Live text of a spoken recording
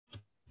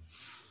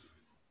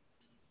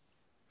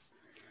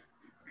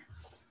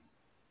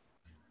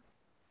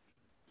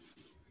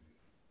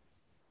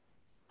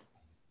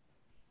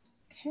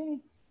Okay.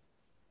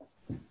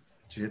 Did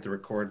you hit the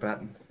record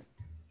button?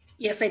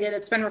 Yes, I did.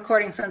 It's been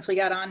recording since we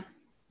got on.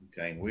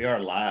 Okay, we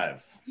are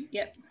live.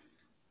 Yep.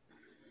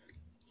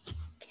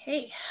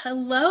 Okay.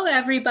 Hello,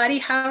 everybody.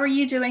 How are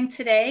you doing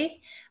today?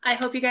 I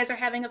hope you guys are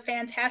having a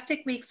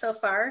fantastic week so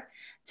far.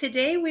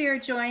 Today, we are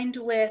joined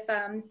with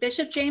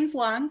Bishop James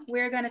Long.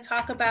 We're going to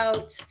talk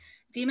about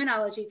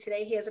demonology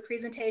today. He has a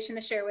presentation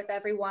to share with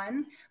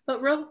everyone. But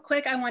real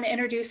quick, I want to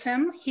introduce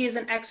him. He is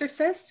an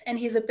exorcist, and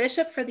he's a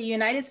bishop for the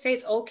United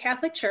States Old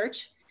Catholic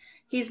Church.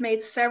 He's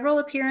made several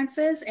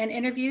appearances and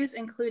interviews,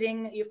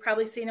 including, you've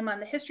probably seen him on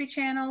the History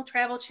Channel,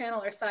 Travel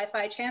Channel, or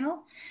Sci-Fi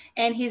Channel.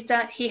 And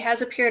he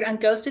has appeared on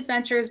Ghost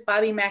Adventures,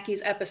 Bobby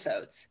Mackey's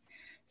episodes.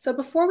 So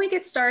before we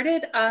get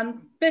started,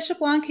 Bishop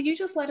Long, could you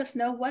just let us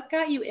know what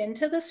got you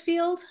into this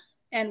field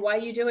and why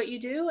you do what you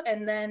do?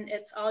 And then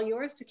it's all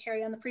yours to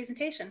carry on the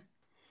presentation.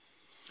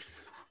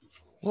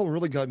 Well, what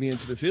really got me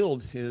into the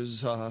field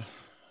is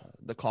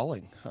the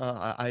calling.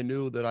 I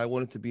knew that I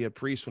wanted to be a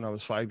priest when I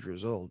was 5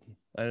 years old.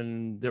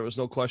 And there was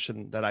no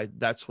question that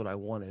that's what I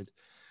wanted.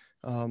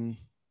 And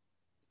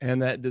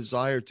that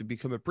desire to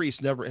become a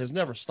priest has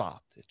never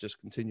stopped. It just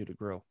continued to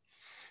grow.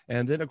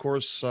 And then, of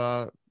course,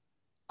 I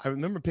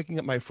remember picking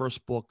up my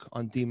first book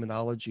on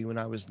demonology when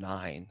I was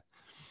 9.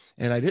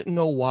 And I didn't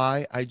know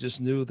why. I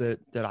just knew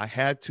that I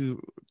had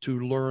to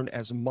learn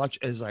as much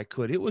as I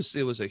could. It was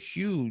a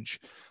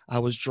huge, I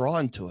was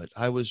drawn to it.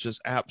 I was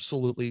just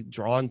absolutely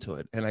drawn to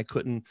it. And I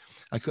couldn't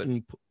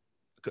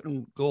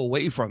go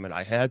away from it.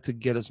 I had to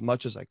get as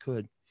much as I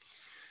could.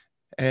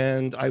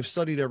 And I've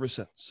studied ever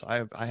since.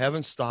 I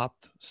haven't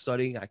stopped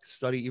studying. I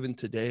study even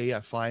today.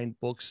 I find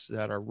books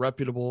that are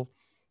reputable,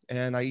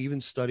 and I even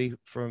study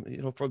from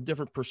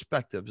different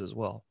perspectives as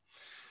well.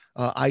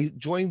 I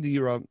joined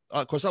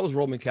of course, I was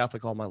Roman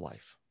Catholic all my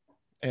life.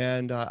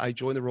 And I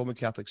joined the Roman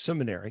Catholic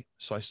Seminary.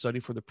 So I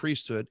studied for the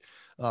priesthood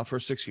for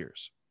 6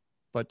 years,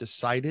 but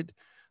decided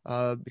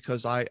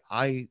because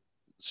I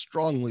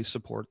strongly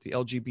support the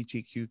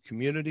LGBTQ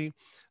community,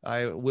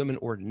 women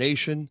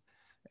ordination,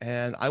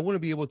 and I want to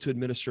be able to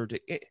administer to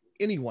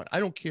anyone. I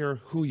don't care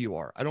who you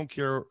are. I don't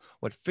care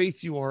what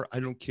faith you are. I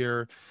don't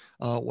care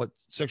what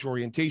sexual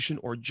orientation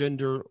or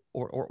gender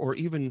or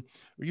even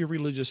your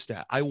religious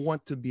stat. I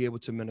want to be able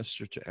to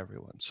minister to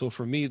everyone. So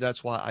for me,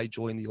 that's why I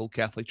joined the Old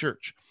Catholic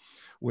Church,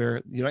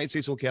 where the United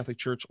States Old Catholic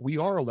Church, we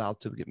are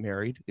allowed to get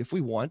married if we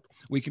want.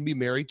 We can be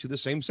married to the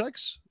same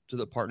sex, to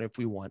the partner if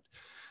we want.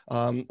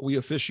 We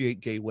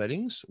officiate gay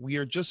weddings. We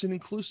are just an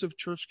inclusive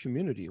church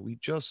community.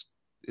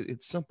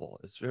 It's simple.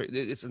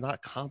 It's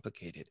not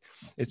complicated.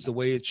 It's the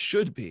way it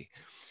should be.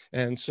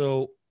 And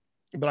so,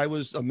 but I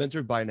was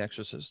mentored by an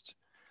exorcist.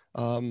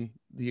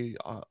 The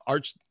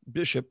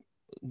archbishop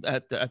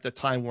at the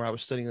time where I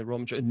was studying the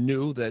Roman Church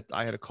knew that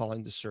I had a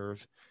calling to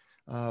serve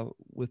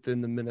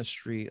within the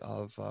ministry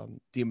of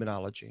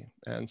demonology.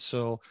 And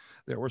so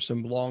there were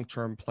some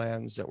long-term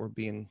plans that were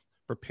being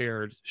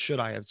prepared should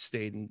I have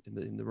stayed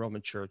in the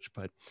Roman Church,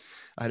 but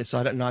I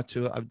decided not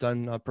to.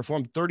 I've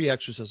performed 30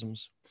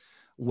 exorcisms.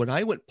 When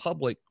I went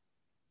public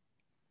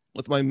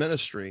with my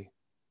ministry,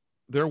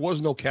 there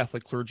was no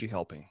Catholic clergy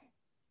helping.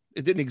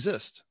 It didn't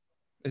exist.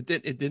 It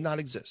did not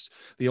exist.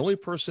 The only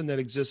person that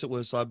existed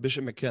was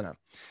Bishop McKenna,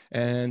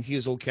 and he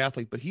is Old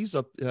Catholic, but he's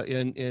up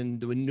in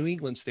the New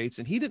England states,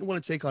 and he didn't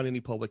want to take on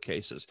any public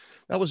cases.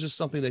 That was just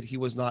something that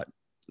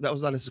that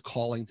was not his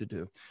calling to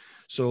do.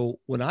 So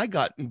when I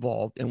got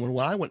involved and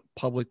when I went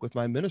public with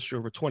my ministry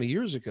over 20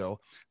 years ago,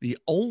 the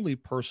only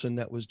person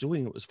that was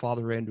doing it was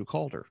Father Andrew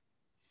Calder.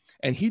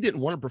 And he didn't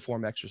want to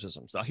perform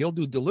exorcisms. Now, he'll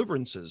do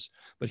deliverances,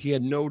 but he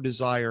had no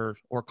desire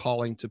or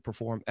calling to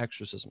perform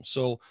exorcisms.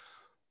 So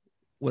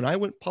when I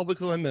went public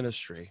with my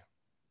ministry,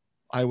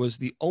 I was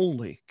the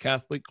only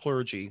Catholic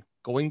clergy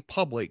going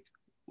public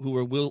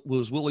who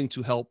was willing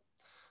to help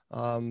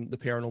the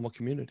paranormal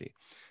community.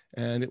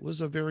 And it was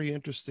a very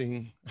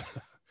interesting,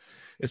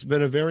 it's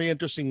been a very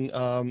interesting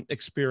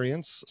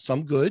experience,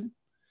 some good,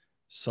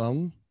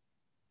 some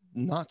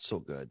not so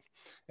good.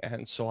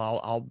 And so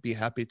I'll be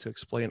happy to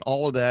explain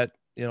all of that,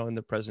 in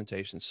the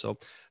presentation. So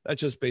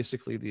that's just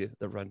basically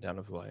the rundown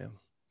of who I am.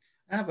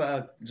 I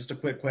have just a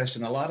quick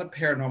question. A lot of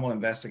paranormal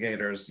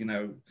investigators,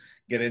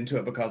 get into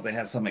it because they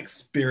have some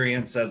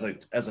experience as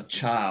a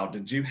child.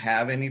 Did you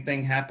have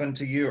anything happen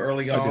to you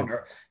early on,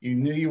 or you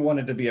knew you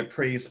wanted to be a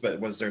priest,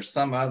 but was there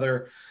some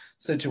other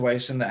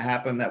situation that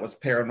happened that was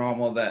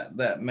paranormal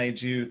that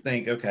made you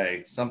think,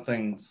 okay,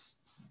 something's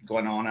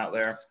going on out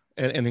there?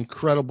 An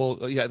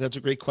incredible, yeah, that's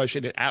a great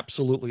question. And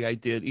absolutely, I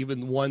did.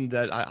 Even one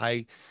that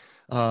I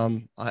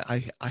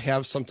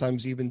have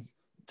sometimes even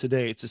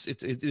today. It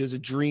is a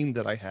dream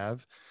that I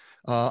have.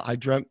 I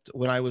dreamt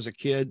when I was a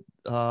kid.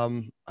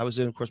 I was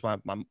in, of course, my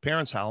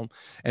parents' home,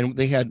 and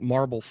they had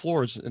marble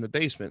floors in the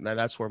basement, and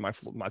that's where my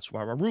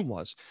room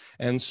was.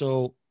 And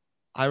so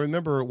I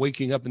remember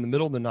waking up in the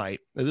middle of the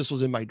night, and this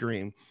was in my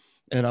dream,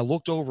 and I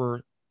looked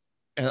over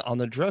on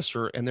the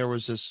dresser, and there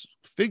was this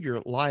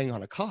figure lying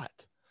on a cot.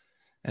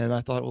 And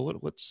I thought, well,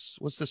 what's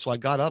this? So I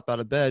got up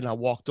out of bed and I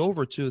walked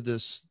over to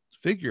this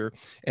figure,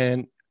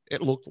 and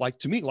it looked like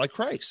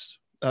Christ.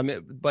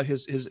 But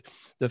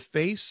the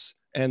face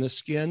and the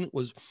skin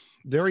was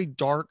very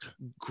dark,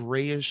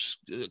 grayish,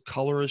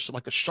 colorish,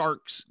 like a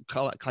shark's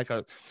color, like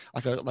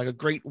a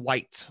great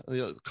white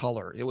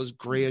color. It was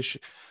grayish.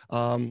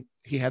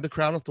 He had the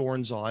crown of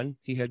thorns on.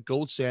 He had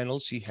gold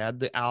sandals. He had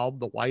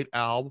the white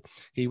alb.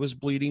 He was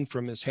bleeding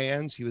from his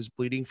hands. He was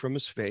bleeding from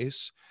his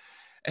face.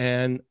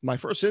 And my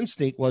first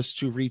instinct was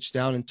to reach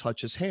down and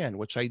touch his hand,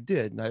 which I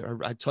did.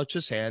 And I touched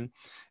his hand,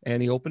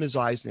 and he opened his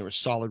eyes, and they were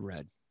solid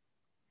red.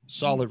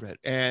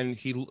 And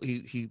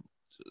he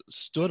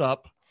stood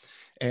up,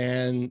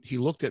 and he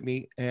looked at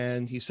me,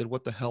 and he said,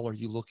 "What the hell are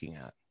you looking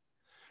at?"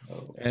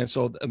 Oh. And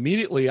so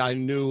immediately I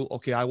knew,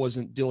 okay, I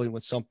wasn't dealing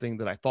with something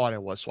that I thought I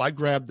was. So I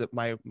grabbed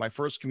my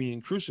first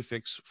communion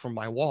crucifix from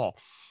my wall,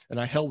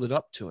 and I held it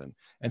up to him,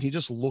 and he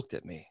just looked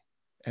at me,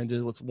 and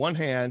with one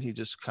hand, he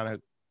just kind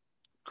of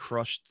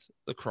crushed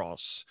the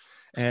cross,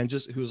 and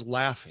he was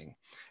laughing.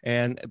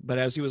 But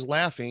as he was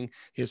laughing,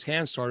 his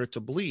hand started to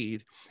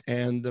bleed,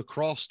 and the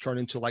cross turned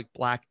into like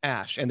black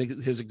ash. And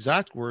his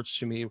exact words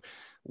to me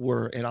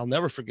were, and I'll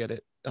never forget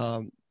it,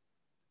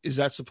 "Is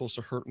that supposed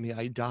to hurt me?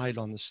 I died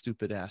on the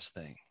stupid ass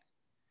thing."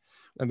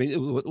 I mean, it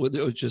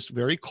was just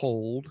very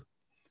cold,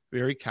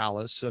 very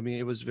callous. I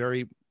mean,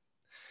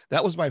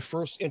 that was my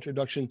first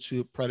introduction to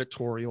a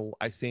predatorial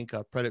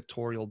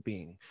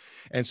being.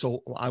 And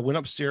so I went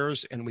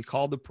upstairs, and we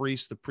called the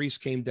priest. The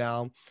priest came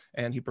down,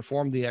 and he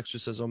performed the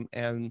exorcism,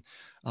 and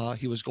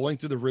he was going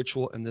through the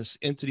ritual, and this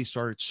entity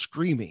started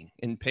screaming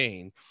in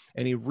pain,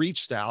 and he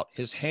reached out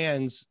his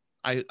hands.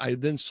 I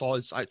then saw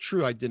his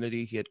true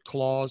identity. He had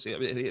claws,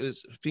 it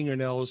was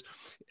fingernails,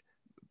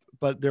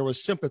 but there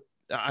was sympathy.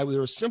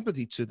 There was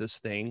sympathy to this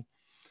thing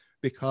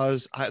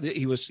because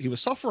he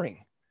was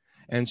suffering.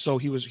 And so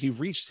he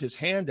reached his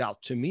hand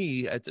out to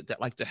me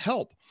to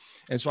help.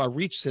 And so I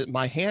reached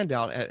my hand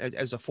out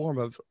as a form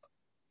of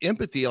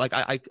empathy. Like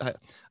I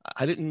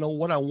didn't know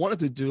what I wanted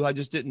to do. I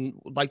just didn't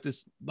like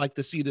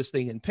to see this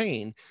thing in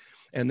pain.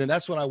 And then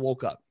that's when I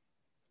woke up,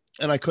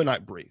 and I could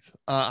not breathe.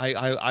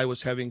 I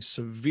was having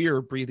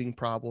severe breathing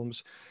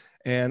problems.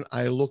 And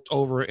I looked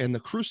over, and the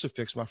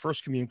crucifix, my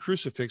first communion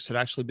crucifix, had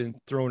actually been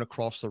thrown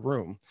across the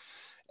room.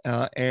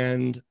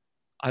 And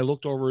I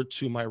looked over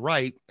to my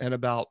right, and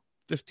about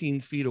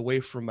 15 feet away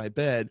from my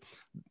bed,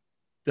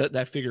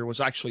 that figure was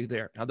actually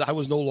there. Now, I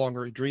was no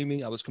longer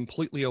dreaming. I was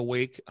completely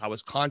awake. I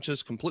was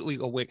conscious, completely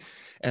awake.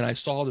 And I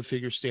saw the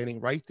figure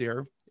standing right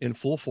there in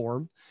full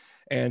form,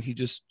 and he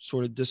just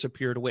sort of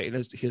disappeared away. And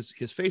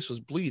his face was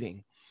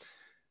bleeding.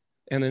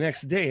 And the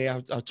next day,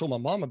 I told my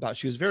mom about it.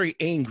 She was very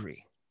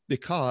angry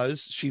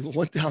because she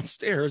went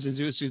downstairs, and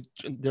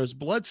there's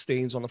blood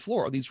stains on the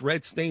floor, these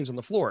red stains on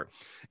the floor.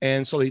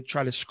 And so they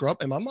tried to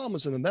scrub, and my mom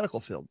was in the medical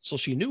field, so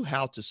she knew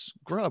how to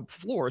scrub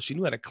floors. She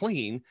knew how to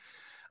clean,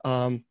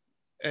 from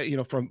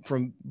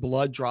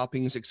blood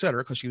droppings, et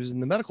cetera, because she was in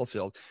the medical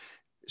field.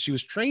 She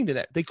was trained in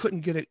it. They couldn't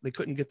get it. They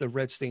couldn't get the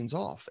red stains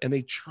off, and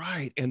they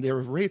tried, and there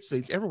were red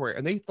stains everywhere.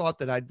 And they thought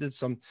that I did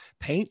some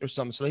paint or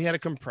something. So they had a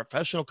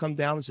professional come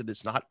down and said,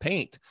 "It's not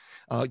paint.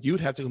 You'd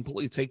have to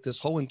completely take this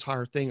whole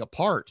entire thing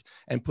apart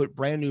and put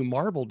brand new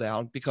marble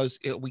down because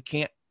we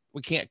can't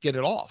get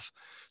it off."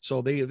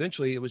 So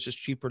it was just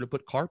cheaper to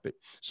put carpet.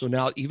 So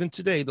now, even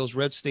today, those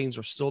red stains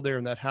are still there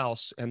in that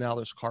house, and now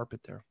there's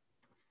carpet there.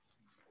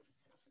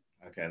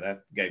 Okay,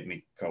 that gave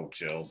me cold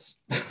chills.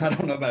 I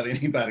don't know about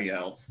anybody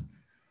else.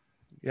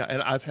 Yeah,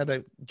 and I've had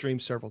that dream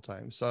several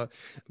times.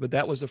 But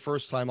that was the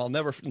first time. I'll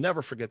never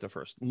forget the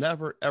first.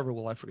 Never, ever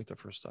will I forget the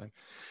first time.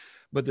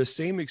 But the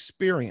same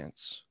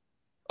experience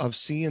of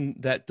seeing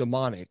that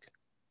demonic,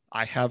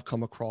 I have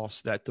come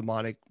across that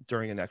demonic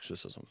during an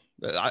exorcism.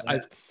 I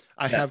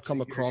have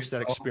come across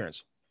that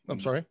experience. I'm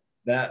sorry?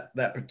 That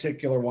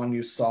particular one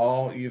you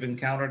saw, you've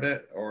encountered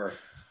it, or?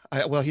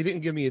 Well, he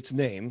didn't give me its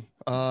name.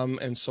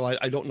 And so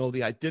I don't know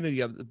the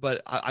identity of it,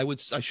 but I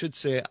should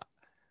say,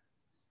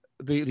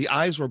 the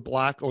eyes were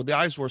black, or the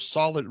eyes were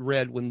solid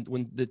red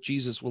when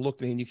Jesus will look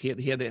at me, and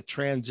he had that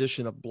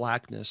transition of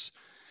blackness.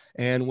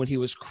 And when he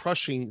was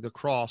crushing the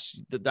cross,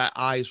 that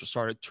eyes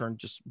started to turn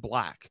just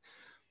black.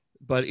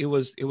 But it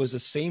was the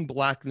same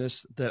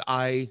blackness that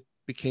I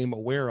became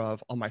aware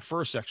of on my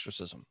first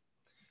exorcism.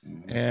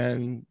 Mm-hmm.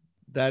 And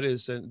that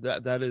is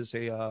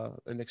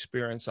an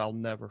experience I'll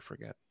never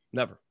forget.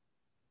 Never.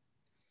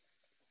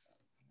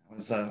 It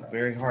was a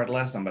very hard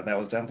lesson, but that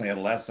was definitely a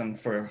lesson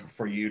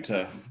for you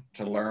to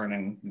learn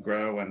and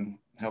grow and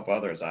help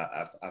others.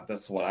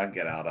 That's what I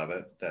get out of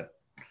it.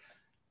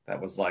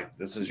 That was like,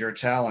 this is your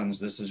challenge.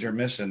 This is your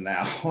mission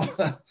now.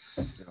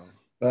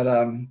 But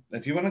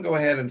if you want to go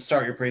ahead and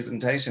start your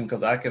presentation,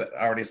 because I could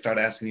already start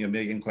asking you a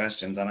million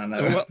questions, and I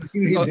know.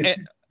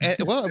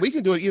 Well, we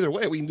can do it either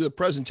way. We can do the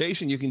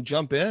presentation. You can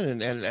jump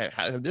in,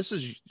 and this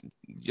is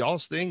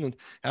y'all's thing, and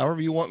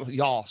however you want.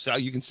 Y'all, so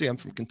you can see I'm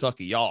from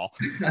Kentucky. Y'all,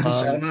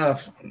 sure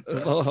enough.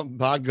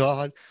 By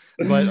God.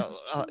 But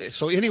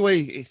so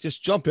anyway,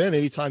 just jump in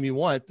anytime you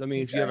want. I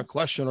mean, if you have a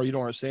question or you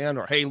don't understand,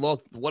 or hey,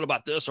 look, what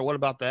about this or what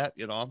about that?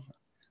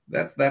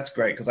 That's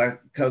great,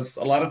 because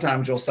a lot of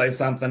times you'll say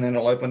something and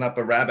it'll open up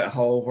a rabbit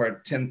hole where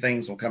 10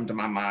 things will come to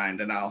my mind,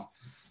 and I'll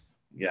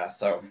Yeah.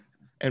 So,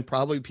 and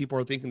probably people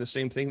are thinking the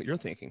same thing that you're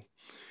thinking.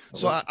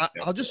 So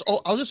I'll just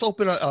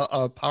open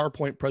a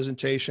PowerPoint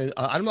presentation.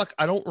 I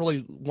don't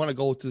really want to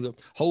go through the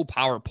whole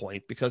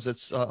PowerPoint because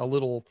it's a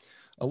little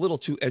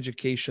too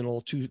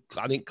educational, too,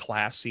 I think,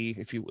 classy,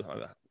 if you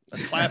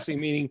classy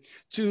meaning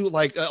too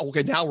like,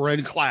 okay, now we're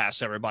in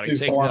class, everybody too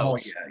take formal.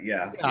 notes.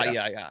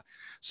 Yeah.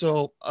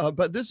 So,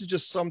 but this is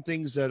just some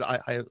things that I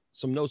have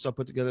some notes I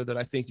put together that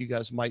I think you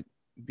guys might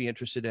be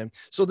interested in.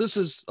 So this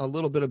is a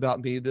little bit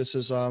about me. This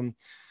is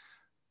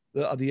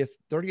the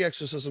 30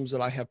 exorcisms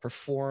that I have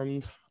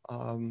performed.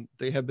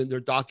 They're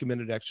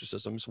documented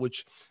exorcisms,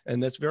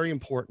 and that's very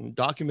important.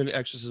 Documented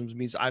exorcisms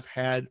means I've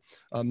had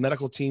a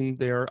medical team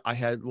there. I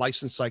had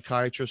licensed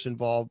psychiatrists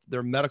involved.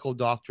 Their medical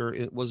doctor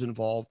was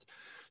involved.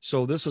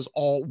 So this is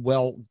all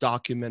well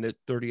documented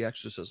 30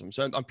 exorcisms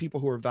and on people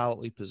who are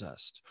validly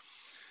possessed.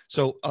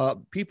 So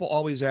people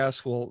always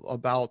ask, well,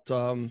 about,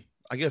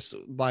 I guess,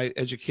 my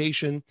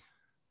education.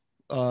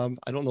 I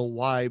don't know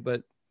why,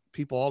 but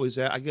people always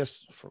ask, I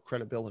guess for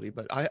credibility,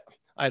 but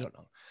I don't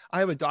know. I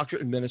have a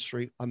doctorate in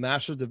ministry, a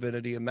master's of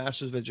divinity, a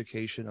master's of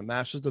education, a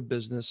master's of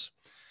business.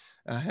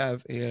 I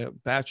have a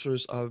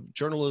bachelor's of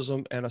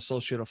journalism and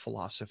associate of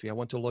philosophy. I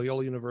went to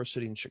Loyola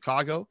University in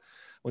Chicago,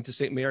 went to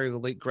St. Mary of the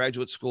Lake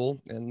Graduate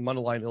School in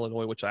Mundelein,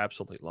 Illinois, which I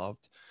absolutely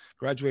loved.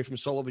 Graduated from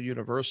Sullivan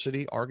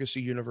University,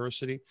 Argosy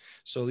University.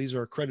 So these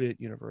are accredited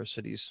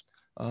universities.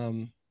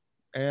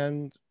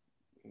 And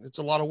it's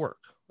a lot of work.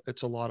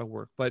 It's a lot of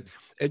work, but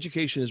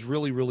education is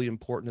really, really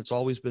important. It's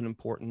always been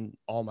important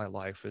all my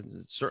life,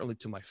 and certainly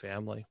to my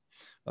family.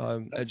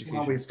 That's education.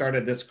 why we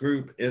started this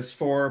group, is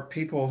for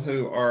people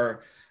who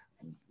are,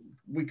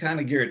 we kind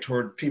of gear it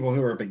toward people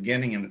who are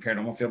beginning in the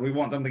paranormal field. We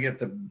want them to get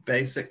the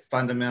basic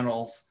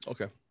fundamentals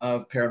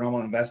of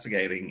paranormal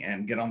investigating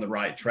and get on the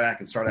right track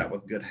and start out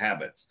with good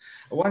habits.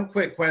 One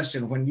quick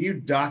question: when you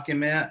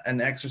document an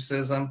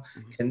exorcism,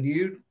 can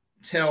you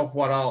tell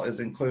what all is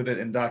included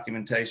in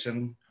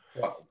documentation?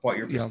 What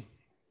you're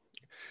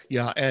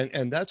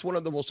and that's one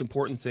of the most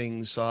important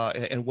things.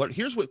 And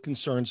here's what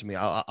concerns me.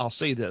 I'll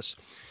say this: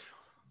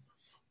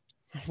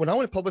 when I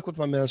went public with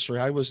my ministry,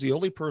 I was the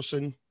only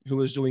person who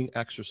was doing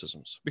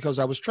exorcisms because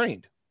I was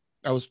trained.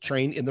 I was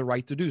trained in the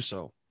right to do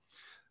so.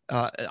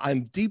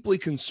 I'm deeply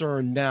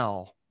concerned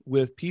now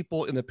with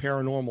people in the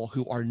paranormal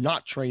who are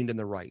not trained in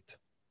the right,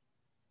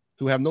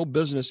 who have no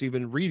business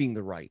even reading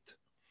the right,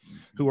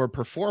 who are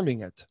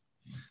performing it.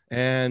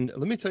 And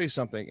let me tell you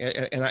something.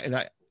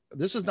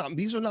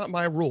 These are not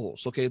my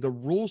rules. Okay. The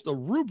rules, the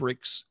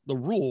rubrics, the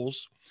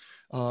rules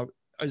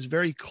is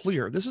very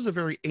clear. This is a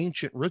very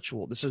ancient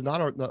ritual. This is not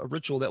a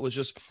ritual that was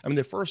just,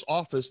 the first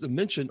office, the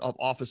mention of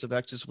office of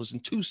exorcism was in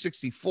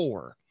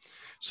 264.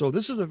 So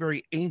this is a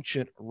very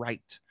ancient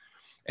rite.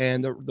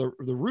 And the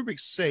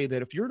rubrics say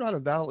that if you're not a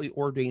validly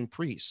ordained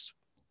priest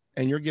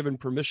and you're given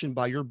permission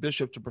by your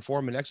bishop to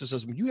perform an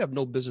exorcism, you have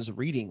no business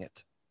reading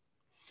it.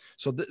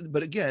 So,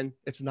 but again,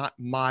 it's not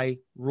my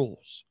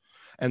rules.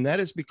 And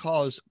that is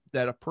because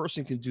that a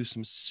person can do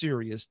some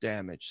serious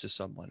damage to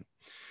someone.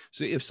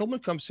 So if someone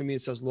comes to me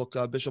and says, look,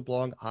 Bishop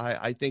Long,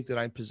 I think that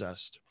I'm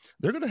possessed,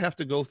 they're going to have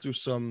to go through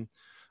some,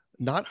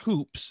 not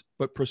hoops,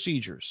 but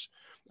procedures,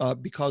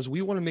 because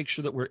we want to make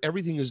sure that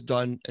everything is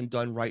done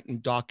right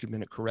and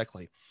documented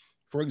correctly.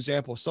 For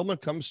example, if someone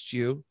comes to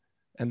you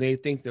and they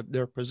think that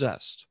they're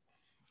possessed,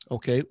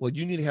 okay, well,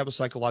 you need to have a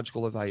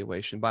psychological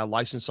evaluation by a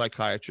licensed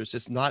psychiatrist.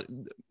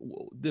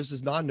 This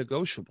is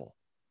non-negotiable.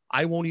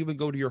 I won't even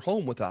go to your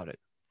home without it.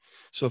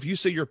 So if you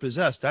say you're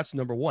possessed, that's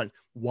number one.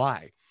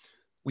 Why?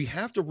 We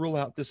have to rule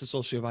out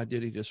dissociative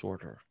identity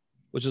disorder,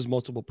 which is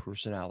multiple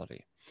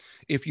personality.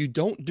 If you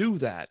don't do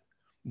that,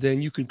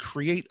 then you can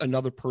create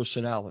another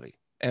personality.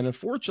 And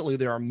unfortunately,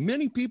 there are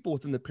many people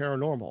within the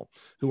paranormal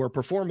who are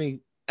performing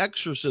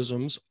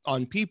exorcisms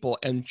on people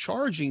and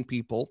charging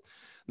people.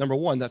 Number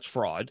one, that's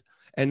fraud.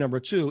 And number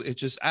two, it's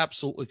just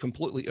absolutely,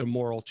 completely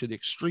immoral to the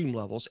extreme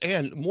levels.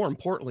 And more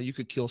importantly, you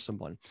could kill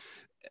someone.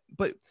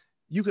 But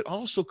you could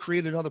also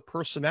create another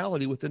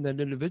personality within that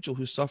individual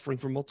who's suffering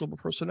from multiple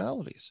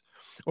personalities.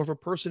 Or if a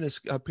person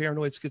is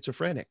paranoid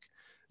schizophrenic,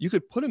 you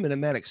could put them in a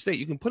manic state.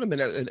 You can put them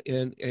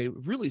in a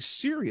really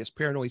serious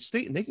paranoid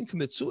state, and they can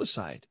commit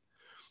suicide.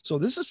 So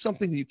this is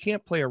something that you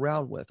can't play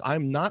around with.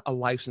 I'm not a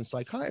licensed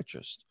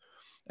psychiatrist.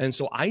 And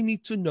so I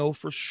need to know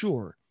for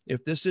sure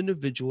if this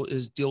individual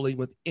is dealing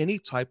with any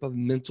type of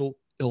mental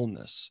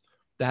illness.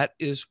 That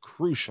is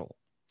crucial.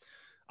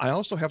 I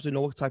also have to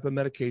know what type of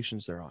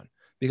medications they're on,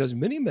 because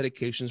many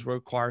medications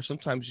require,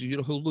 sometimes you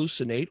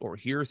hallucinate or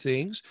hear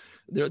things.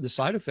 The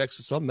side effects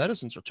of some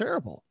medicines are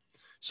terrible.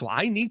 So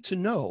I need to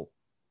know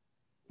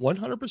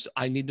 100%.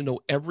 I need to know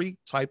every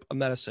type of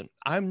medicine.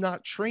 I'm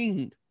not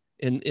trained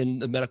in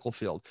the medical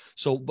field.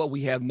 So, but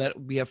we have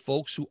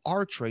folks who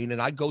are trained,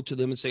 and I go to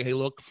them and say, hey,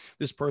 look,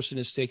 this person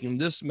is taking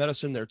this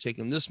medicine. They're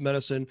taking this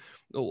medicine.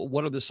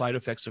 What are the side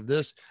effects of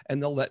this?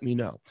 And they'll let me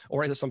know.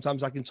 Or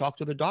sometimes I can talk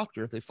to the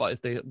doctor if they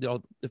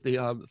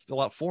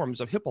fill out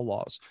forms of HIPAA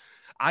laws.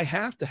 I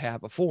have to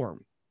have a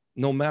form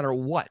no matter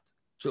what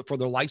for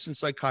the licensed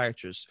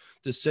psychiatrist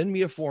to send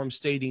me a form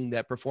stating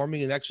that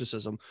performing an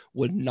exorcism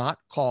would not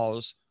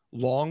cause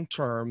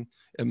long-term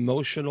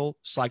emotional,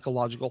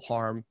 psychological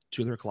harm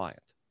to their client.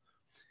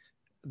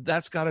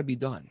 That's got to be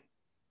done.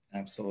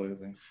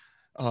 Absolutely.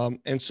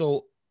 And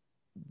so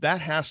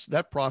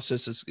that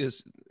process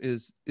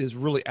is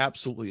really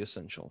absolutely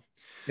essential.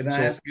 Can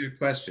I ask you a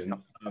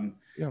question?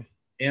 Yeah.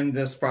 In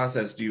this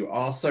process, do you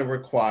also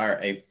require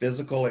a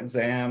physical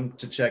exam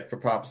to check for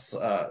problems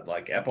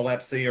like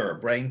epilepsy or a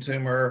brain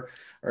tumor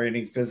or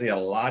any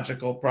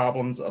physiological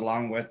problems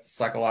along with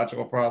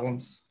psychological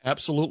problems?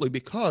 Absolutely,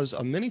 because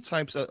many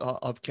types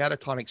of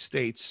catatonic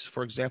states,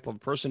 for example, if a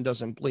person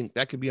doesn't blink,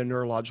 that could be a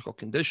neurological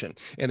condition.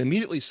 And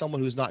immediately someone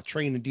who's not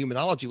trained in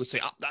demonology would say,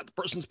 oh, that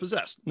person's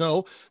possessed.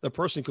 No, the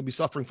person could be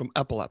suffering from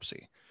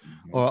epilepsy.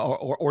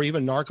 Or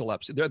even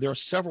narcolepsy. There are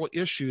several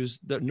issues,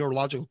 that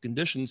neurological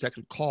conditions that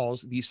could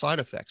cause these side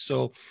effects.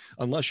 So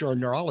unless you're a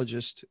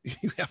neurologist,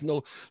 you have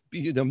no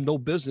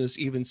business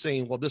even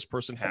saying, well, this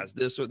person has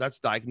this, or that's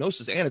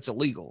diagnosis, and it's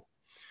illegal.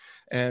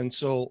 And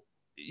so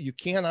you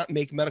cannot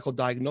make medical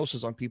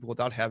diagnosis on people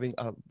without having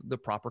the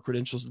proper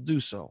credentials to do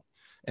so.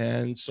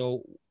 And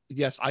so,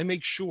 yes, I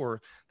make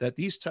sure that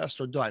these tests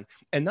are done.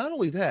 And not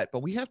only that,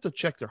 but we have to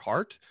check their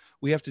heart.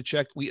 We have to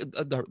check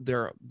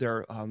their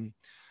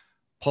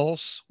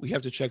pulse. We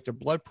have to check their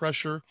blood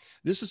pressure.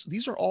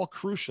 These are all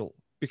crucial,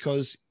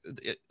 because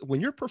when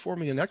you're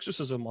performing an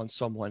exorcism on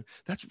someone,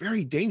 that's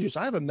very dangerous.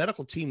 I have a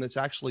medical team that's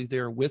actually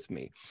there with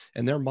me,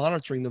 and they're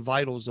monitoring the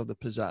vitals of the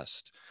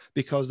possessed,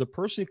 because the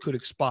person could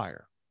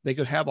expire. They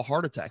could have a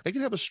heart attack. They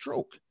could have a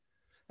stroke.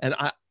 And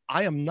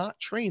I am not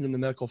trained in the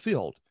medical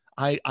field.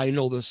 I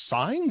know the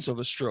signs of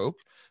a stroke,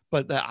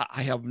 but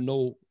I have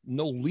no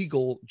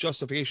legal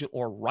justification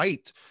or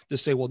right to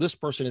say, well, this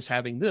person is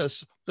having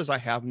this, because I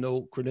have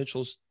no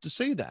credentials to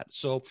say that.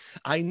 So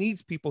I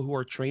need people who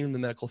are trained in the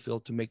medical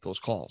field to make those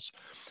calls.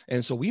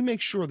 And so we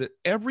make sure that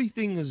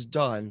everything is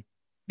done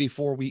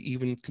before we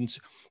even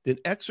the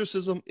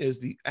exorcism is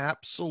the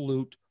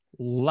absolute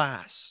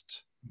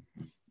last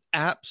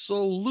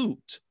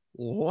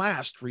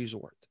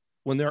resort.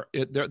 When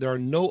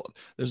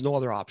there's no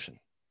other option.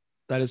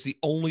 That is the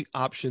only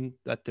option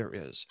that there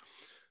is.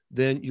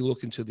 Then you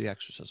look into the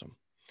exorcism.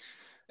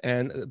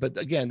 But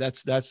again,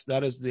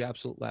 that is the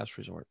absolute last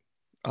resort.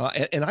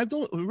 And I've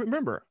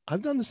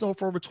done this now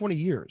for over 20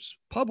 years,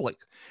 public.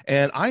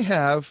 And I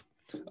have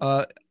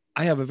a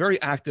very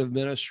active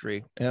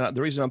ministry. And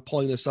the reason I'm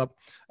pulling this up,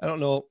 I don't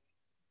know.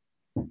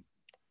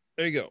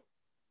 There you go.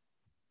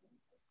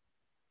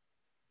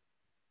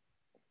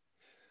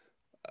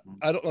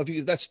 I don't know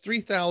if that's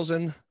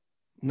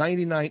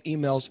 3,099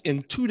 emails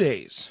in 2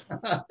 days.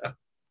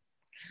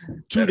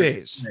 2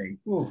 days.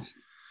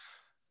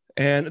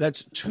 And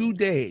that's 2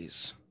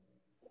 days.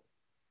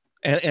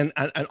 And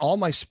all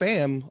my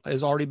spam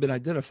has already been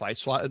identified.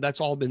 So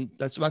that's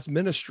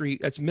ministry.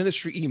 That's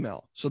ministry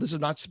email. So this is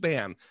not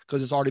spam,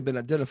 because it's already been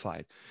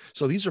identified.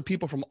 So these are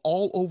people from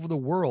all over the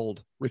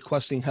world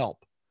requesting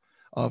help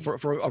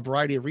for a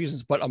variety of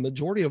reasons. But a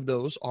majority of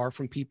those are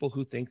from people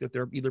who think that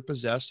they're either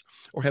possessed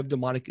or have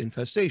demonic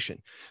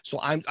infestation. So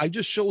I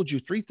just showed you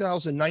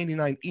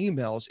 3,099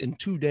 emails in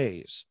 2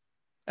 days.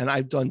 And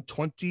I've done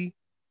 30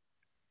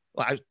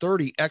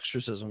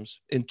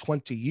 exorcisms in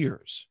 20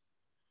 years.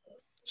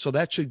 So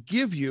that should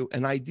give you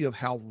an idea of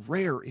how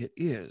rare it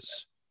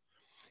is.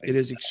 It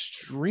is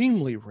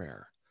extremely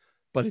rare,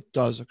 but it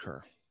does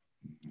occur.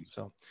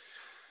 So,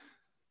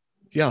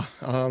 yeah.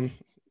 Are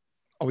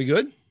we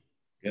good?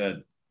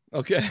 Good.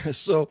 Okay.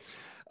 So,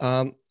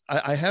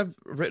 I have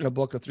written a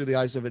book Through the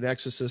Eyes of an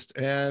Exorcist,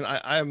 and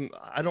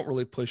I don't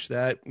really push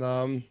that.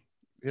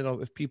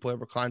 If people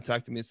ever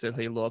contacted me and said,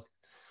 hey, look,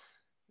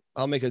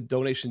 I'll make a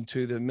donation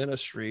to the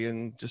ministry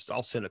and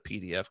I'll send a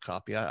PDF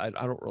copy. I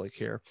don't really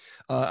care.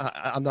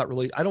 I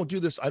don't do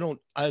this.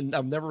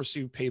 I've never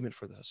received payment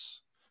for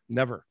this.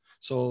 Never.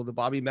 So the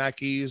Bobby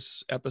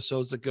Mackey's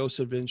episodes, the Ghost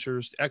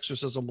Adventures,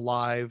 Exorcism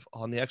Live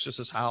on the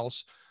Exorcist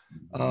House.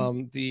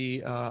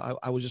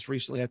 I was just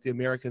recently at the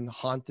American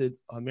Haunting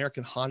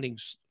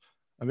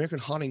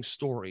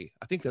Story.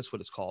 I think that's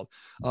what it's called.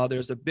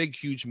 There's the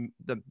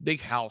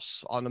big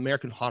house on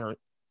American Haunter.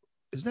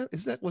 Is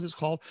that what it's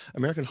called?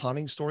 American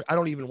Haunting Story? I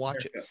don't even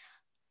watch it.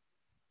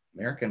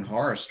 American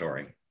Horror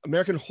Story.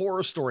 American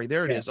Horror Story.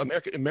 There it is.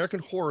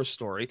 American Horror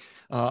Story.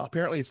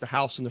 Apparently it's the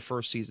house in the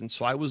first season.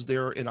 So I was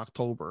there in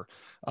October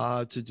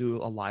to do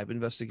a live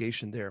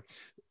investigation there.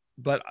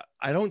 But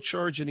I don't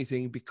charge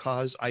anything,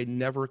 because I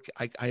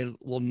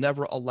will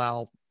never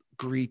allow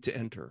greed to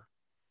enter.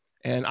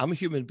 And I'm a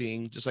human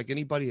being just like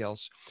anybody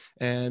else.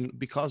 And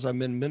because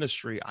I'm in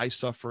ministry, I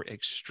suffer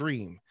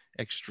extreme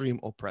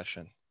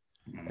oppression.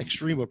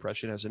 Extreme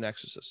oppression as an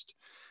exorcist.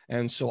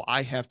 And so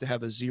I have to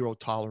have a zero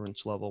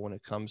tolerance level when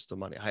it comes to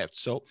money. I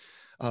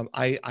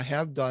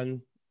have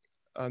done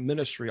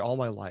ministry all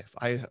my life.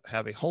 I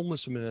have a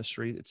homeless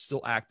ministry. It's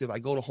still active. I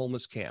go to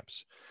homeless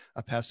camps.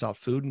 I pass out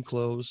food and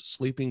clothes,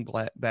 sleeping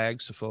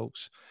bags to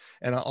folks.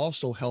 And I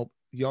also help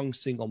young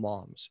single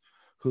moms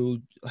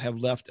who have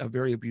left a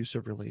very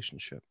abusive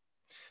relationship.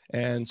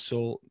 And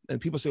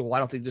people say, well, why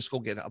don't they just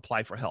go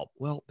apply for help?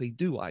 Well, they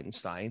do,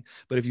 Einstein.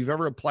 But if you've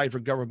ever applied for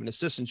government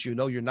assistance, you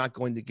know you're not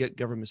going to get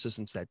government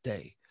assistance that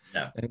day.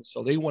 Yeah. And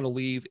so they want to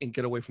leave and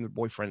get away from their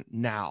boyfriend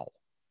now.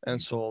 And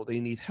so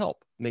they need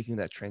help making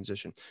that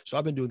transition. So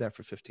I've been doing that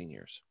for 15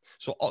 years.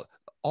 So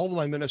all of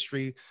my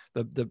ministry,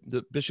 the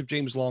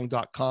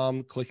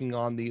bishopjameslong.com, clicking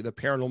on the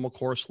paranormal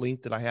course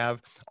link that I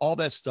have, all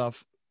that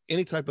stuff,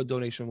 any type of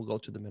donation will go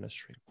to the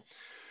ministry.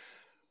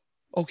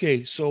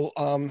 Okay. So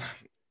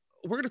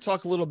we're going to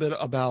talk a little bit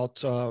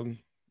about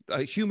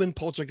human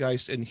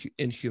poltergeist and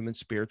human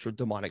spirits or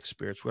demonic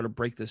spirits. We're going to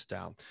break this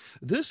down.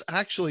 This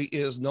actually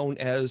is known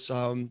as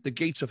the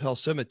Gates of Hell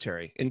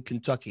Cemetery in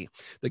Kentucky.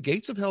 The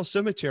Gates of Hell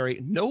Cemetery,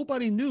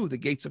 nobody knew the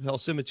Gates of Hell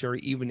Cemetery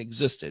even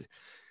existed.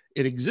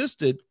 It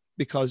existed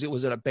because it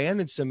was an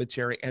abandoned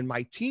cemetery, and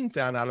my team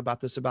found out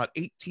about this about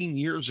 18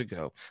 years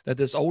ago, that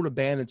this old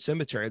abandoned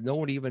cemetery, no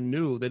one even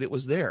knew that it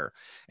was there.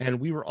 And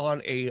we were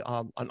on an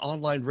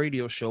online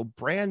radio show,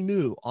 brand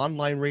new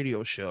online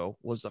radio show,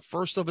 was the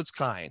first of its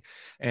kind.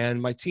 And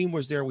my team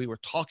was there. We were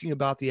talking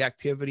about the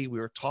activity. We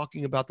were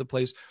talking about the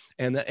place.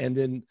 And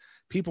then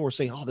people were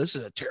saying, oh, this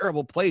is a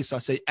terrible place. I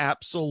say,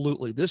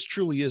 absolutely. This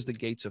truly is the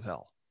gates of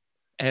hell.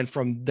 And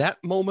from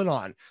that moment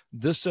on,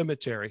 this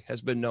cemetery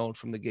has been known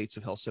from the Gates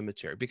of Hell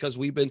Cemetery, because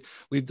we've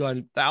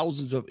done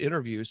thousands of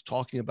interviews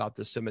talking about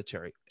this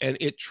cemetery, and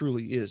it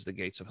truly is the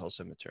Gates of Hell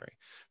Cemetery.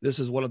 This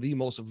is one of the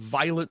most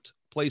violent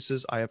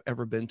places I have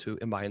ever been to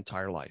in my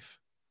entire life.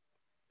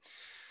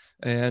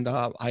 And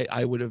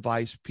I would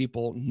advise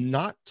people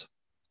not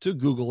to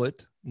Google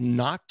it,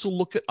 not to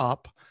look it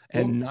up,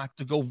 and not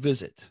to go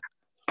visit.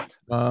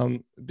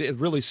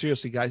 Really,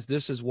 seriously, guys,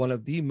 this is one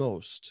of the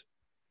most,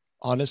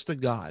 honest to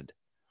God,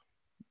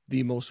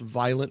 the most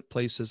violent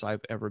places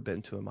I've ever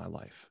been to in my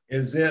life.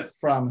 Is it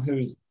from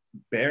who's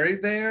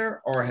buried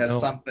there, or has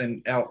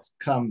something else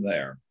come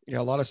there? Yeah,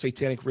 a lot of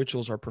satanic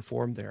rituals are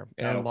performed there,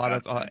 and a lot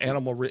of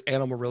animal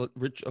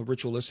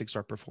ritualistics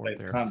are performed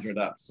there. Conjured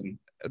up some.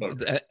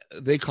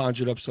 They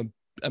conjured up some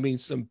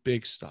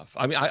big stuff.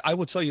 I mean, I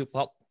will tell you.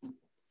 Well,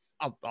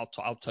 I'll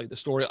tell you the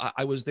story.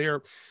 I was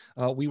there.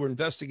 We were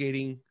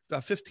investigating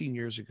about 15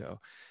 years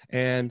ago,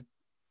 and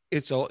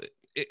it's a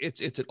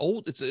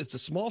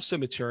small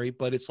cemetery,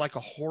 but it's like a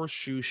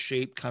horseshoe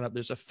shape kind of,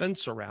 there's a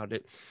fence around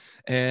it,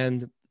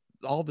 and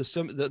all the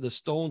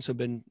stones have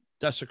been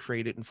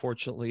desecrated,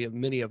 unfortunately,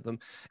 many of them.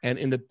 And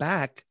in the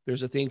back,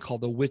 there's a thing called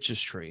the witch's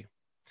tree.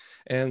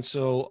 And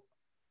so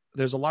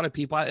there's a lot of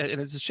people, and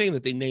it's a shame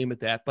that they name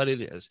it that, but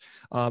it is.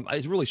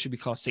 It really should be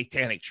called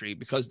satanic tree,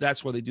 because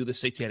that's where they do the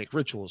satanic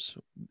rituals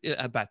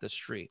about this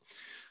tree.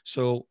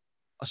 So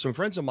some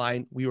friends of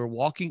mine, we were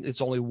walking. It's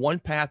only one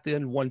path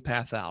in, one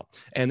path out.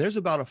 And there's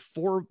about a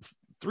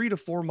 3 to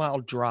 4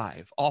 mile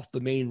drive off the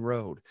main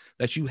road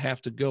that you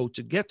have to go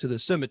to get to the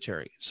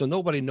cemetery. So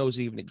nobody knows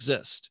it even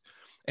exists.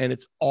 And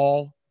it's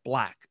all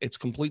black. It's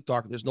complete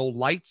dark. There's no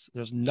lights.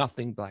 There's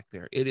nothing back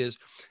there. It is.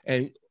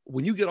 And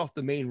when you get off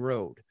the main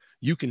road,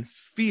 you can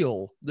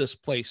feel this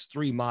place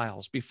 3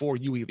 miles before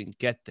you even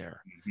get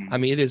there. Mm-hmm. I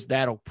mean, it is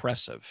that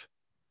oppressive.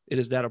 It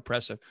is that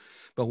oppressive.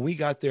 But when we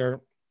got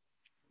there,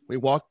 we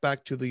walked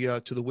back to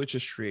the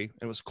witch's tree,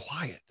 and it was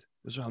quiet.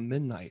 It was around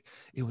midnight.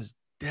 It was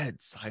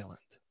dead silent.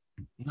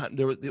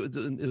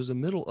 It was the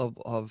middle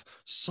of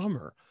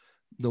summer.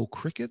 No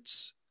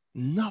crickets,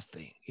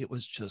 nothing. It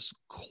was just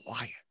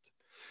quiet.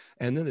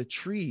 And then the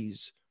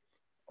trees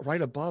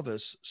right above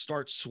us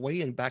start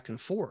swaying back and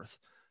forth.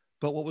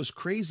 But what was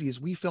crazy is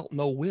we felt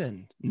no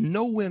wind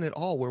at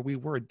all where we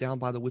were down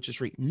by the witch's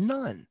tree.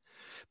 None.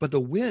 But the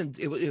wind,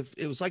 it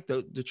was like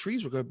the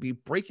trees were going to be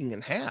breaking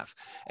in half.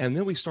 And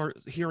then we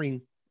started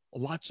hearing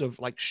lots of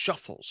like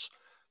shuffles,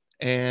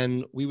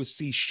 and we would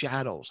see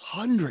shadows,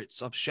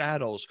 hundreds of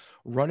shadows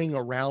running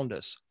around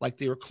us, like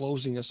they were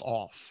closing us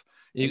off.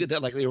 And you get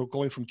that, like they were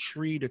going from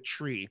tree to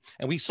tree.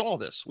 And we saw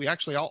this. We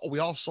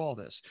all saw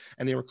this.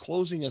 And they were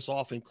closing us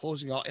off and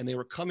closing out, and they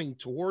were coming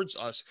towards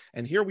us.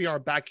 And here we are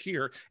back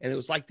here. And it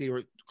was like they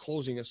were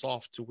closing us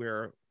off to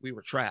where we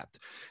were trapped.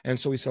 And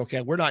so we said,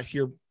 okay, we're not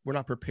here. We're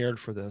not prepared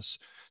for this.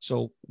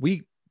 So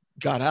we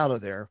got out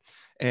of there.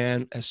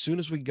 And as soon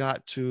as we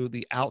got to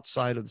the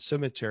outside of the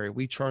cemetery,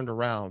 we turned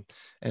around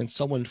and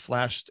someone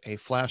flashed a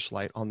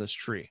flashlight on this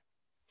tree.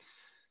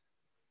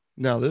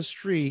 Now, this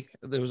tree,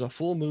 there was a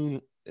full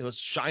moon. It was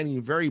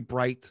shining very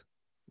bright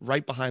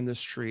right behind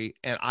this tree.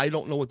 And I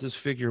don't know what this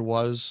figure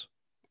was.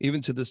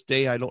 Even to this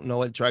day, I don't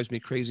know. It drives me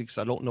crazy because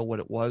I don't know what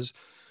it was.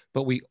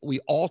 But we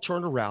all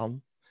turned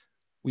around.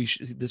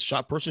 This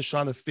person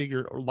shone the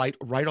figure light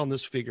right on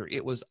this figure.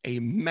 It was a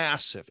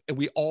massive, and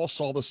we all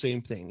saw the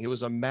same thing. It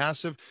was a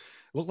massive,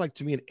 looked like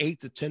to me an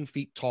 8 to 10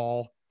 feet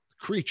tall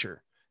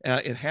creature.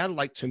 It had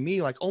to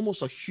me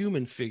almost a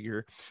human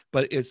figure,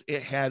 but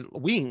it had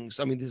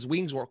wings. I mean, his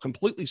wings were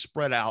completely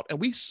spread out, and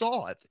we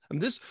saw it.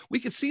 And we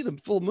could see the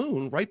full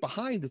moon right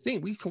behind the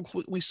thing.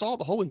 We saw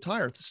the whole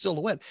entire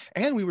silhouette,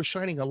 and we were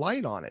shining a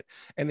light on it,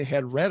 and it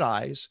had red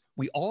eyes.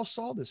 We all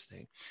saw this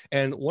thing.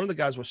 And one of the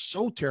guys was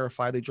so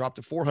terrified, they dropped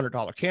a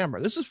 $400 camera.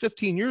 This is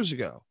 15 years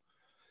ago.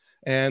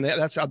 And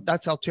that's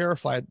how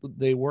terrified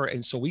they were.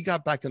 And so we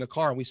got back in the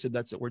car and we said,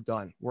 that's it, we're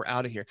done. We're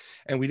out of here.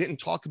 And we didn't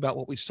talk about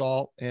what we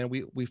saw. And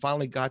we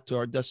finally got to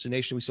our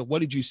destination. We said,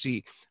 what did you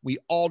see? We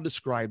all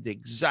described the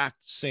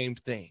exact same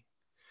thing.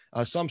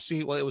 Some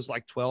see, well, it was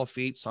like 12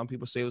 feet. Some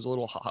people say it was a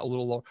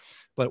little lower,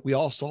 but we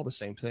all saw the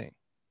same thing.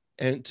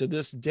 And to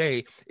this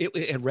day,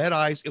 it had red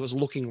eyes. It was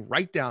looking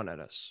right down at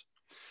us.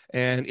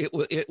 And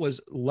it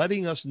was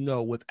letting us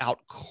know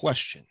without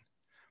question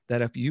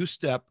that if you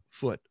step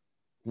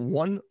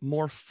one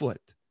more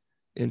foot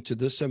into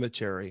this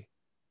cemetery,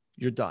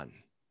 you're done.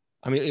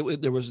 I mean, we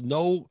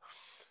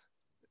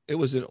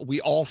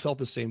all felt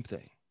the same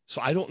thing.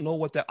 So I don't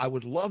know I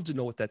would love to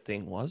know what that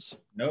thing was.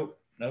 Nope.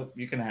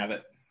 You can have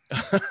it.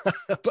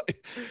 But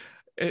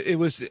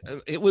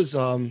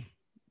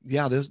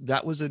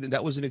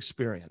that was an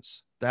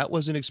experience. That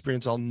was an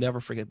experience I'll never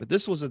forget. But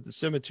this was at the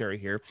cemetery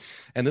here,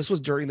 and this was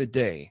during the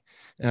day.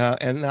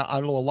 And now I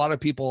know a lot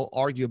of people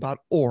argue about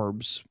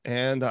orbs,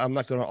 and I'm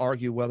not going to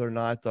argue whether or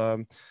not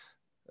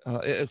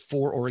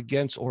for or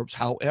against orbs.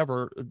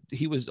 However,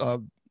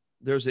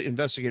 there's an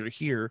investigator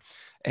here,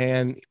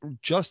 and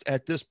just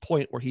at this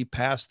point where he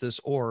passed this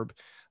orb,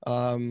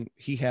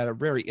 he had a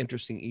very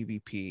interesting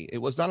EVP. It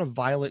was not a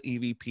violent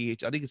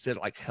EVP. I think it said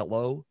like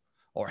hello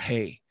or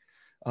hey.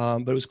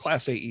 But it was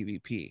Class A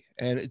EVP,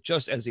 and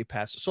just as he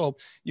passed. So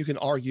you can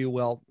argue,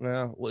 well,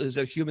 is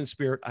it a human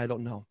spirit? I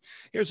don't know.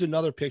 Here's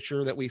another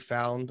picture that we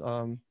found.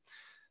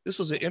 This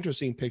was an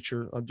interesting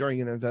picture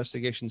during an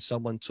investigation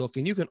someone took,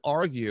 and you can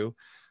argue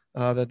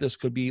that this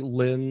could be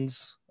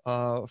lens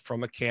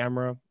from a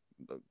camera,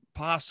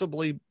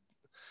 possibly,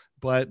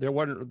 but there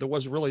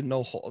was really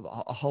a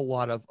whole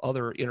lot of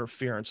other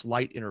interference,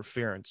 light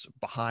interference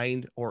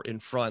behind or in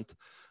front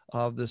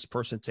of this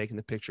person taking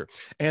the picture.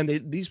 And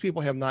these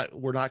people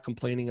were not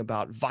complaining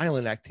about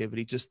violent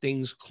activity, just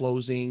things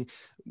closing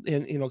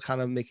and,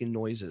 kind of making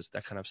noises,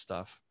 that kind of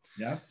stuff.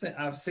 Yeah,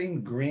 I've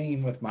seen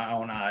green with my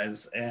own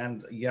eyes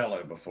and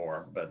yellow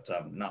before, but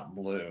not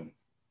blue.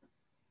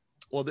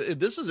 Well,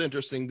 this is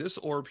interesting. This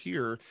orb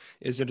here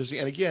is interesting.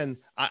 And again,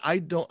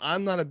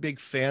 I'm not a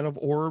big fan of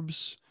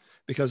orbs,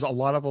 because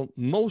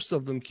most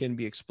of them can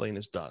be explained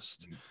as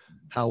dust.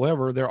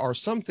 However, there are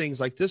some things,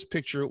 like this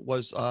picture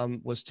was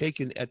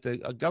taken at the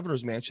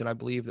governor's mansion, I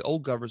believe, the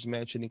old governor's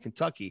mansion in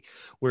Kentucky,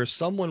 where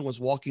someone was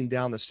walking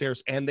down the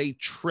stairs and they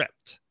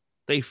tripped.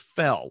 They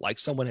fell, like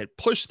someone had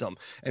pushed them,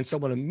 and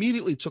someone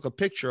immediately took a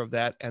picture of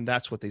that, and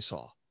that's what they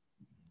saw,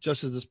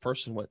 just as this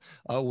person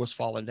was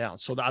falling down.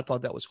 So I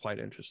thought that was quite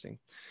interesting.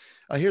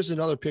 Here's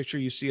another picture.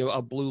 You see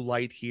a blue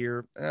light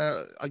here.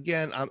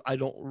 Again, I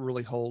don't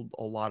really hold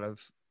a lot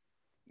of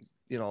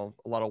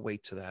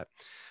weight to that.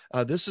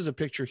 This is a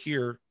picture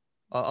here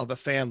of a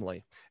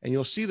family, and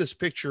you'll see this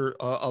picture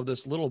of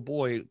this little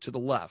boy to the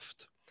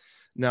left.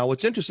 Now,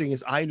 what's interesting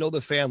is I know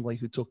the family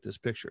who took this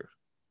picture.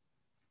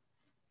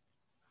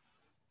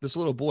 This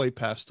little boy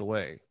passed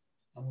away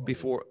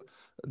before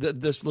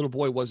this little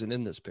boy wasn't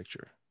in this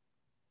picture.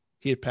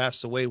 He had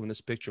passed away when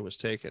this picture was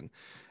taken,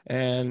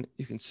 and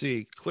you can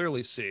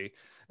clearly see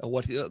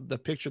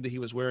the picture that he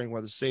was wearing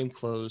were the same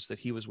clothes that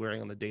he was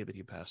wearing on the day that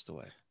he passed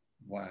away.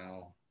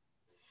 Wow.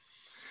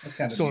 That's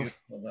kind of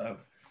beautiful, though.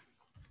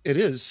 It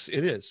is.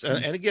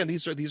 And again,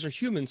 these are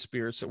human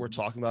spirits that we're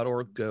talking about,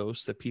 or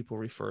ghosts that people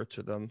refer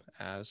to them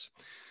as.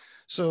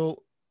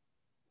 So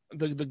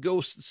the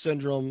ghost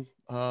syndrome,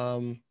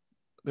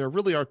 there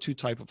really are two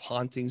types of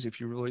hauntings,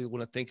 if you really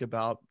want to think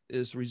about,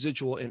 is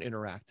residual and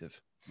interactive.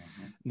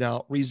 Mm-hmm.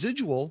 Now,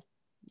 residual,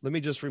 let me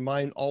just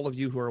remind all of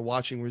you who are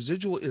watching,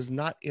 residual is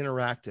not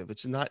interactive.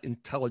 It's not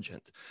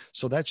intelligent.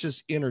 So that's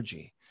just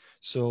energy.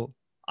 So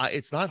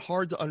it's not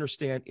hard to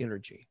understand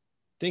energy.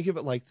 Think of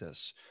it like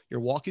this. You're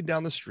walking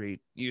down the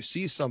street, you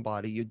see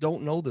somebody, you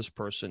don't know this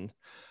person,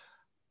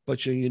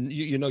 but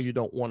you know you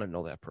don't want to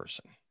know that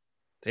person.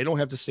 They don't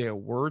have to say a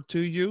word to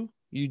you.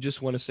 You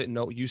just want to say,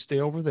 no, you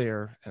stay over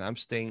there and I'm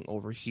staying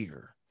over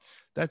here.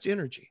 That's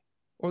energy.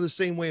 Or the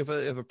same way if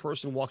a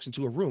person walks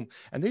into a room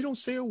and they don't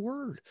say a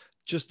word,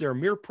 just their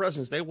mere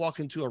presence, they walk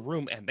into a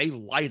room and they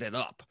light it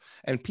up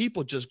and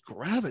people just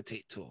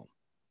gravitate to them.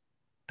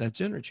 That's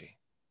energy.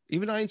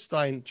 Even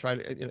Einstein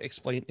tried to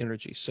explain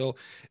energy. So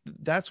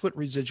that's what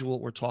residual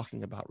we're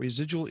talking about.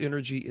 Residual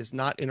energy is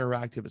not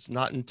interactive. It's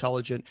not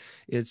intelligent.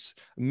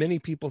 Many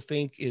people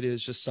think it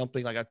is just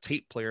something like a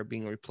tape player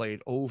being replayed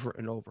over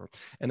and over.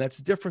 And that's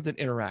different than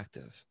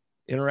interactive.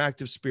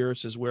 Interactive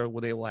spirits is where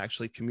they will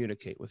actually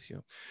communicate with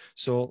you.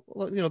 So,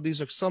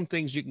 these are some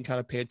things you can kind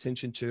of pay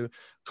attention to.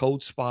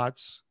 Code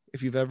spots.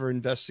 If you've ever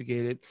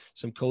investigated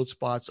some code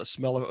spots,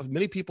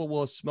 many people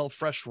will smell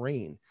fresh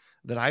rain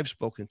that I've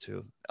spoken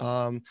to,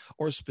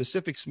 or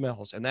specific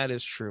smells. And that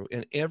is true.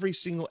 In every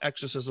single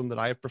exorcism that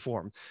I have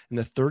performed, in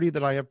the 30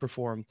 that I have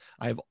performed,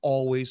 I have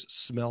always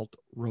smelled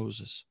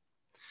roses.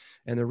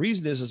 And the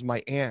reason is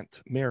my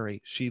aunt,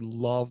 Mary, she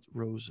loved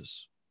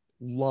roses.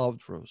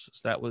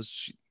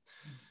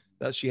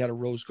 She had a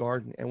rose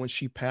garden. And when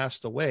she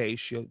passed away,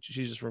 she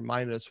just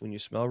reminded us, when you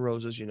smell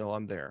roses,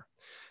 I'm there.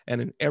 And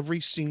in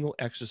every single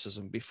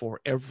exorcism, before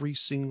every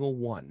single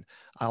one,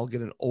 I'll get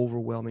an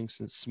overwhelming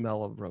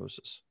smell of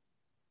roses.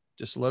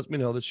 Just let me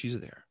know that she's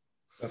there.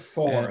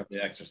 Before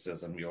the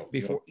exorcism,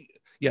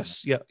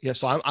 yes.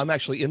 So I'm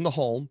actually in the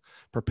home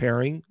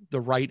preparing the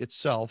rite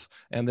itself,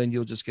 and then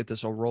you'll just get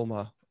this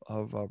aroma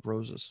of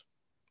roses.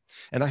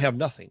 And I have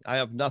nothing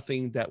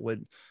that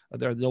would,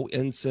 there's no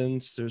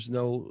incense, there's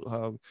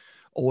no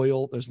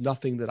oil, there's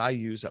nothing that I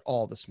use at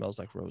all that smells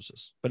like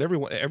roses. But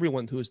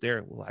everyone who is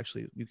there will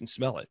actually, you can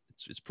smell it.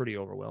 It's pretty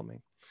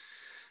overwhelming.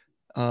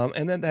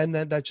 And then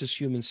that's just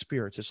human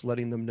spirit, just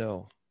letting them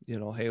know,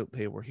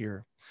 hey, we're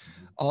here.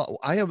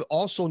 I have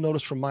also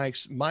noticed from my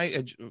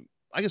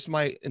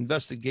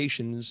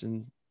investigations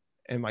and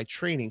my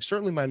training,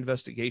 certainly my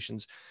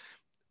investigations,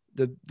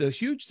 the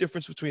huge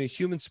difference between a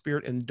human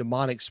spirit and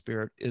demonic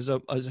spirit is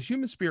a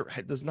human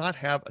spirit does not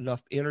have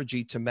enough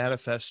energy to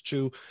manifest,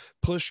 to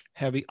push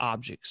heavy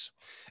objects.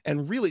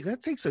 And really,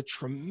 that takes a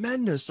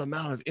tremendous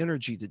amount of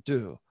energy to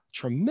do,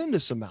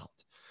 tremendous amount.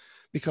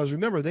 Because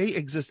remember, they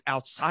exist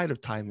outside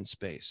of time and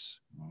space.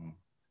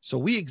 So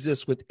we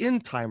exist within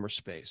time or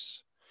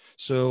space.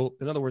 So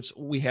in other words,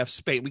 we have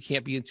space. We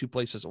can't be in two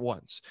places at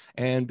once.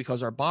 And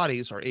because our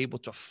bodies are able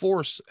to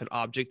force an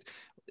object,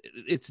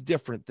 it's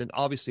different than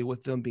obviously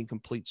with them being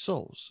complete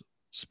souls,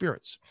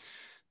 spirits.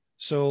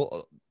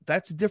 So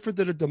that's different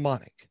than a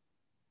demonic.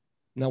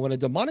 Now, when a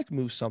demonic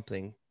moves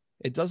something,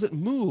 it doesn't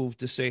move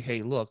to say,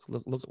 hey, look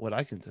at what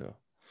I can do.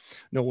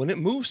 No, when it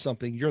moves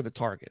something, you're the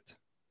target.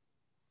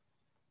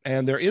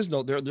 And there's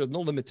no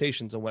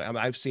limitations on what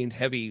I've seen.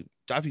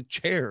 I've seen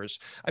chairs.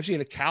 I've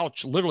seen a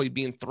couch literally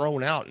being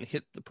thrown out and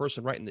hit the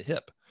person right in the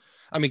hip.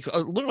 I mean,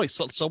 literally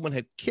someone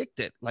had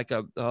kicked it, like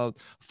a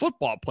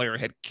football player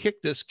had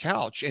kicked this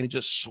couch, and it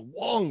just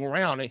swung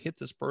around and hit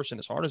this person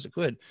as hard as it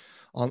could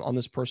on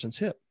this person's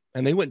hip.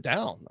 And they went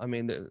down. I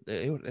mean,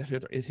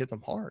 it hit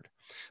them hard.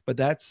 But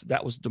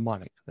that was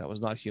demonic. That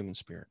was not human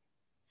spirit.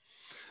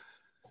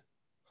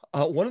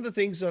 One of the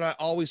things that I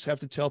always have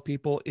to tell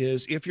people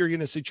is if you're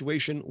in a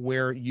situation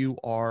where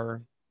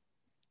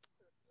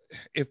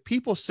if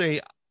people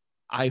say,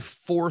 I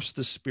force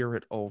the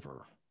spirit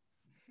over,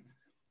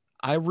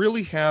 I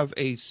really have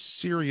a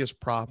serious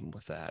problem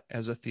with that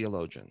as a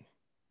theologian,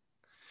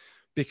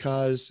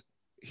 because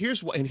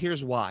here's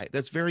why.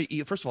 That's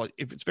first of all,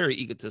 if it's very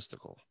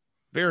egotistical.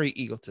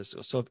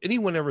 So if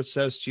anyone ever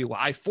says to you, well,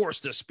 I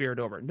forced the spirit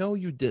over, no,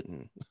 you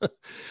didn't.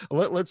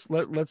 let's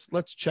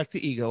check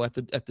the ego at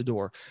the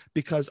door,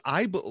 because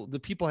the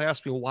people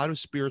ask me, well, why do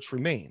spirits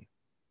remain?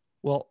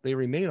 Well, they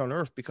remain on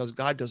earth because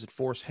God doesn't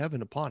force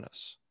heaven upon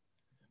us.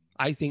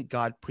 I think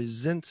God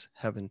presents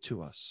heaven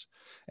to us,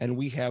 and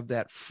we have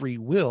that free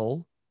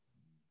will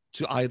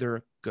to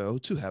either go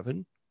to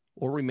heaven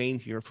or remain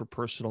here for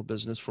personal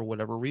business for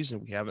whatever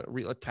reason. We have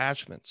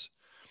attachments.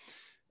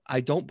 I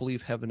don't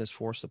believe heaven is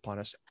forced upon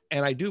us,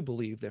 and I do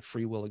believe that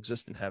free will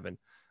exists in heaven.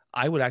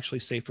 I would actually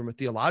say, from a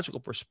theological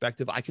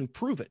perspective, I can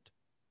prove it.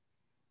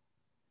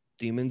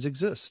 Demons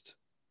exist,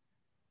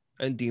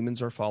 and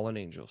demons are fallen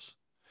angels.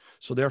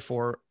 So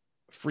therefore,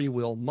 free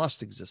will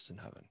must exist in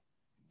heaven.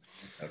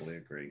 I totally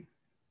agree.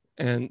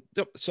 And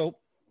so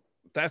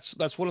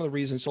that's one of the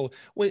reasons. So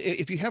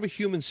if you have a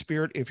human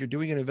spirit, if you're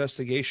doing an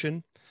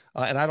investigation,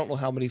 and I don't know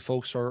how many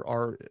folks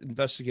are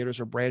investigators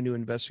or brand new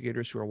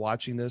investigators who are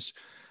watching this,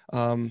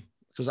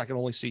 because I can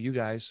only see you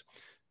guys,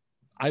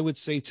 I would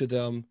say to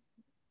them,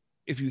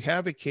 if you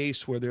have a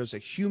case where there's a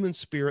human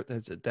spirit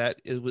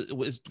that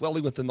is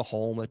dwelling within the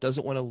home, that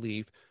doesn't want to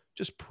leave,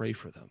 just pray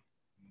for them.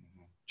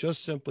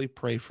 Just simply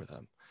pray for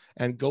them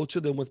and go to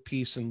them with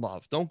peace and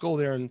love. Don't go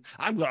there and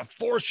I'm going to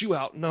force you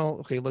out.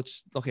 No.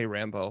 Okay,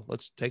 Rambo,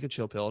 let's take a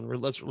chill pill and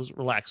let's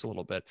relax a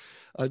little bit.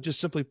 Just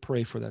simply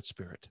pray for that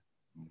spirit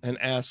and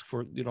ask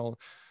for,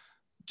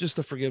 just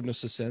the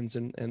forgiveness of sins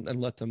and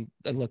let them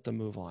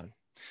move on.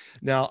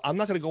 Now, I'm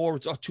not going to go over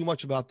too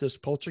much about this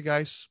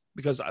poltergeist,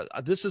 because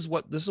this is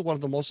one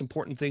of the most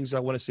important things I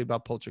want to say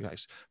about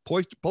poltergeist.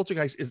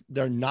 Poltergeist is,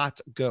 they're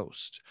not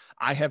ghosts.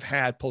 I have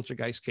had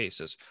poltergeist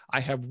cases.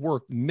 I have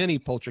worked many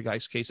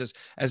poltergeist cases.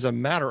 As a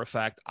matter of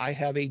fact, I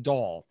have a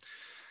doll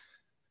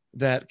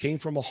that came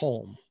from a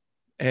home,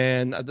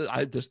 and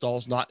this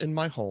doll's not in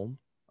my home.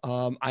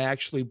 I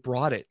actually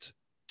brought it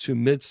to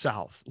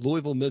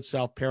Louisville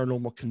Mid-South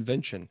Paranormal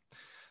Convention.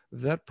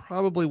 That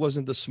probably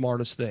wasn't the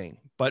smartest thing,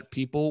 but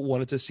people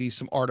wanted to see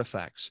some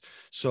artifacts.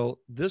 So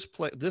this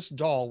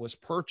doll was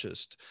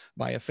purchased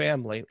by a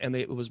family, and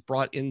it was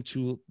brought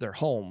into their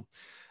home.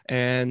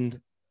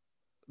 And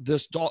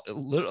this doll,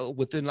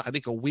 within, I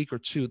think, a week or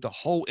two, the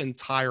whole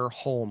entire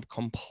home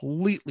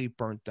completely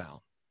burnt down.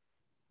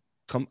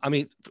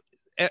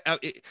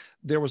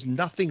 There was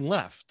nothing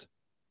left.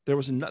 There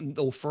was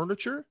no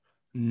furniture,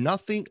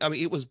 nothing. I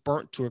mean, it was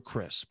burnt to a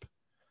crisp,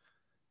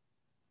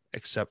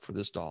 except for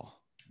this doll.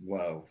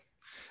 Whoa.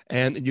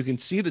 And you can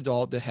see the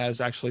doll that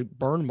has actually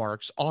burn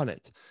marks on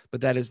it,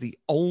 but that is the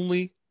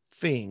only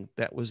thing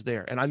that was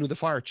there. And I knew the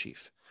fire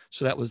chief.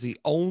 So that was the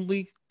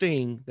only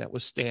thing that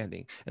was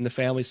standing. And the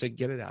family said,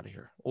 get it out of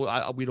here.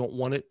 We don't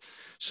want it.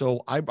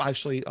 So I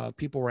actually,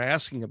 people were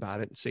asking about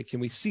it and say, can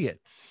we see it?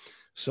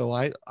 So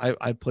I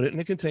put it in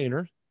a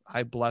container.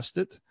 I blessed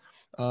it,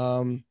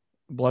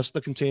 blessed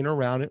the container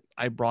around it.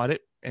 I brought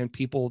it, and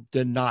people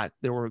did not.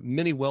 There were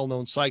many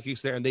well-known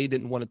psychics there, and they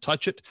didn't want to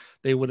touch it.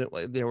 There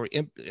were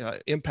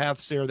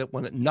empaths there that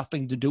wanted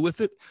nothing to do with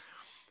it.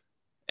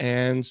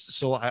 And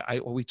so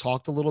we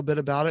talked a little bit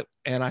about it,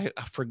 and I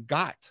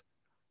forgot,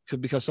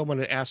 because someone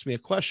had asked me a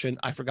question.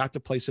 I forgot to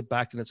place it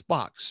back in its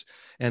box.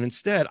 And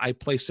instead I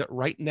placed it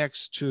right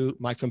next to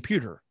my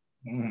computer.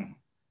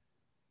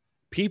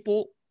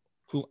 People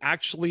who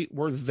actually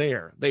were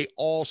there, they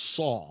all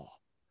saw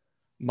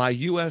my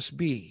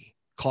USB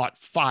caught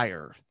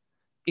fire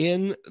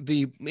in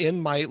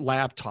my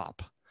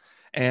laptop.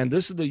 And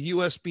this is the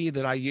USB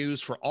that I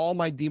use for all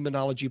my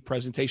demonology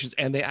presentations.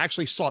 And they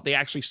actually saw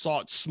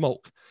it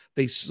smoke.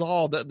 They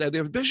saw that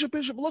they were, Bishop,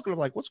 look. And I'm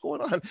like, what's going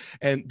on?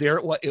 And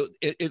there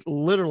it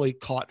literally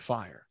caught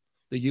fire,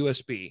 the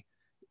USB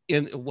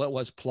in what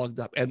was plugged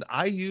up. And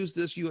I used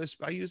this USB,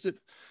 I used it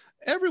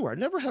everywhere.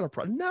 Never had a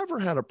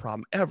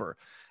problem ever.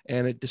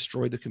 And it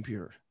destroyed the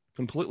computer,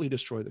 completely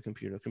destroyed the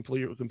computer.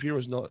 The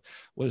computer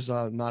was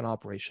not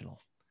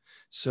operational.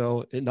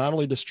 So it not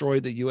only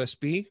destroyed the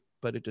USB,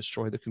 but it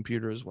destroyed the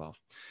computer as well.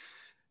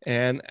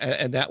 And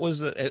that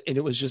was, and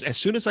it was just, as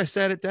soon as I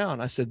sat it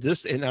down, I said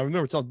this, and I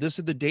remember telling, this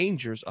is the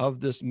dangers of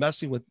this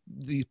messing with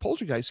these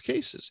poltergeist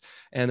cases.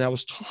 And I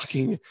was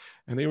talking,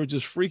 and they were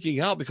just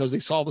freaking out because they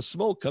saw the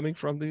smoke coming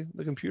from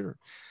the computer.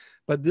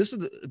 But this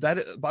is by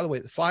the way,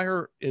 the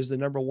fire is the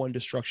number one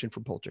destruction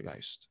for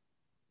poltergeist.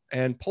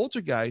 And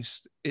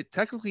poltergeist, it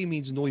technically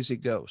means noisy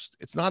ghost.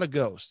 It's not a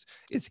ghost.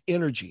 It's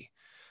energy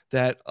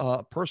that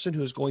a person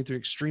who is going through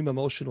extreme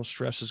emotional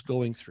stress is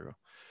going through.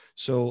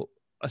 So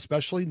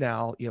especially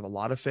now, you have a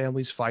lot of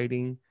families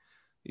fighting.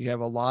 You have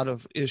a lot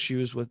of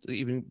issues with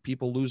even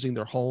people losing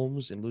their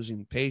homes and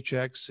losing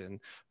paychecks and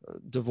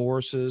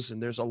divorces.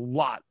 And there's a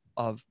lot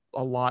of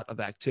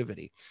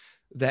activity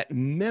that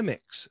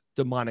mimics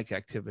demonic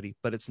activity,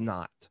 but it's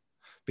not.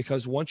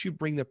 Because once you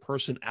bring the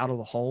person out of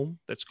the home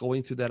that's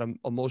going through that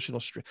emotional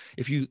stress,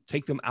 if you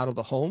take them out of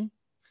the home,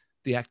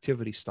 the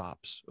activity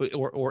stops,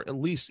 or at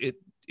least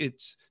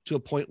it's to a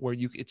point where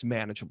it's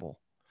manageable.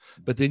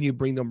 But then you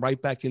bring them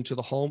right back into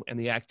the home and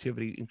the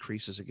activity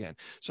increases again.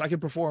 So I can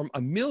perform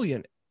 1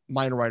 million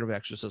minor rite of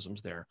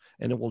exorcisms there,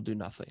 and it will do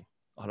nothing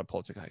on a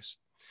poltergeist.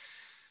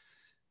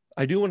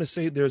 I do want to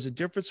say there's a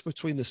difference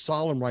between the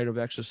solemn rite of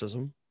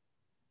exorcism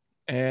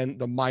and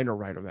the minor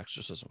rite of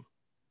exorcism.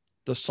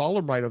 The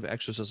solemn rite of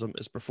exorcism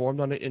is performed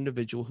on an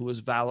individual who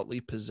is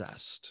validly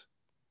possessed.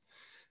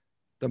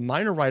 The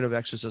minor rite of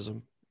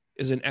exorcism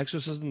is an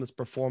exorcism that's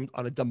performed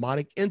on a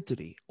demonic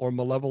entity or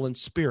malevolent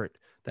spirit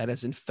that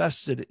has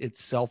infested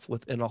itself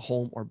within a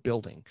home or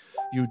building.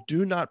 You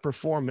do not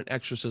perform an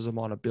exorcism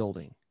on a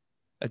building.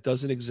 That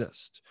doesn't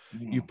exist.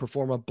 You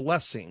perform a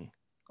blessing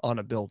on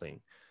a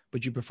building,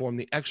 but you perform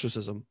the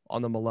exorcism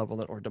on the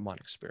malevolent or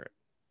demonic spirit.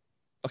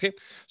 Okay,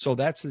 so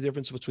that's the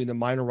difference between the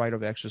minor rite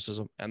of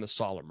exorcism and the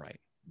solemn rite.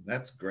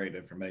 That's great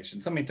information.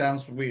 So many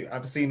times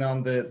I've seen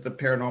on the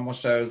paranormal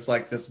shows,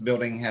 like, this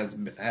building has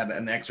had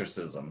an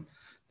exorcism.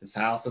 This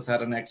house has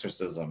had an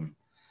exorcism.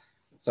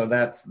 So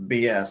that's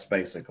BS,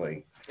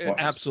 basically.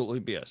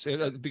 Absolutely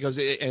BS. Because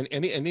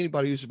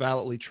anybody who's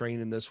validly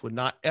trained in this would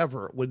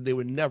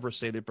never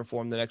say they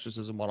performed an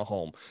exorcism on a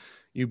home.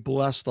 You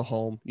bless the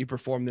home. You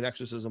perform an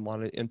exorcism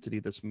on an entity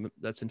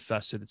that's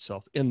infested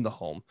itself in the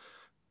home.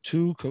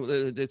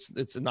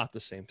 It's not the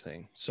same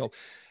thing. So,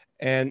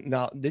 and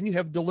now then you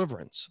have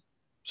deliverance.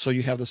 So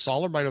you have the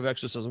solemn rite of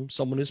exorcism.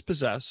 Someone is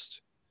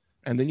possessed,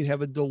 and then you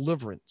have a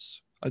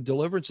deliverance. A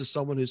deliverance is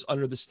someone who's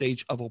under the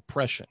stage of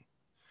oppression.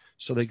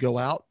 So they go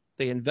out,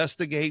 they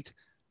investigate,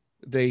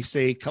 they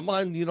say, come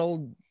on,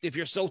 if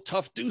you're so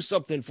tough, do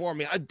something for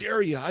me. I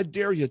dare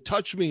you,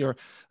 touch me. Or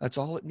that's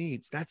all it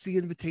needs. That's the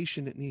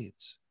invitation it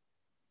needs.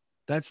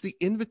 That's the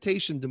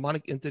invitation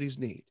demonic entities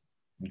need.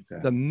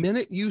 Okay. The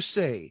minute you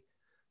say,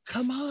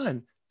 come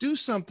on, do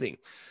something,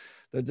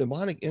 the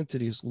demonic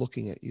entity is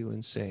looking at you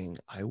and saying,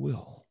 I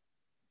will.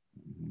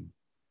 Mm-hmm.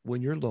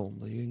 When you're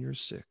lonely and you're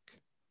sick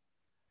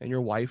and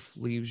your wife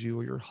leaves you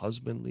or your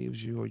husband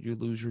leaves you or you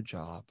lose your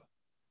job,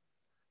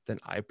 then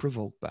I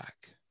provoke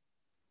back.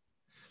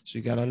 So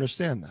you got to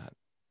understand that.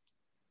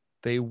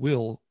 They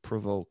will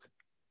provoke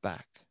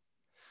back.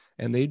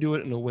 And they do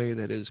it in a way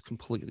that is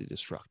completely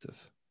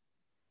destructive.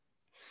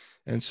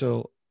 And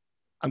so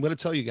I'm going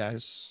to tell you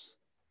guys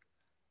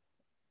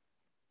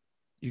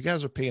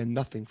are paying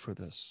nothing for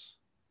this.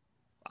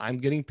 I'm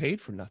getting paid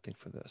for nothing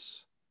for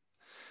this.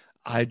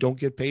 I don't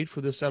get paid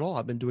for this at all.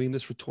 I've been doing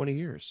this for 20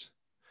 years.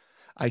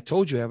 I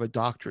told you I have a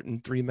doctorate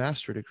and 3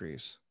 master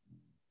degrees.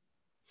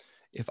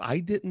 If I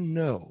didn't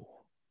know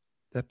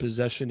that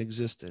possession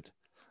existed,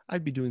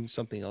 I'd be doing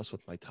something else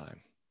with my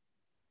time.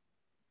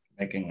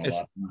 Making a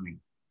lot of money.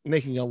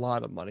 Making a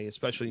lot of money,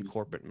 especially in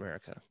corporate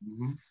America.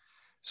 Mm-hmm.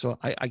 So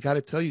I got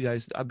to tell you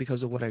guys,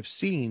 because of what I've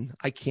seen,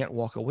 I can't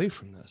walk away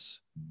from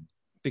this.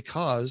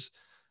 because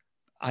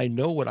I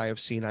know what I have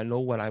seen. I know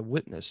what I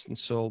witnessed. And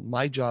so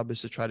my job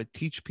is to try to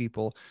teach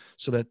people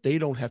so that they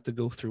don't have to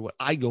go through what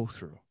I go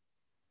through.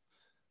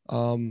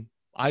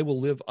 I will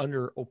live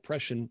under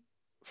oppression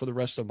for the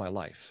rest of my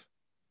life.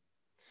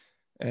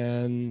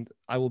 And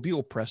I will be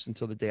oppressed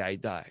until the day I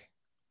die.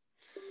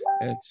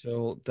 And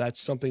so that's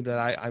something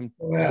that I'm.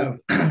 Well,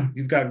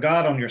 you've got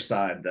God on your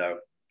side, though.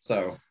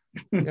 So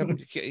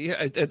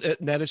yeah,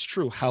 that is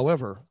true.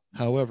 However,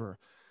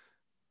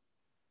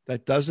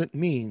 that doesn't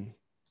mean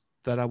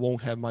that I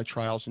won't have my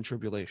trials and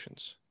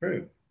tribulations.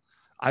 True.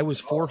 I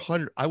was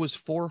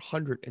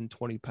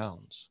 420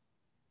 pounds.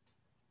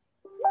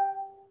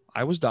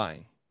 I was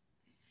dying.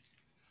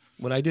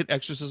 When I did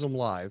Exorcism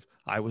Live,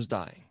 I was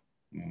dying.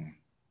 Mm.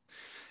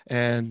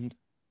 And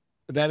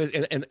that is,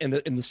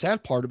 and the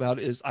sad part about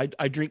it is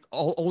I drink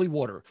only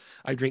water.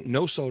 I drink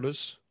no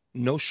sodas,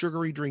 no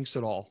sugary drinks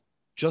at all,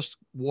 just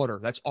water.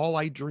 That's all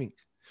I drink.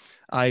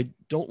 I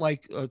don't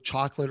like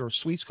chocolate or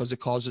sweets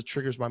because it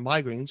triggers my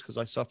migraines because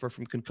I suffer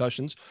from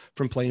concussions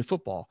from playing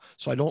football.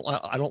 So I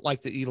don't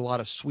like to eat a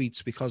lot of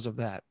sweets because of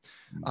that.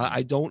 Mm-hmm.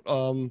 I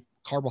don't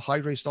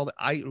carbohydrates and all that.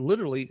 I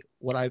literally,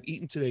 what I've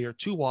eaten today are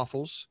 2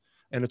 waffles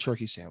and a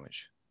turkey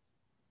sandwich.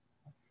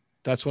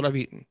 That's what I've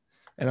eaten.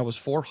 And I was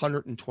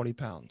 420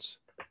 pounds.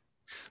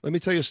 Let me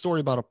tell you a story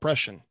about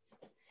oppression.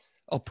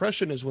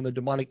 Oppression is when the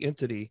demonic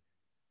entity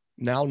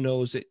now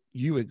knows that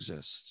you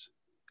exist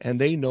and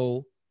they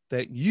know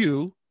that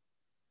you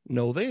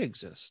know they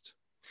exist.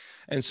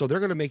 And so they're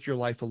going to make your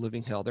life a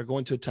living hell. They're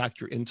going to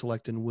attack your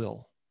intellect and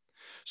will.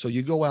 So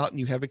you go out and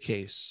you have a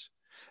case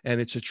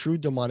and it's a true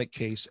demonic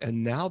case.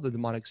 And now the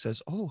demonic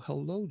says, oh,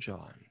 hello,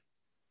 John.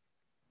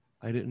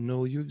 I didn't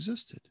know you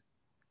existed.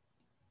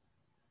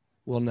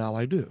 Well, now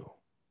I do.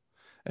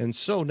 And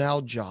so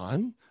now,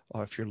 John,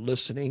 if you're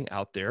listening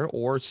out there,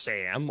 or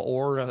Sam,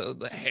 or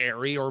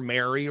Harry, or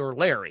Mary, or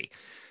Larry,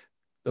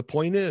 the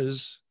point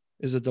is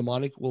the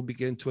demonic will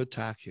begin to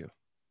attack you.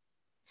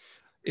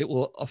 It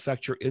will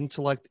affect your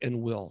intellect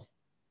and will.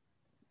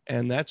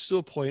 And that's to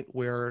a point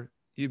where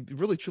you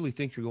really, truly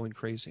think you're going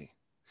crazy.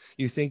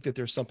 You think that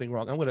there's something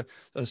wrong. I'm going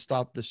to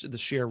stop the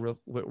share real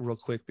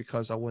quick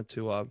because I went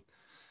to, I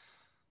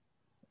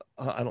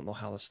don't know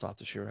how to stop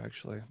the share,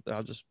 actually.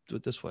 I'll just do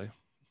it this way.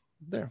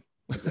 There.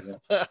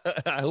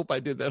 I hope I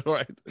did that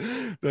right.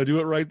 Did I do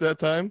it right that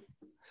time?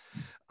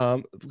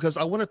 Because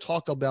I want to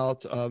talk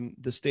about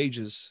the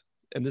stages.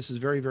 And this is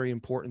very, very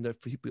important that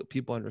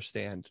people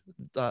understand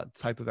the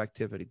type of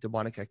activity,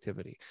 demonic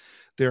activity.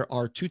 There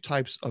are 2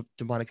 types of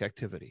demonic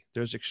activity.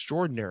 There's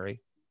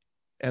extraordinary,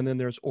 and then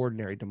there's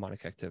ordinary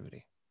demonic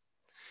activity.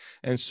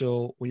 And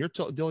so when you're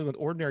dealing with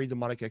ordinary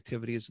demonic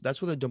activities, that's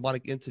where the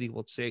demonic entity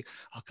will say,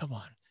 oh, come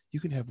on,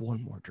 you can have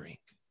one more drink.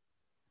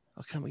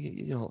 Oh, come on,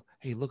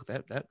 hey, look,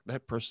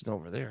 that person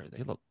over there,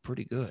 they look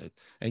pretty good.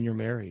 And you're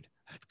married.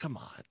 Come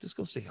on, just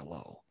go say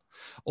hello.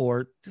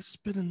 Or just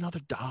spend another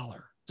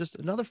 $1. Just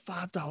another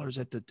 $5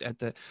 at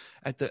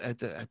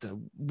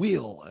the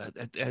wheel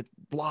at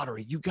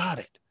lottery. You got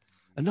it.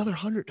 Another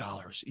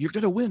 $100. You're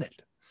going to win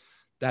it.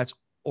 That's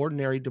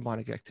ordinary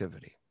demonic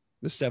activity.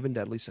 The 7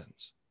 deadly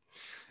sins.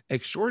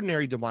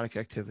 Extraordinary demonic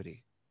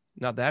activity.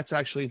 Now that's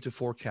actually into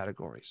 4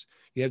 categories.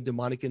 You have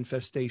demonic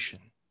infestation,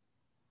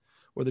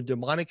 where the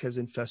demonic has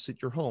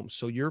infested your home.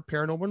 So you're a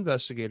paranormal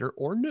investigator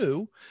or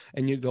new,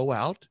 and you go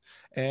out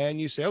and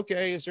you say,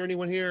 okay, is there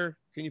anyone here?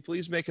 Can you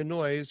please make a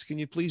noise? Can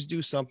you please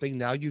do something?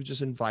 Now you've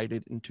just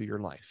invited into your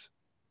life.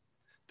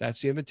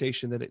 That's the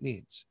invitation that it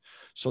needs.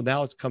 So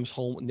now it comes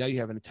home. Now you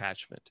have an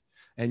attachment,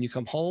 and you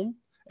come home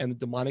and the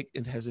demonic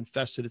has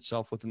infested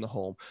itself within the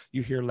home.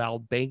 You hear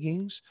loud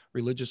bangings.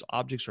 Religious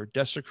objects are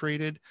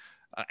desecrated.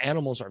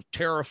 Animals are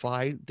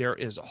terrified. There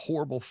is a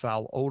horrible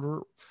foul odor.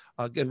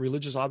 Again,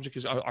 religious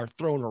objects are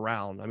thrown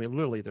around. I mean,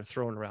 literally, they're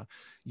thrown around.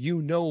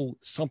 You know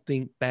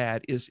something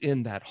bad is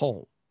in that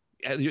home.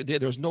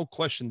 There's no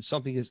question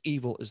something is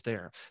evil is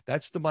there.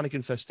 That's demonic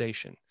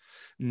infestation.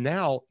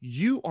 Now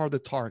you are the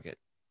target.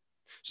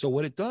 So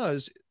what it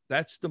does,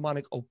 that's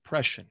demonic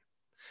oppression.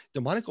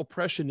 Demonic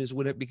oppression is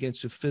when it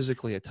begins to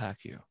physically attack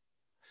you.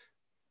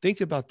 Think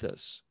about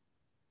this.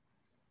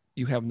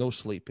 You have no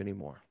sleep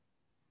anymore.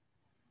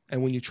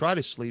 And when you try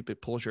to sleep,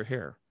 it pulls your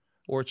hair,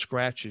 or it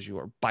scratches you,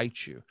 or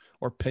bites you,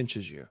 or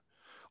pinches you,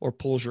 or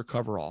pulls your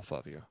cover off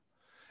of you.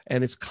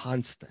 And it's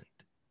constant.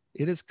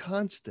 It is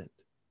constant.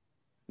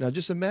 Now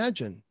just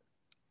imagine,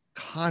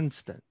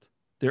 constant.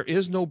 There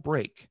is no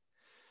break.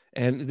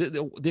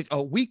 And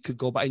a week could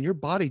go by and your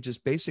body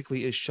just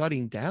basically is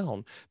shutting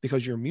down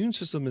because your immune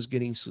system is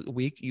getting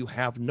weak. You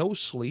have no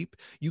sleep.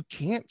 You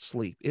can't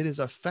sleep. It is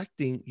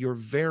affecting your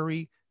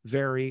very,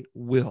 very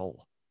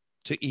will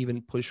to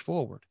even push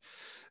forward.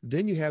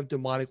 Then you have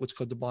demonic, what's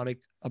called demonic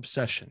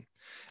obsession.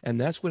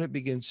 And that's when it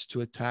begins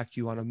to attack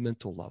you on a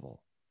mental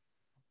level.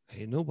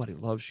 Hey, nobody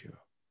loves you.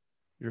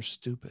 You're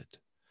stupid.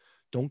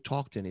 Don't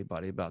talk to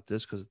anybody about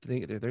this because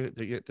they're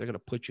going to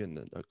put you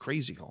in a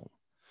crazy home.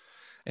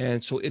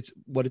 And so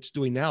what it's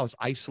doing now is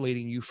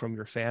isolating you from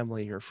your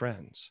family and your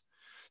friends.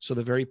 So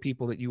the very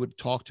people that you would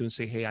talk to and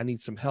say, hey, I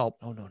need some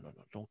help. No,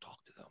 don't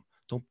talk to them.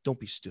 Don't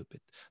be stupid.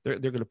 They're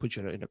going to put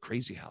you in a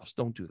crazy house.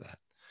 Don't do that.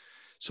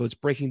 So it's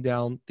breaking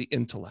down the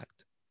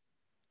intellect.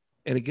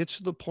 And it gets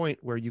to the point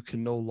where you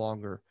can no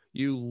longer,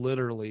 you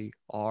literally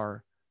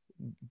are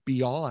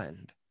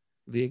beyond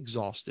the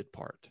exhausted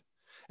part,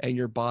 and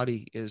your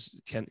body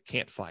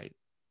can't fight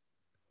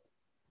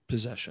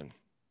possession.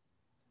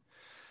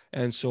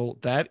 And so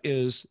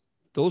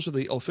those are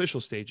the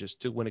official stages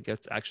to when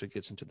it actually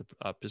gets into the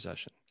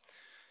possession.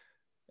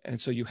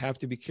 And so you have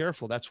to be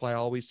careful. That's why I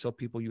always tell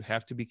people you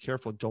have to be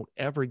careful. Don't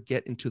ever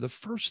get into the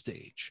first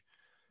stage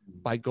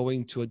by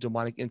going to a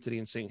demonic entity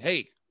and saying,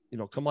 hey,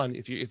 come on,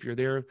 if you're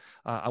there,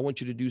 I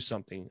want you to do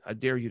something. I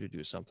dare you to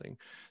do something.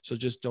 So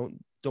just don't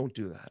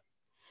do that.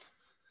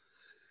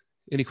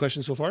 Any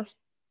questions so far?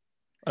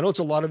 I know it's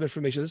a lot of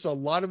information. This is a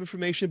lot of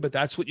information, but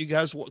that's what you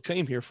guys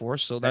came here for.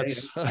 So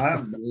that's. Hey,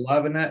 I'm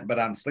loving it, but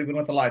I'm sleeping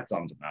with the lights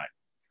on tonight.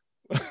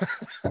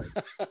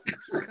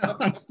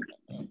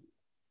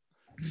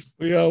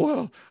 Yeah,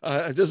 well,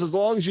 just as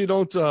long as you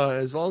don't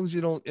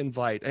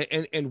invite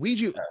and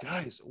Ouija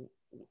guys,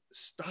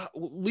 stop.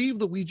 Leave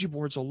the Ouija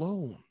boards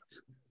alone.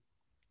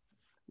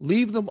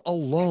 Leave them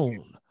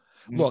alone.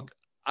 Mm-hmm. Look,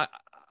 I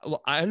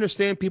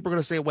understand people are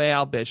going to say,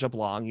 well, Bishop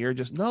Long, you're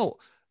just no.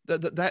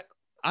 That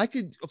I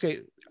could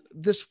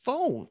this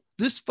phone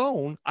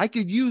I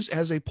could use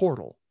as a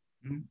portal.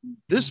 Mm-hmm.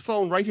 This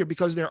phone right here,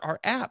 because there are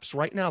apps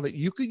right now that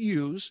you could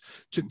use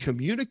to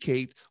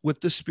communicate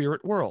with the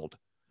spirit world.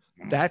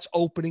 That's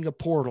opening a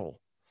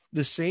portal.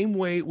 The same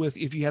way with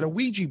if you had a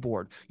Ouija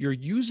board, you're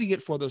using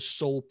it for the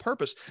sole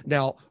purpose.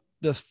 Now,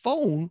 the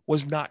phone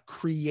was not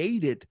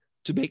created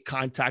to make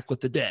contact with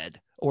the dead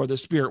or the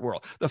spirit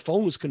world. The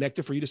phone was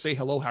connected for you to say,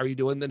 hello, how are you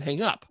doing? Then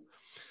hang up.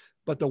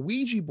 But the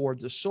Ouija board,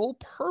 the sole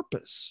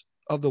purpose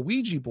of the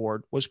Ouija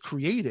board was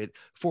created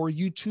for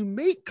you to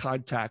make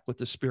contact with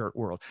the spirit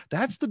world.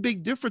 That's the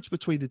big difference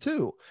between the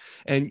two.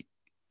 And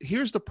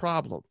here's the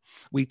problem.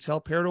 We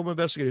tell paranormal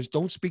investigators,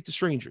 don't speak to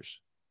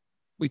strangers.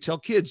 We tell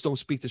kids, don't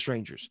speak to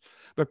strangers.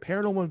 But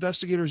paranormal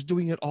investigators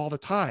doing it all the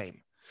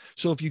time.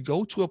 So if you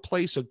go to a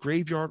place, a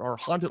graveyard or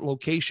a haunted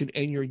location,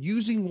 and you're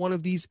using one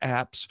of these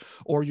apps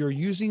or you're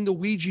using the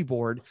Ouija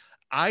board,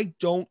 I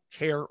don't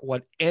care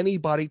what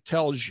anybody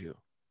tells you.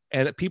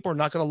 And people are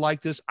not going to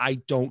like this.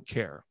 I don't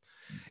care.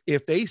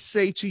 If they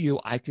say to you,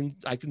 I can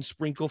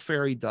sprinkle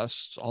fairy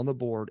dust on the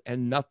board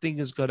and nothing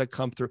is going to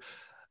come through.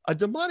 A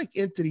demonic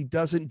entity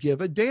doesn't give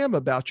a damn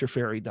about your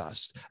fairy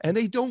dust, and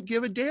they don't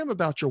give a damn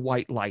about your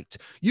white light.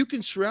 You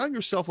can surround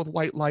yourself with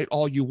white light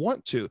all you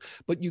want to,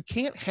 but you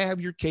can't have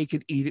your cake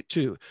and eat it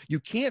too. You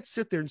can't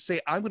sit there and say,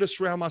 I'm going to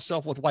surround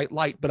myself with white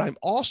light, but I'm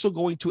also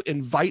going to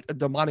invite a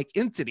demonic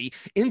entity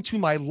into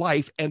my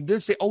life and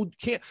then say, you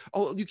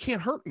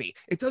can't hurt me.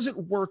 It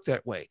doesn't work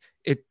that way.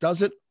 It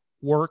doesn't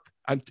work.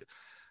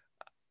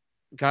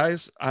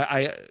 Guys,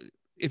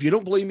 if you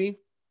don't believe me,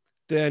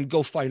 then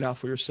go find out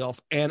for yourself,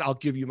 and I'll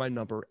give you my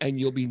number, and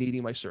you'll be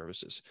needing my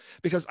services.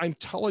 Because I'm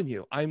telling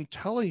you, I'm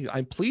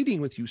pleading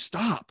with you,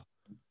 stop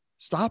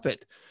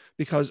it.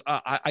 Because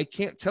I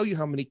can't tell you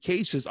how many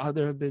cases,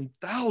 there have been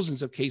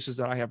thousands of cases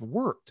that I have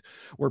worked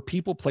where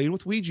people played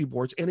with Ouija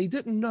boards and they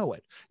didn't know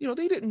it.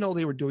 They didn't know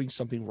they were doing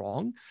something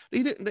wrong.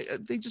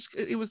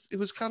 It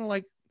was kind of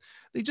like,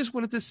 they just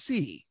wanted to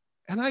see.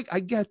 And I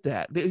get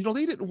that. They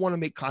didn't want to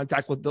make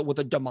contact with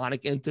a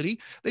demonic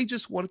entity. They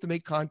just wanted to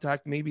make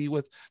contact maybe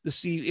to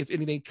see if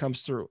anything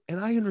comes through. And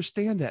I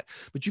understand that.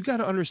 But you got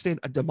to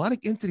understand, a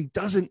demonic entity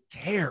doesn't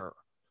care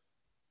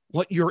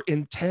what your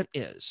intent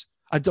is.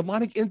 A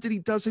demonic entity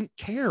doesn't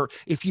care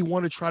if you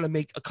want to try to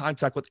make a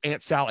contact with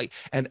Aunt Sally.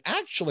 And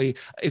actually,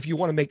 if you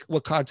want to make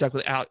contact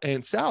with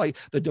Aunt Sally,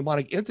 the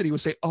demonic entity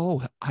would say,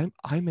 oh, I'm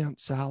Aunt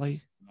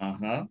Sally.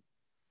 Uh-huh.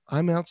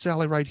 I'm Aunt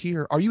Sally right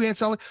here. Are you Aunt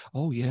Sally?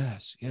 Oh,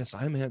 yes,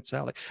 I'm Aunt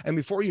Sally. And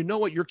before you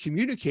know it, you're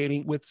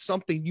communicating with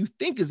something you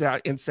think is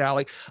Aunt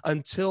Sally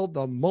until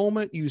the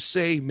moment you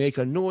say, make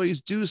a noise,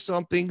 do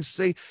something,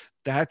 say,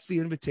 that's the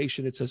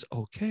invitation. It says,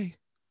 okay,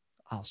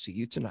 I'll see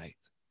you tonight.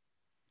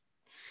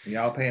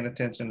 Y'all paying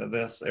attention to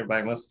this?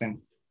 Everybody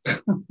listening?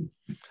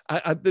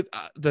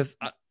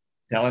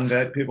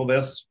 Telling people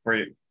this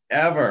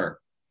forever.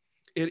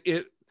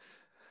 It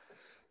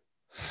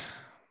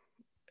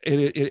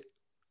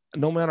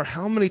no matter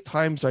how many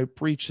times I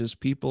preach this,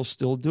 people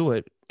still do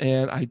it.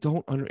 And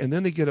and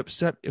then they get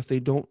upset if they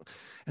don't,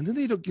 and then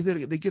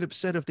they get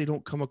upset if they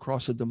don't come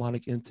across a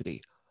demonic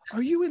entity.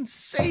 Are you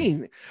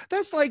insane?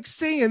 That's like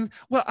saying,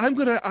 well,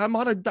 I'm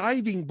on a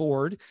diving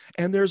board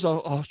and there's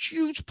a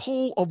huge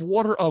pool of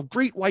water of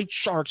great white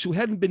sharks who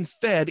hadn't been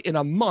fed in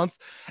a month.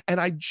 And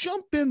I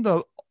jump in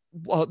the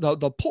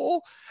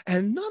pool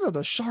and none of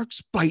the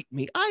sharks bite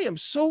me. I am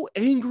so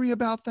angry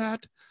about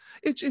that.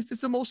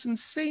 It's the most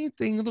insane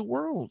thing in the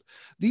world.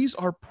 These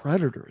are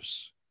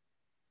predators.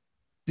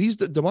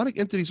 The demonic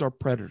entities are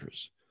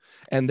predators,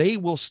 and they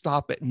will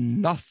stop at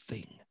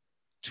nothing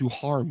to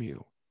harm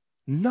you.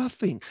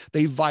 Nothing.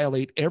 They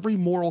violate every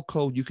moral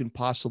code you can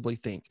possibly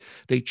think.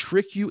 They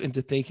trick you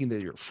into thinking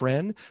that you're a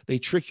friend. They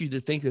trick you to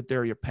think that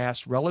they're your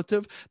past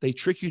relative. They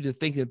trick you to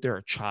think that they're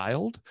a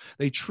child.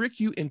 They trick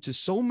you into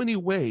so many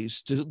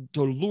ways to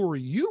lure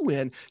you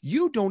in.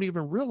 You don't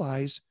even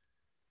realize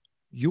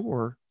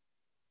you're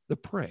the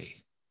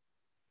prey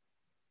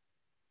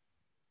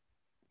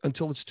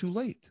until it's too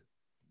late.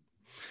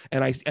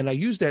 And I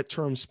use that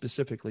term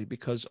specifically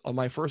because on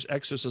my first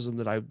exorcism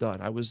that I've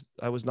done, I was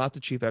not the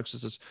chief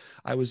exorcist.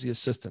 I was the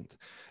assistant,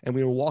 and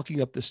we were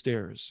walking up the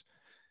stairs,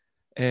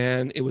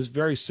 and it was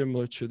very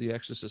similar to the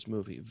Exorcist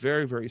movie.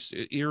 Very, very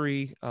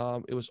eerie.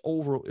 It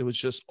was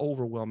just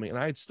overwhelming. And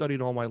I had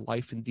studied all my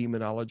life in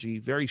demonology,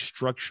 very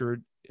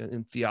structured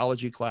in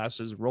theology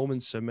classes, Roman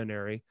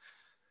seminary.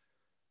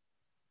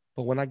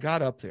 But when I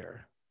got up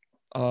there,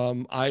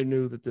 I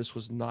knew that this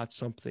was not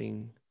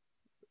something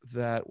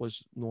that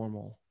was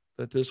normal,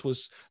 that this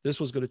was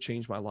going to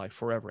change my life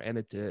forever. And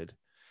it did.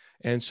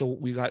 And so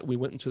we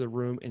went into the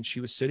room, and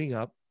she was sitting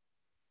up,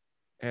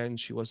 and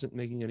she wasn't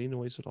making any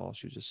noise at all.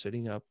 She was just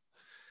sitting up,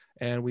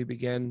 and we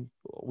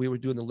were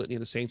doing the litany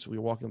of the saints. We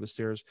were walking up the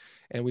stairs,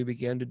 and we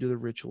began to do the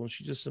ritual, and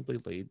she just simply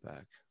laid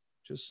back.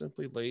 It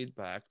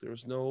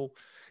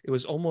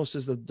was almost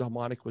as the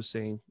demonic was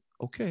saying,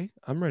 okay,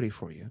 I'm ready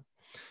for you.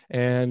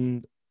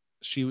 And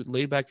she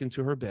laid back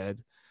into her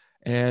bed.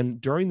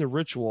 And during the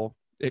ritual,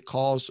 it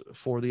calls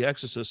for the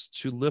exorcist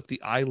to lift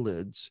the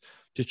eyelids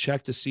to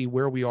check to see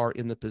where we are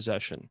in the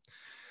possession.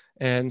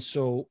 And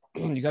so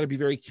you got to be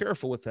very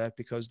careful with that,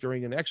 because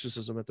during an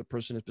exorcism, if the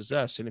person is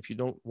possessed, and if you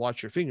don't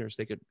watch your fingers,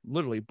 they could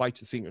literally bite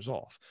the fingers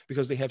off,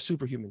 because they have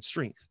superhuman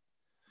strength.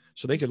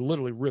 So they could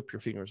literally rip your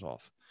fingers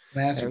off.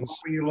 What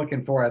were you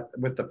looking for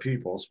with the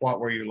pupils? What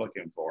were you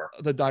looking for?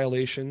 The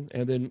dilation,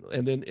 and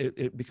then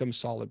it becomes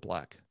solid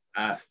black.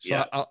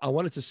 So I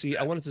wanted to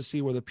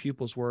see where the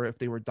pupils were, if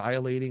they were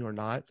dilating or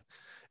not.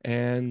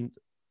 And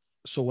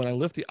so when I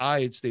lift the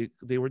eyes,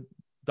 they were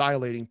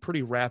dilating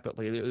pretty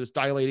rapidly. It was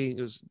dilating,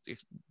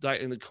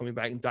 and coming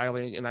back and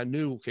dilating. And I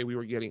knew, okay, we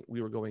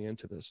were going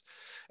into this.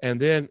 And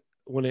then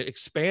when it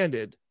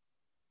expanded,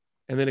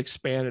 and then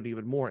expanded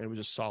even more, and it was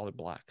just solid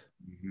black.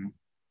 Mm-hmm.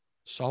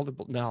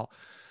 Now,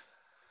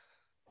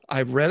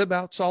 I've read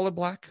about solid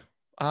black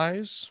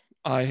eyes.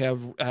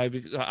 I've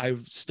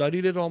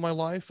studied it all my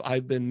life.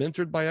 I've been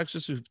mentored by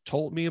exorcists who've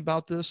told me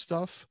about this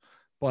stuff.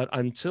 But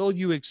until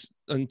you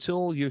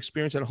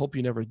experience it, I hope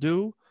you never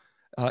do.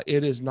 There are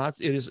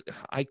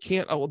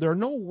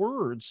no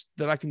words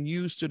that I can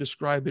use to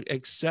describe it,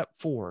 except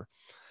for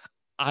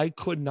I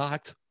could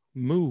not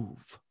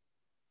move,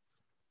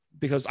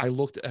 because I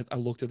looked at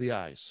the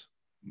eyes,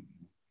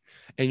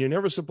 and you're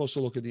never supposed to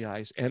look at the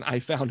eyes. And I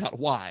found out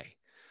why.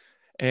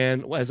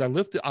 And as I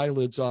lifted the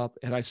eyelids up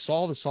and I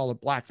saw the solid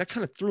black, that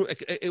kind of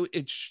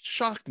it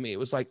shocked me. It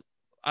was like,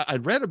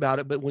 I'd read about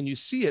it, but when you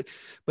see it,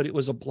 but it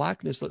was a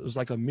blackness that was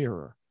like a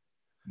mirror.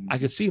 I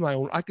could see my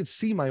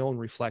own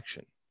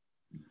reflection.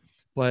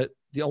 But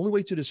the only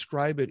way to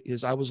describe it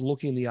is I was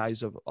looking in the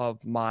eyes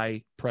of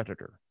my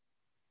predator,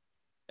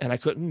 and I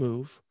couldn't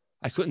move.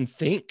 I couldn't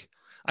think.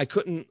 I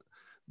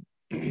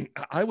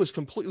was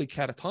completely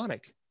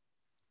catatonic,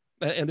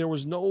 and there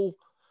was no,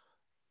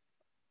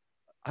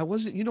 I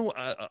wasn't,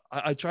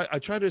 I tried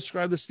to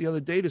describe this the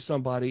other day to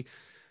somebody.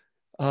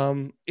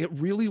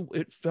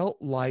 It felt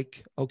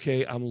like,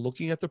 okay, I'm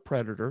looking at the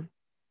predator,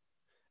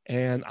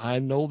 and I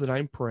know that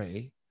I'm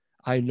prey.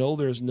 I know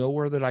there's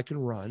nowhere that I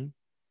can run.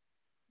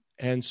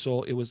 And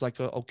so it was like,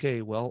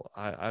 okay, well,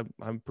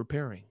 I'm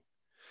preparing.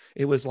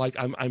 It was like,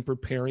 I'm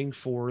preparing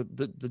for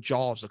the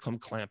jaws to come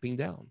clamping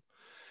down.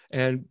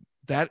 And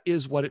that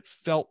is what it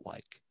felt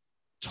like.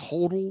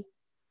 Total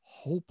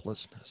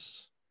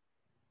hopelessness.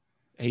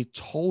 A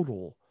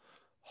total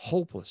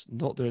hopeless.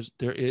 No,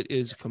 it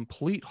is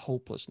complete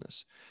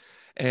hopelessness.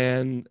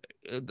 And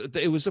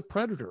it was a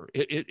predator.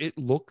 It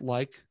looked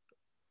like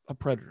a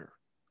predator,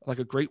 like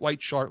a great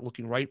white shark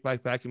looking right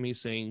back at me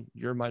saying,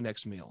 you're my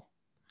next meal.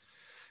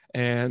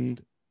 And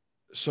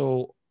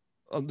so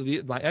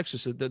my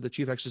exorcist, the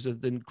chief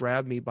exorcist, then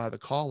grabbed me by the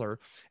collar,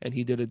 and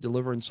he did a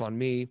deliverance on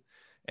me.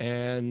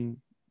 And,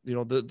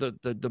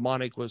 the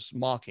demonic was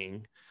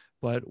mocking,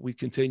 but we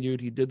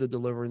continued. He did the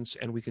deliverance,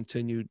 and we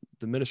continued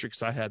the ministry,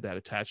 because I had that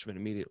attachment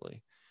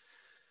immediately.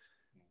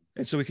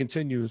 And so we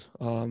continued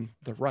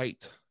the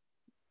rite.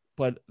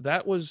 But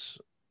that was,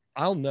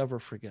 I'll never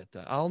forget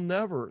that.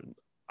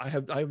 I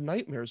have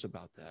nightmares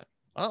about that.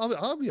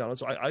 I'll be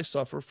honest. I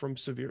suffer from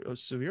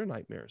severe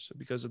nightmares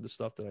because of the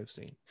stuff that I've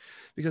seen,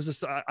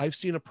 because I've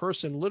seen a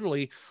person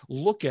literally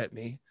look at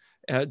me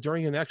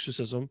during an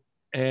exorcism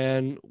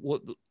and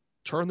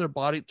turn their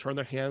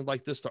hand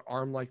like this, their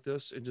arm like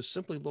this, and just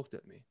simply looked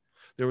at me.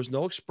 There was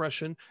no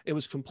expression. It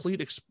was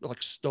complete,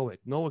 like stoic,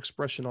 no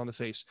expression on the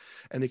face.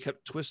 And they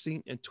kept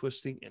twisting and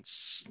twisting, and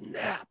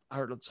snap. I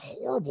heard this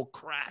horrible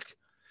crack.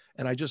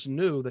 And I just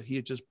knew that he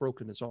had just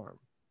broken his arm.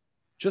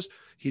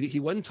 He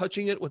wasn't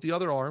touching it with the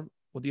other arm.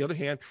 With the other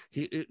hand,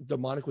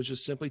 demonic was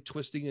just simply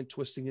twisting and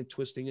twisting and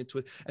twisting and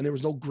twisting. And there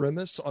was no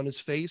grimace on his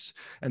face.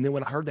 And then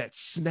when I heard that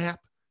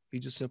snap, he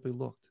just simply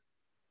looked.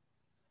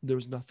 There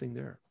was nothing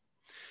there.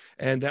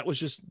 And that was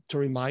just to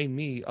remind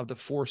me of the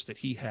force that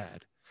he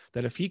had,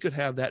 that if he could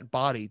have that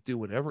body do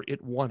whatever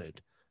it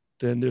wanted,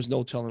 then there's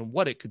no telling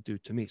what it could do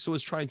to me. So it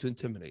was trying to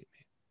intimidate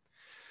me.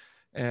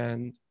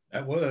 And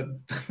that would.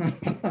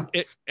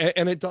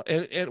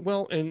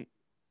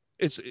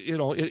 It's, you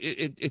know,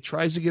 it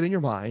tries to get in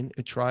your mind.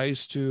 It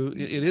tries to,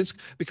 it is,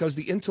 because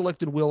the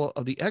intellect and will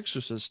of the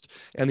exorcist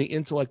and the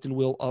intellect and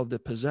will of the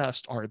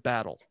possessed are at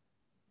battle.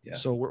 Yeah.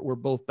 So we're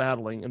both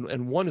battling,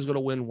 and one is going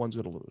to win, one's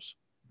going to lose.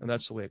 And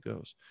that's the way it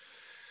goes.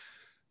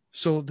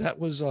 So that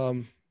was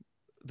a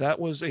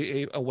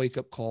wake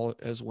up call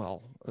as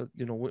well.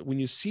 You know, when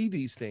you see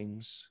these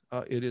things,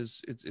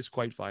 it's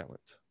quite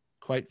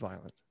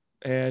violent.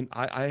 And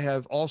I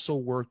have also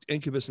worked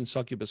incubus and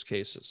succubus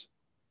cases.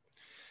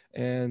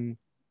 And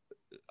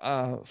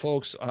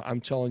folks,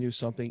 I'm telling you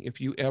something.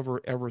 If you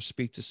ever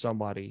speak to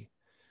somebody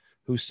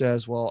who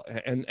says, well,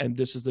 and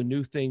this is the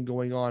new thing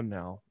going on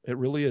now, it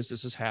really is.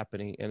 This is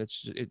happening, and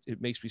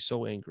it makes me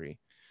so angry.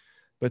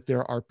 But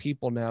there are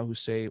people now who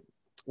say,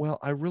 well,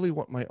 I really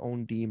want my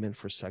own demon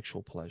for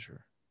sexual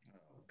pleasure. Oh,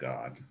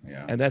 God.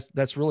 Yeah. And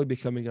that's really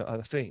becoming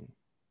a thing.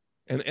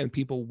 And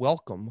people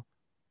welcome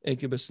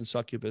incubus and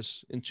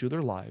succubus into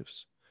their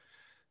lives.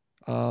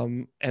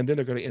 And then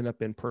they're going to end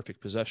up in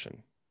perfect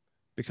possession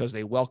because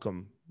they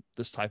welcome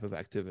this type of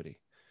activity.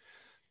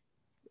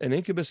 And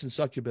incubus and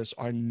succubus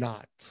are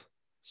not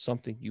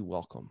something you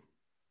welcome.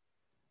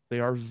 They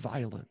are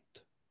violent.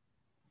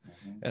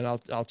 Mm-hmm. And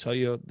I'll tell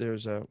you,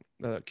 there's a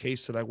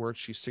case that I worked.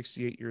 She's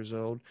 68 years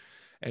old,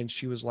 and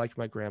she was like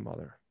my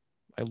grandmother.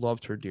 I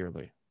loved her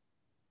dearly.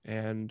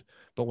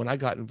 But when I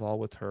got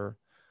involved with her,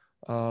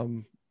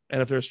 and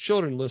if there's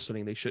children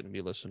listening, they shouldn't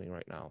be listening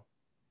right now,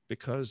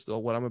 because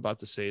what I'm about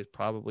to say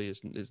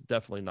is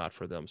definitely not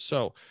for them.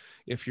 So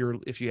if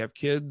you have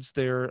kids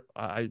there,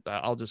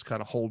 I'll just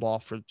kind of hold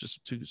off for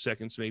just 2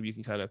 seconds. Maybe you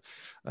can kind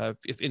of,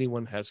 if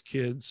anyone has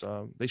kids,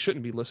 they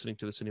shouldn't be listening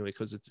to this anyway,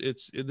 because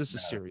this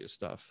is serious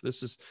stuff.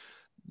 This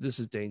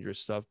is dangerous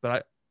stuff.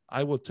 But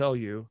I will tell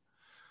you,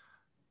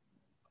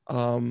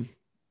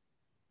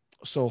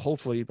 so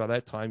hopefully by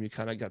that time you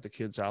kind of got the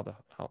kids out.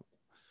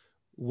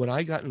 When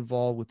I got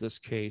involved with this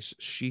case,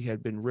 she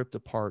had been ripped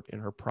apart in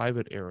her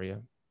private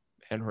area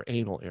and her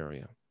anal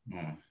area.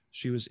 Mm.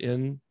 She was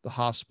in the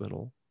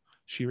hospital.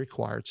 She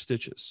required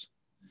stitches.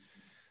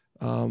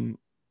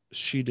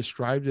 She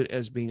described it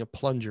as being a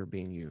plunger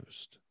being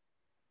used.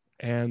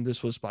 And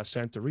this was by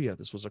Santeria.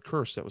 This was a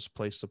curse that was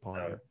placed upon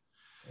her.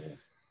 Yeah.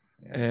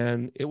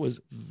 And it was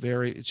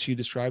she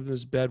described them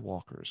as bed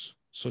walkers.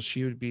 So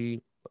she would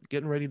be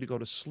getting ready to go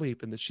to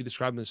sleep, and that she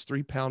described them as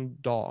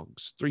 3-pound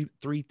dogs, three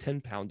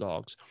 10-pound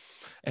dogs.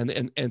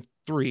 And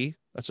 3,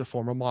 that's a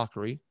form of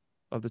mockery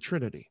of the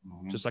Trinity.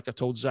 Mm-hmm. Just like I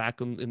told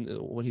Zach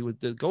when he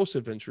did Ghost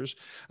Adventures,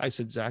 I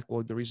said, Zach,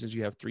 well, the reason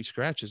you have 3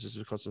 scratches is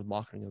because of the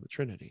mocking of the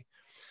Trinity.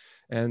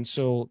 And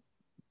so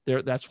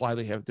that's why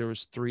there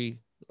was 3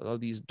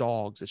 of these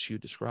dogs that she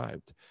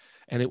described,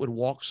 and it would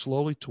walk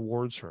slowly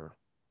towards her,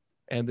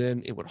 and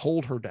then it would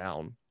hold her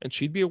down, and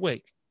she'd be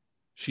awake.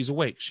 She's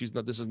awake.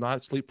 This is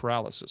not sleep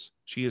paralysis.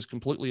 She is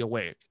completely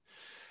awake,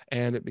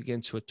 and it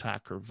begins to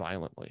attack her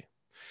violently.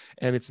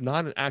 And it's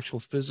not an actual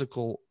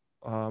physical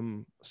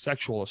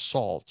sexual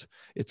assault.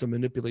 It's a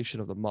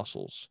manipulation of the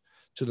muscles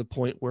to the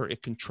point where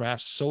it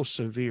contrasts so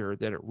severe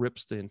that it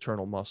rips the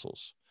internal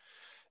muscles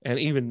and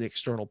even the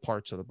external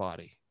parts of the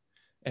body.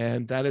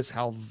 And that is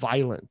how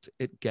violent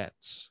it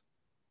gets.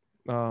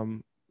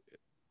 I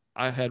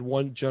had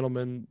one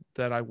gentleman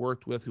that I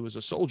worked with who was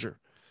a soldier,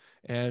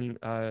 and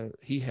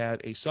he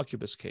had a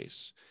succubus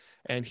case,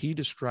 and he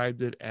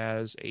described it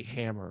as a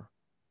hammer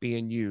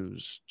being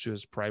used to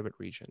his private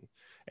region,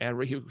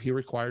 and he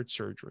required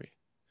surgery.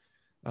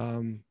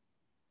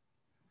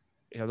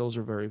 Yeah, those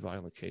are very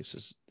violent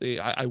cases.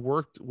 I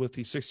worked with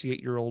the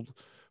 68-year-old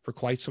for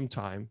quite some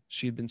time.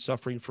 She'd been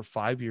suffering for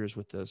 5 years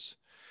with this,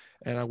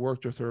 and I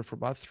worked with her for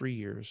about 3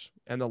 years.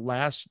 And the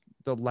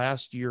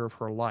last year of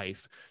her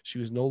life, she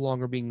was no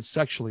longer being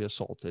sexually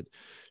assaulted.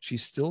 She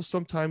still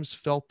sometimes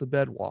felt the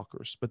bed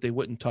walkers, but they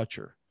wouldn't touch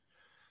her.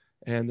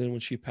 And then when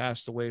she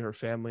passed away, her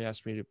family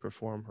asked me to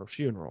perform her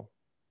funeral,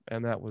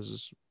 and that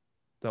was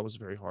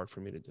very hard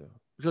for me to do,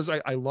 because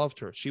I loved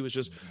her. She was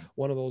just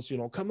one of those,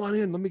 come on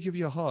in, let me give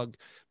you a hug.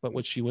 But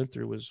what she went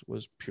through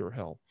was pure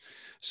hell.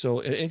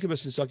 So in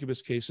incubus and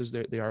succubus cases,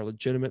 they are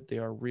legitimate, they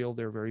are real,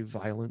 they're very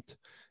violent,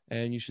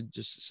 and you should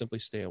just simply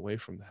stay away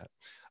from that.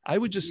 I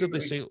would just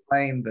simply say,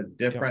 explain the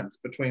difference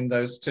between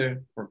those two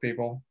for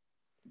people.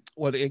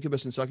 What, the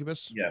incubus and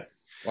succubus?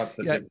 Yes. What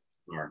the difference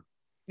are.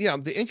 Yeah,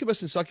 the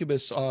incubus and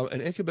succubus, an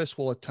incubus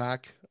will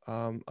attack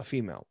a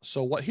female.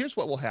 So here's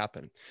what will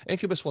happen.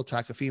 Incubus will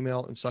attack a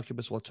female and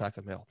succubus will attack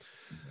a male.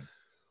 Mm-hmm.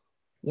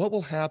 What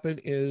will happen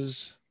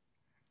is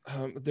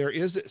there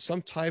is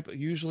some type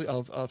usually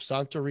of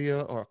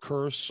Santeria or a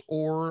curse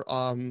or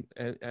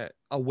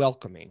a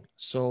welcoming.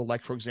 So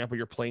like, for example,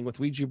 you're playing with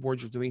Ouija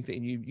boards, you're doing things,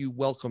 and you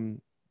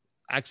welcome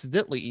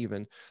accidentally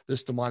even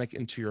this demonic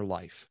into your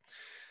life.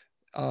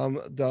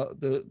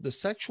 The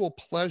sexual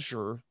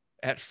pleasure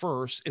at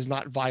first is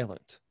not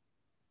violent.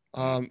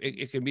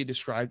 It can be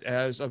described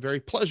as a very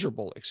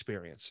pleasurable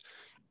experience.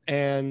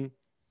 And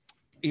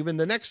even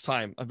the next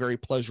time, a very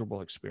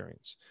pleasurable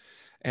experience.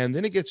 And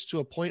then it gets to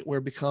a point where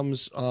it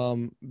becomes,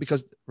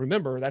 because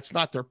remember, that's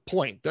not their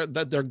point.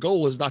 Their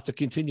goal is not to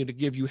continue to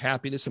give you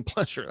happiness and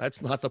pleasure.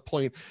 That's not the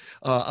point.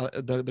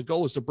 The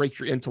goal is to break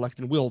your intellect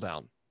and will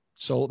down.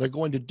 So they're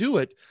going to do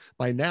it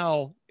by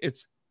now.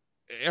 It's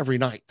every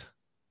night.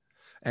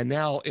 And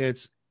now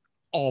it's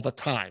all the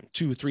time,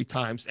 2 or 3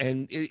 times.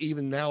 And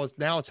even now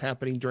it's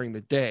happening during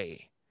the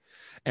day.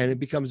 And it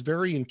becomes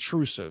very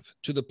intrusive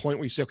to the point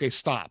where you say, okay,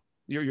 stop.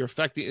 You're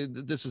affecting,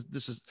 this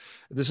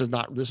is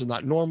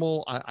not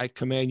normal. I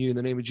command you in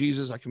the name of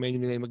Jesus. I command you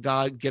in the name of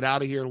God, get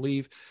out of here,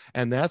 leave.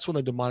 And that's when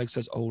the demonic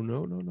says, oh,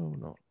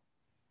 no.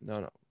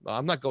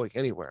 I'm not going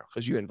anywhere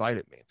because you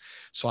invited me.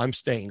 So I'm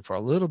staying for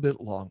a little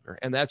bit longer.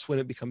 And that's when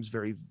it becomes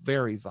very,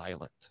 very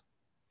violent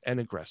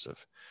and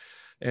aggressive.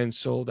 And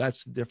so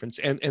that's the difference.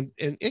 And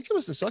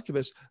incubus and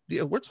succubus,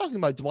 we're talking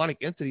about demonic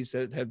entities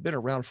that have been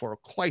around for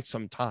quite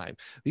some time.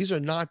 These are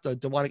not the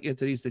demonic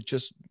entities that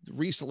just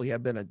recently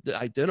have been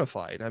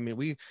identified. I mean,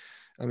 we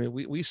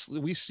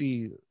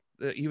see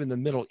even the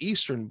Middle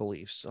Eastern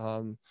beliefs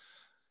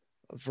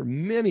for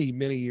many,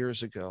 many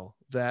years ago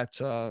that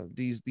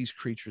these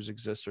creatures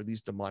exist, or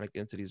these demonic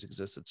entities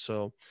existed.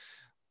 So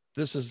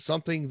this is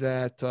something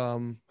that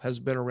has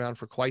been around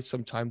for quite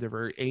some time. They're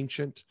very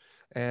ancient.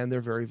 And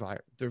they're very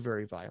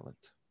violent.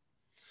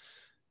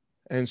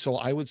 And so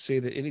I would say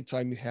that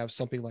anytime you have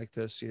something like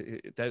this,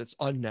 that it's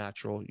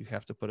unnatural, you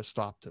have to put a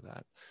stop to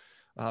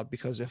that.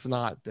 Because if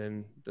not,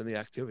 then the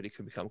activity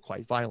can become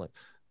quite violent.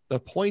 The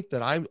point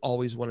that I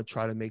always want to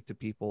try to make to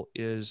people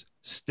is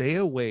stay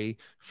away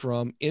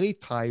from any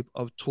type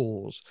of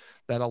tools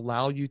that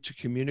allow you to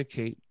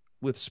communicate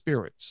with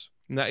spirits.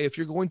 Now, if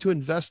you're going to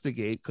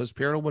investigate, because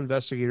paranormal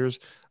investigators,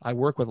 I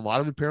work with a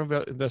lot of the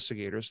paranormal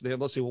investigators.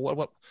 They'll say,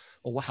 well,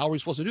 how are we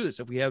supposed to do this?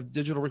 If we have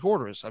digital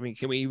recorders, I mean,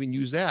 can we even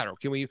use that? Or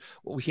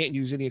we can't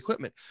use any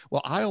equipment.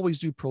 Well, I always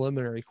do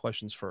preliminary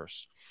questions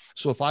first.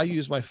 So if I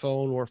use my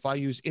phone, or if I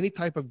use any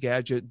type of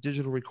gadget,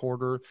 digital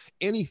recorder,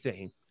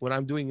 anything, when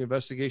I'm doing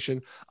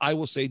investigation, I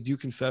will say, do you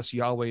confess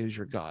Yahweh is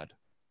your God?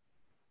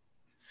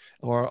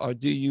 Or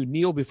do you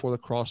kneel before the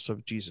cross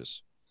of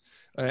Jesus?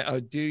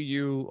 Do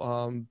you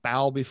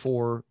bow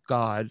before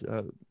God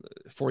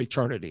for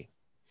eternity?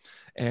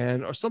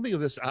 Or something of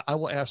this, I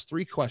will ask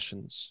 3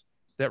 questions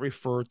that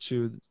refer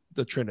to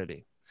the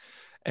Trinity.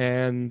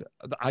 And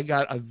I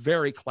got a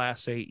very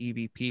class A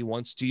EVP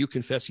once. Do you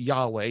confess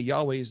Yahweh?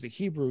 Yahweh is the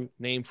Hebrew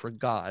name for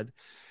God.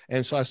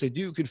 And so I say, do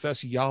you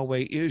confess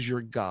Yahweh is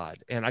your God?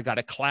 And I got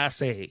a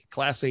class A.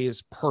 Class A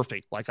is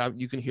perfect. Like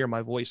you can hear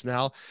my voice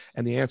now.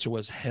 And the answer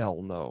was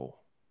hell no.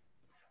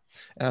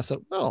 And I said,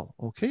 well,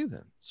 okay,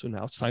 then. So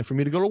now it's time for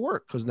me to go to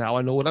work, because now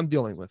I know what I'm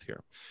dealing with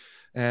here.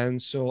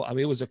 And so, I mean,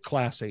 it was a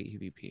class A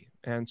EVP.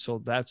 And so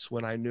that's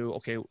when I knew,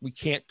 okay, we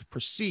can't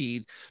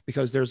proceed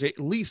because there's at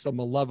least a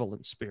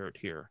malevolent spirit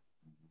here,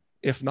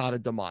 if not a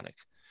demonic.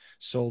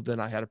 So then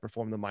I had to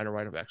perform the minor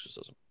rite of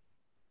exorcism.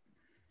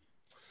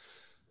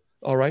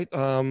 All right.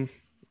 Can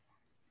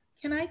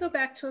I go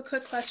back to a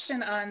quick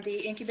question on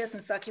the incubus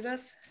and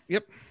succubus?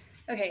 Yep.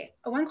 Okay.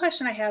 One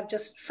question I have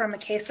just from a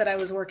case that I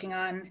was working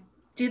on.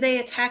 Do they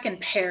attack in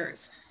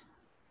pairs?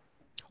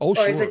 Oh,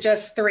 sure. Or is it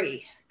just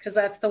 3? Because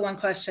that's the one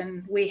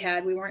question we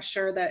had. We weren't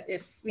sure that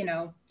if,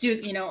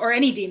 or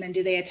any demon,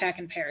 do they attack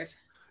in pairs?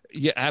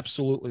 Yeah,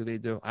 absolutely, they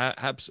do.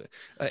 Absolutely,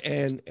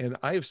 and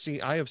I have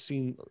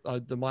seen a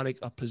demonic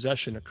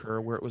possession occur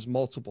where it was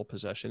multiple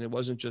possession. It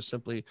wasn't just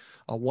simply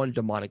one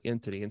demonic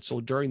entity. And so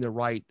during the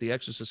rite, the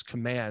exorcist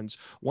commands,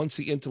 once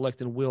the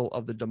intellect and will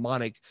of the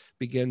demonic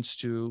begins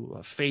to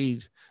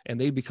fade and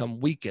they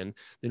become weakened,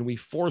 then we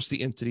force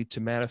the entity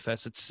to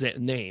manifest its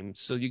name.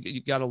 So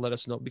you got to let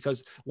us know,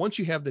 because once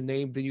you have the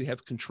name, then you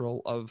have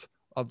control of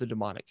the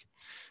demonic.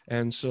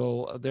 And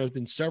so there's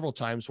been several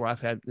times where I've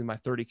had in my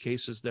 30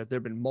 cases that there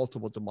have been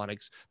multiple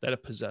demonics that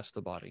have possessed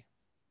the body.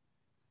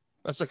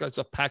 It's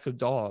a pack of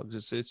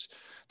dogs.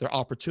 They're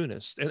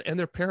opportunists and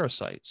they're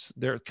parasites.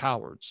 They're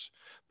cowards,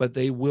 but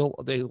they will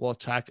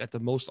attack at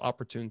the most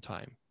opportune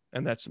time.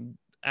 And that's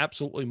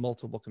absolutely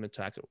multiple can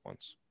attack at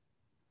once.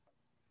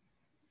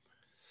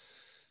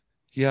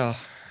 Yeah.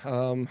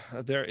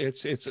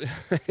 It's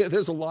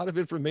there's a lot of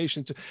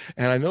information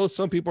and I know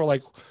some people are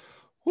like,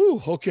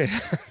 whew, okay.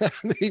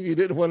 Maybe you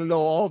didn't want to know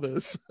all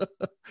this.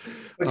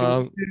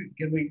 Can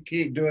we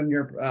keep doing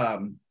your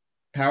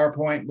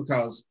PowerPoint?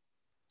 Because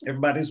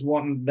everybody's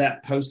wanting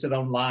that posted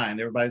online.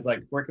 Everybody's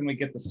like, where can we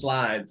get the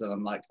slides? And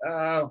I'm like,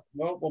 well,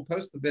 we'll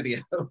post the video.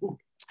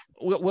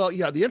 Well,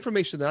 yeah, the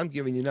information that I'm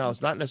giving you now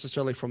is not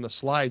necessarily from the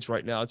slides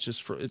right now. It's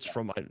just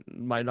from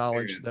my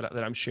knowledge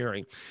that I'm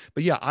sharing.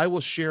 But yeah, I will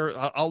share.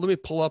 Let me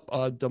pull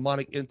up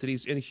demonic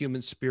entities,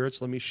 inhuman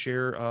spirits. Let me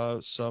share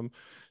some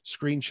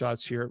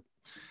screenshots here.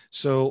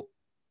 So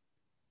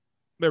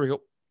there we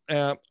go.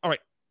 All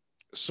right.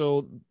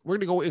 So we're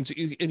going to go into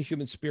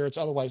inhuman spirits,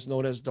 otherwise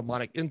known as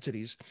demonic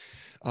entities.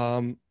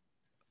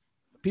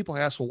 People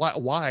ask, well,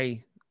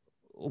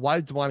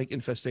 why demonic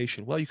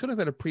infestation? Well, you could have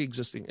had a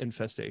pre-existing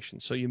infestation.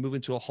 So you move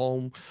into a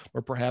home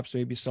where perhaps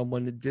maybe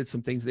someone did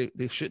some things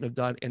they shouldn't have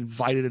done,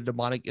 invited a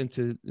demonic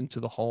into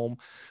the home.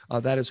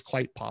 That is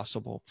quite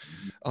possible.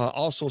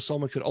 Also,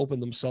 someone could open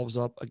themselves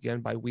up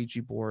again by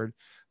Ouija board.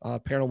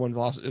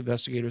 Paranormal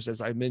investigators,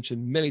 as I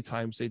mentioned many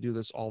times, they do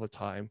this all the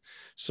time.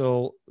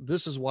 So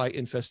this is why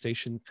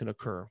infestation can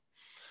occur.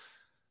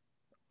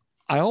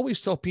 I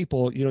always tell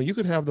people, you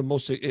could have the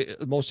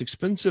most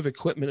expensive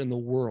equipment in the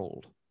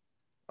world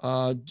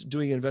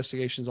doing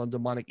investigations on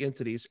demonic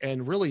entities,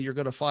 and really you're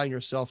going to find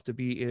yourself to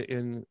be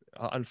in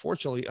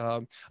unfortunately,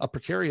 a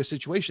precarious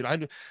situation.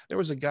 There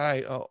was a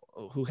guy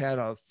who had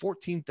a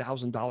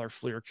 $14,000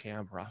 FLIR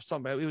camera.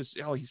 Something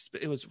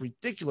it was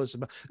ridiculous.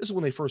 This is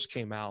when they first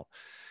came out,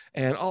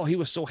 and he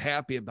was so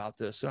happy about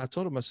this. And I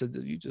told him, I said,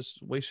 you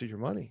just wasted your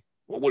money.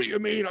 Well, what do you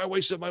mean I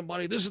wasted my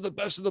money? This is the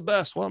best of the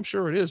best. Well, I'm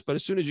sure it is. But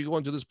as soon as you go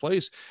into this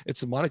place,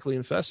 it's demonically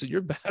infested.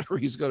 Your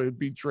battery is going to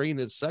be drained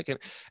in a second.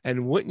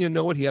 And wouldn't you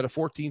know it, he had a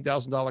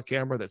 $14,000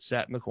 camera that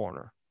sat in the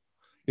corner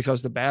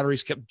because the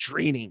batteries kept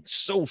draining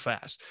so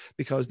fast,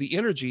 because the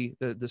energy,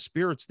 the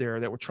spirits there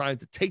that were trying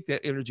to take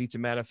that energy to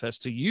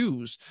manifest,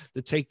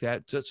 to take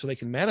that so they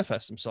can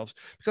manifest themselves,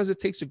 because it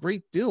takes a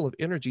great deal of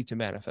energy to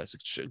manifest.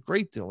 It's a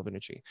great deal of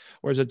energy,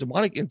 whereas a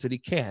demonic entity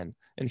can,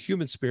 and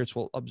human spirits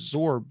will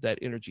absorb that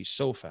energy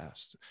so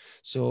fast.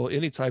 So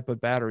any type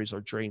of batteries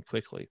are drained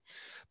quickly.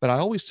 But I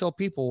always tell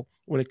people,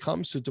 when it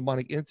comes to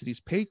demonic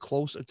entities, pay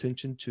close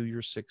attention to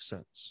your sixth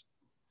sense.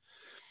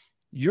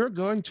 You're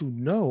going to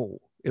know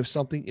if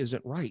something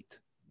isn't right.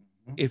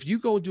 If you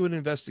go do an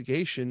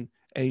investigation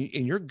and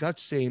your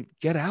gut's saying,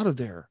 get out of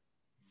there,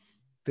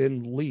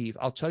 then leave.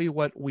 I'll tell you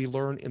what we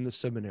learn in the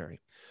seminary.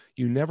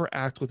 You never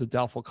act with a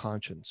doubtful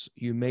conscience.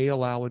 You may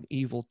allow an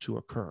evil to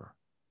occur.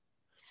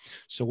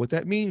 So what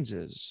that means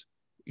is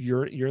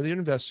you're the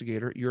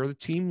investigator, you're the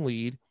team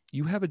lead,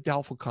 you have a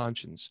doubtful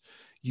conscience.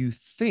 You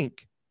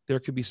think there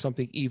could be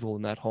something evil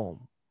in that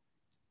home.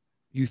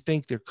 You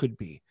think there could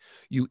be.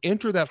 You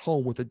enter that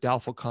home with a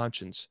doubtful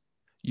conscience.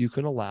 You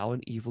can allow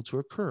an evil to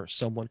occur.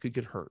 Someone could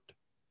get hurt,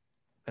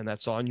 and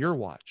that's on your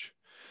watch.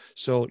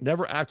 So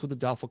never act with a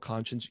doubtful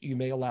conscience. You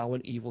may allow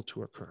an evil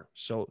to occur.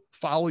 So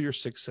follow your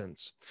sixth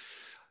sense.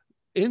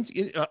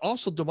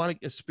 Also, demonic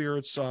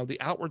spirits, the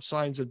outward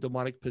signs of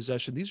demonic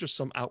possession. These are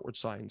some outward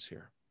signs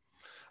here.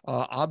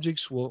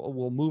 Objects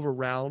will move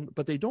around,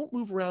 but they don't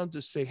move around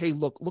to say, hey,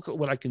 look at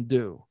what I can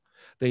do.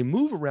 They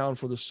move around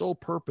for the sole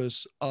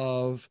purpose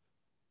of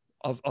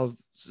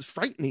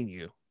frightening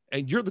you,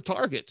 and you're the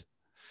target.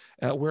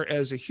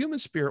 Whereas a human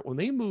spirit, when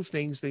they move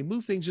things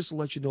just to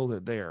let you know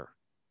they're there.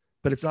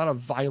 But it's not a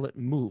violent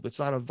move. It's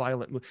not a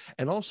violent move.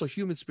 And also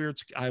human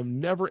spirits, I've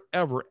never,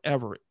 ever,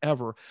 ever,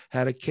 ever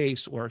had a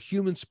case where a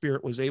human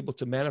spirit was able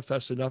to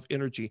manifest enough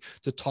energy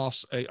to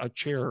toss a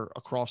chair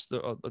across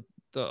the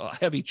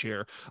heavy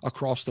chair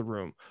across the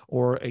room,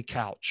 or a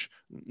couch.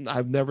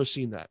 I've never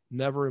seen that.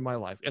 Never in my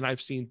life. And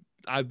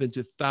I've been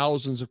to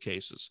thousands of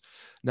cases.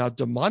 Now,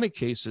 demonic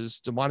cases,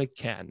 demonic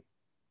can,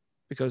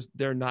 because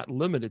they're not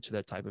limited to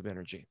that type of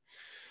energy.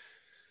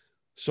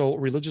 So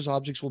religious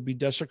objects will be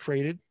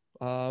desecrated.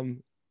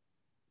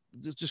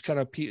 Just kind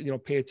of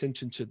pay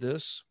attention to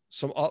this.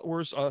 Some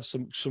outwards,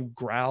 some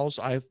growls.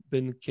 I've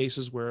been in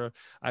cases where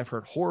I've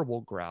heard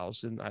horrible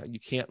growls, and you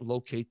can't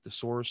locate the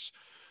source.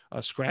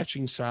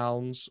 Scratching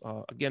sounds.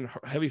 Again,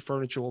 heavy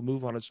furniture will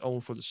move on its own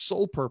for the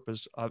sole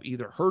purpose of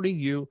either hurting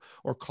you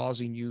or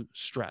causing you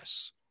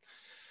stress.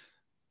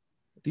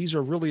 These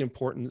are really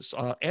important.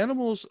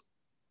 Animals.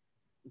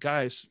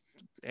 Guys,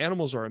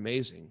 animals are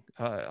amazing.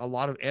 A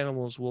lot of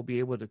animals will be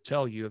able to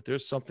tell you if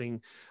there's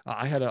something.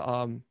 I had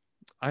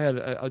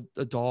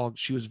a dog.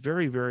 She was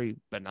very, very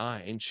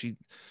benign. She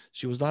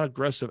was not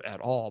aggressive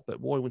at all.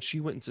 But boy, when she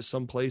went into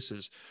some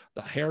places,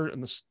 the hair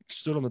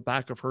stood on the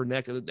back of her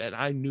neck, and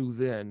I knew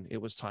then it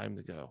was time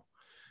to go.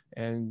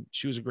 And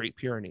she was a Great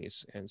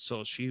Pyrenees, and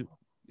so she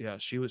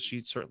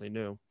certainly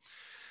knew.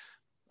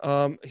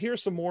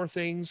 Here's some more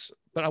things,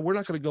 but we're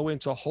not going to go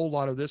into a whole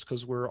lot of this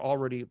because we're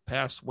already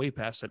way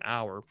past an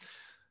hour.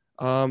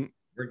 We're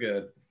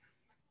good.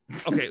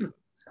 Okay.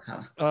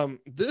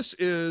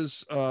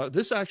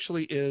 This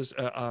actually is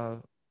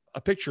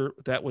a picture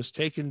that was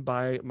taken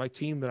by my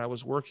team that I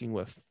was working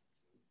with.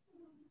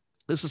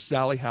 This is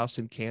Sally House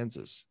in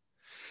Kansas,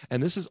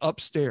 and this is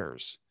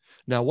upstairs.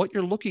 Now, what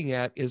you're looking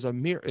at is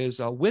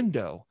a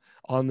window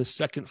on the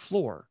second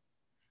floor.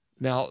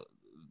 Now,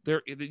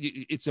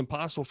 it's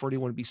impossible for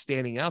anyone to be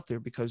standing out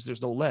there because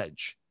there's no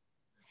ledge.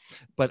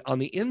 But on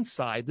the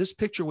inside, this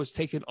picture was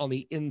taken on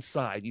the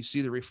inside. You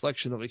see the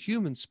reflection of a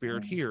human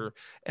spirit here,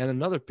 and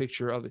another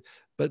picture of it.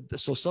 But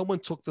so someone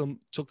took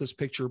this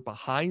picture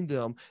behind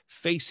them,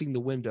 facing the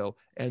window,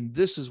 and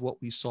this is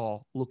what we saw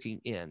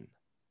looking in.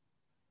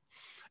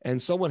 And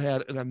someone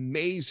had an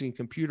amazing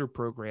computer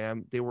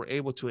program. They were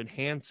able to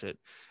enhance it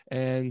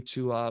and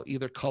to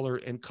either color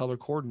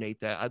coordinate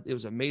that. It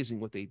was amazing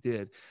what they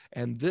did.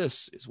 And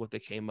this is what they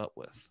came up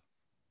with.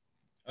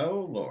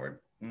 Oh, Lord.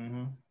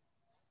 Mm-hmm.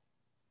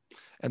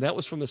 And that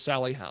was from the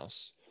Sally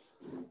House.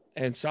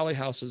 And Sally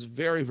House is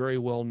very, very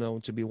well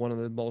known to be one of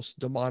the most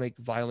demonic,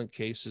 violent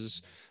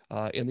cases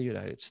in the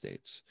United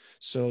States.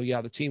 So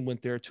yeah, the team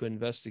went there to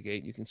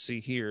investigate. You can see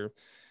here,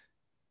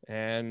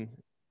 and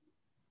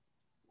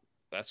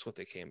that's what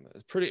they came.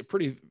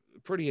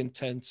 Pretty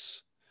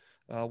intense.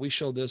 We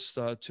showed this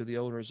to the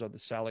owners of the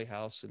Sally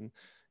House, and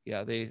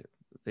yeah,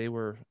 they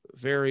were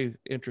very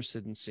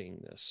interested in seeing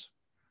this.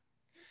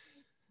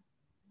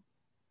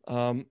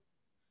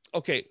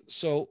 Okay,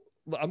 so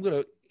I'm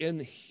going to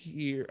end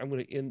here. I'm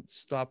going to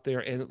stop there.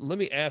 And let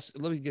me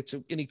get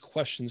to any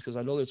questions, because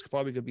I know there's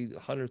probably going to be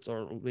hundreds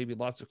or maybe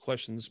lots of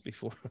questions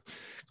before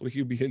we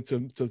could be into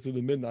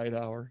the midnight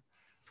hour.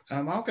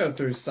 I'll go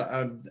through.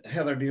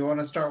 Heather, do you want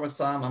to start with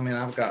some? I mean,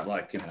 I've got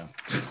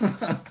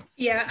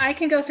Yeah, I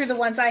can go through the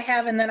ones I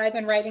have, and then I've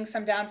been writing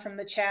some down from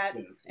the chat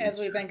as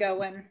we've been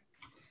going.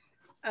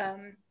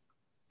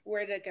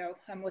 Where did it go?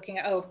 I'm looking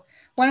at,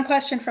 one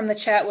question from the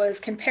chat was,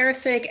 can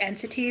parasitic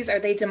entities, are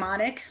they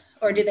demonic,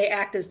 or do they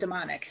act as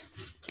demonic?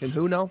 Can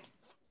who know?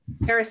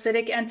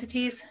 Parasitic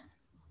entities.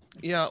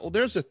 Yeah, well,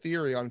 there's a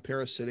theory on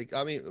parasitic.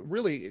 I mean,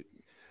 really,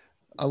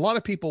 a lot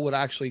of people would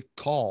actually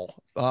call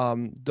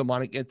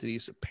demonic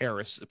entities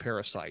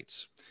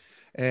parasites.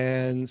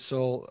 And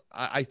so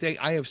I think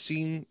I have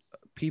seen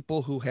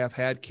people who have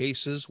had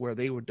cases where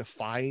they would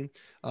define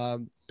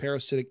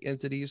parasitic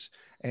entities,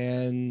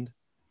 and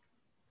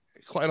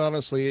quite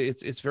honestly,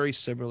 it's very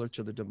similar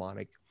to the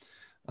demonic.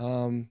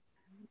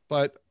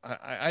 But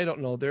I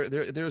don't know.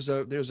 There's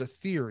a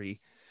theory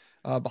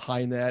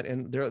behind that,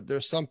 and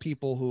there's some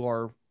people who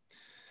are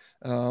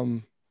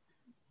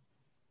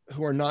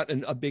not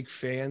a big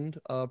fan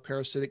of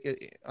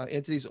parasitic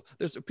entities.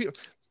 There's people,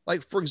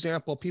 like, for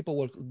example, people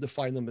would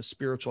define them as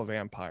spiritual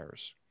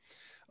vampires,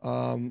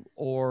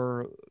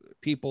 or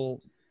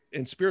people.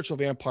 And spiritual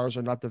vampires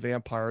are not the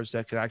vampires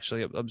that can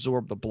actually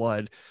absorb the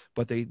blood,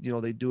 but they do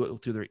it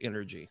through their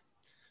energy.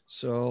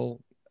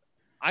 So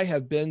I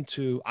have been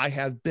to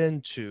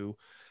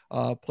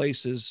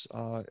places,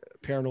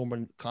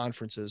 paranormal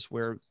conferences,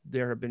 where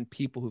there have been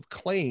people who've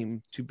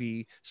claimed to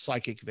be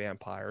psychic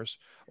vampires,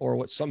 or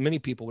what many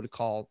people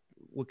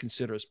would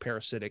consider as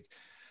parasitic.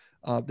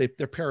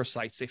 They're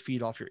parasites. They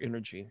feed off your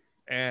energy.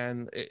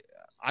 And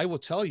I will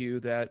tell you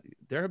that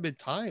there have been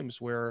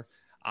times where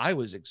I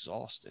was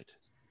exhausted.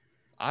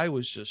 I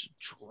was just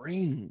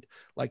drained,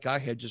 like I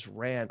had just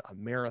ran a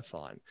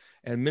marathon.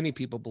 And many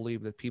people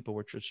believe that people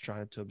were just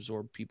trying to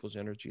absorb people's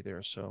energy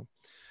there. So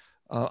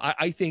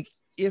I think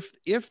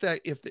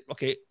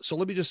okay, so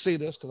let me just say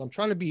this, because I'm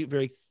trying to be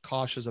very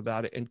cautious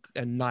about it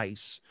and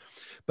nice,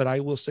 but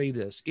I will say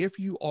this: if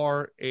you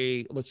are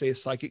let's say a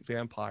psychic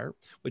vampire,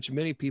 which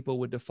many people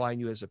would define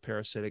you as a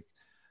parasitic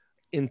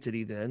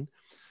entity, then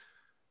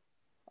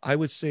I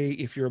would say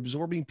if you're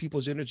absorbing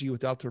people's energy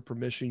without their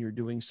permission, you're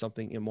doing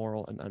something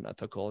immoral and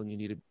unethical, and you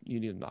need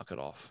to knock it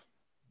off.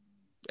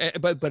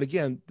 But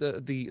again,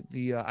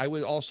 I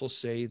would also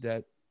say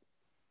that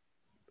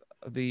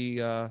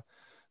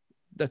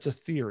that's a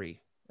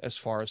theory as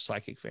far as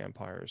psychic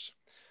vampires.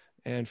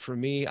 And for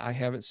me, I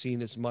haven't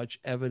seen as much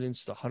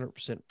evidence to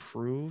 100%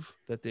 prove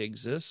that they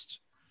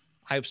exist.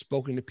 I've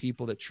spoken to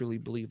people that truly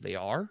believe they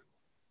are,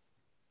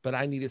 but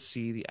I need to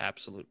see the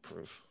absolute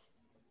proof,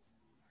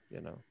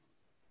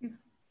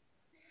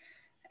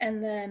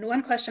 And then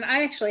one question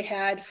I actually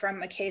had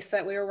from a case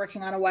that we were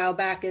working on a while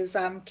back is,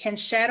 can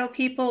shadow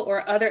people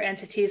or other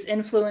entities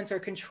influence or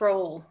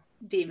control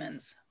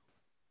demons?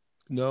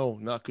 No,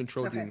 not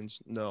control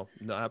demons. No,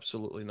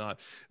 absolutely not.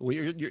 Well,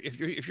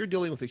 if you're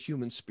dealing with a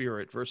human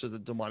spirit versus a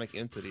demonic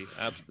entity,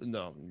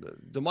 no. The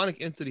demonic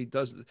entity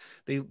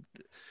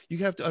you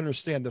have to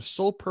understand, the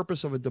sole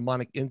purpose of a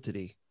demonic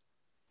entity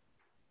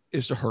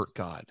is to hurt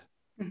God.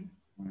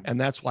 Mm-hmm. And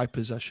that's why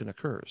possession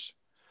occurs.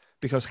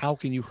 Because how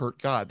can you hurt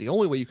God? The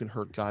only way you can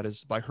hurt God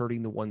is by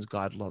hurting the ones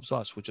God loves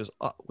us, which is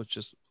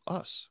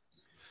us.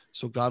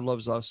 So God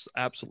loves us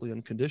absolutely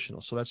unconditional.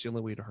 So that's the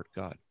only way to hurt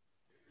God.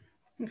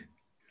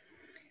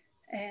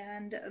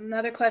 And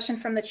another question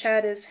from the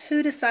chat is,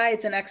 who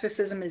decides an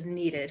exorcism is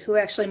needed? Who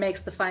actually makes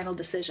the final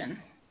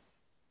decision?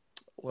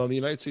 Well, the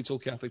United States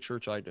Old Catholic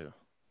Church, I do.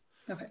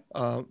 Okay.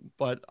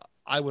 But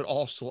I'm the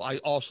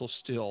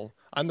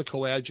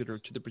coadjutor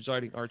to the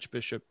presiding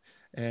archbishop,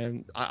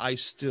 and I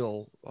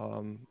still,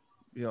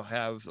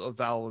 have a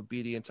vow of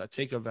obedience. I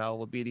take a vow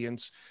of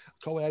obedience.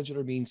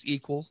 Coadjutor means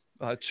equal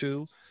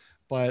to,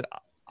 but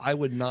I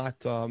would not,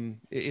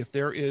 if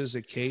there is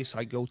a case,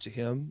 I go to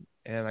him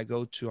and I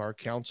go to our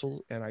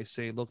council and I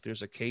say, look,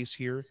 there's a case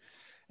here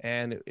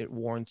and it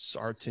warrants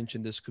our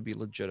attention. This could be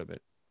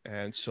legitimate.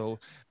 And so,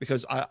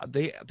 because I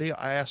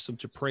asked them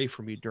to pray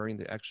for me during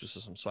the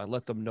exorcism. So I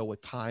let them know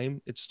what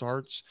time it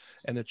starts,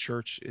 and the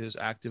church is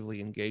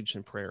actively engaged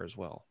in prayer as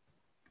well.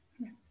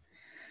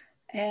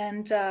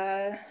 And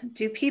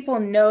do people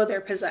know they're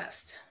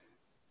possessed?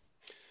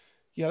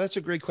 Yeah, that's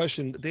a great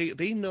question.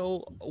 They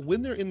know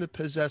when they're in the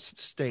possessed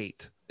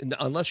state,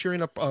 unless you're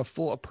in a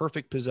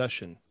perfect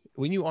possession.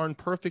 When you are in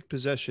perfect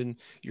possession,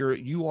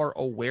 you are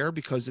aware,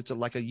 because it's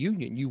like a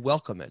union. You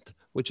welcome it,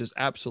 which is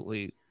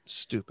absolutely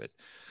stupid.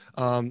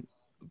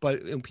 but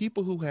in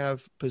people who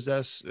have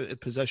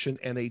possession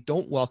and they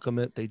don't welcome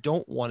it, they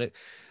don't want it,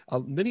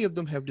 many of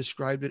them have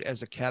described it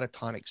as a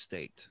catatonic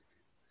state.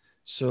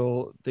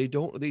 So they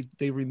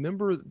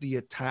remember the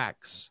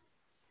attacks.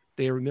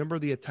 They remember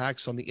the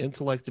attacks on the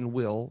intellect and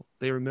will.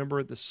 They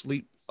remember the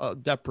sleep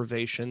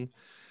deprivation.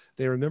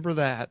 They remember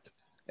that.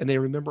 And they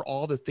remember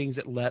all the things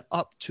that led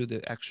up to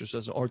the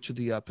exorcism or to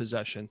the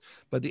possession.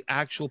 But the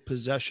actual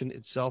possession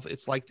itself,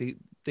 it's like they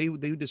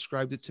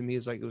described it to me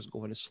as like it was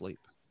going to sleep.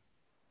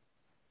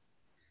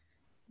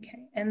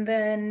 Okay. And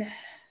then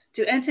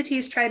do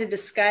entities try to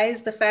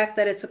disguise the fact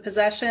that it's a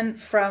possession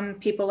from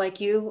people like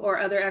you or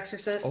other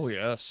exorcists? Oh,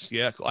 yes.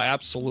 Yeah,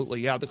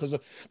 absolutely. Yeah, because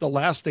the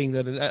last thing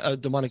that a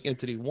demonic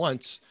entity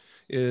wants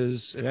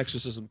is an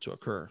exorcism to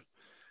occur.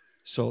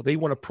 So they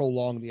want to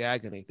prolong the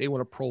agony. They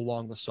want to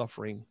prolong the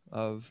suffering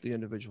of the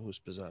individual who's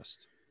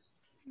possessed.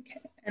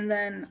 Okay. And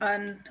then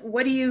on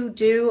what do you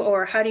do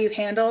or how do you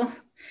handle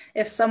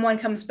if someone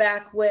comes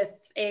back with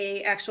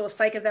a actual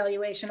psych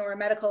evaluation or a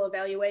medical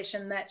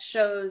evaluation that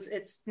shows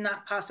it's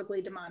not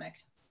possibly demonic?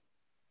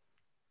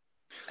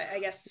 I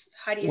guess,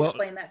 how do you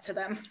explain that to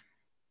them?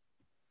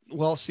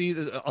 Well, see,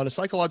 on a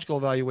psychological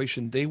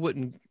evaluation, they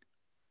wouldn't,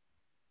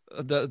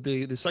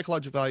 the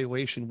psychological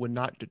evaluation would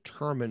not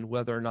determine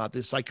whether or not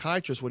the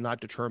psychiatrist would not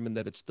determine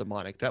that it's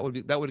demonic.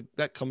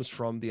 That comes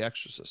from the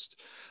exorcist.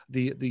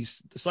 The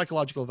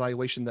psychological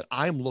evaluation that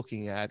I'm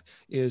looking at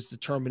is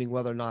determining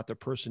whether or not the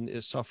person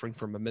is suffering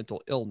from a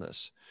mental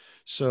illness.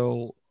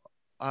 So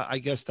I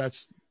guess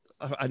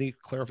I need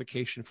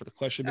clarification for the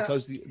question,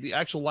 because the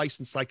actual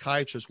licensed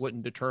psychiatrist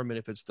wouldn't determine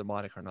if it's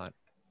demonic or not.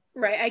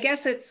 Right. I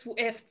guess it's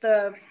if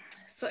the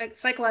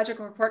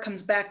psychological report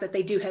comes back that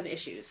they do have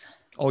issues.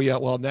 Oh yeah,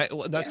 well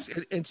that's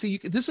and see,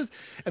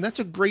 that's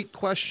a great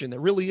question. It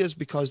really is,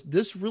 because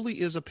this really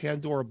is a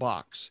Pandora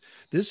box.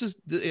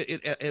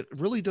 It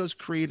really does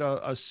create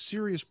a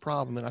serious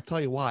problem, and I'll tell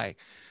you why.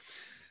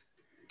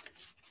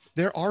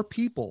 There are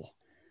people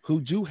who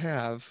do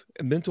have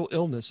mental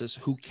illnesses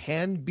who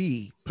can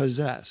be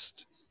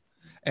possessed.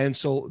 And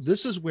so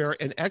this is where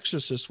an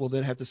exorcist will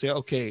then have to say,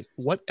 okay,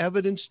 what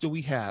evidence do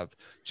we have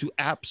to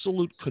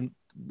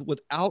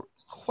without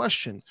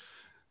question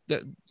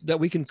that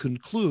we can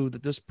conclude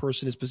that this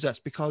person is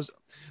possessed? Because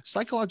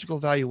psychological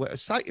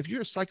if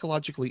you're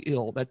psychologically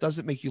ill, that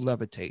doesn't make you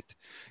levitate.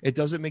 It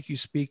doesn't make you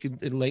speak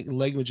in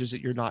languages that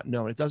you're not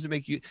known. It doesn't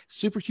make you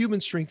superhuman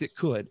strength. It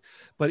could,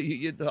 but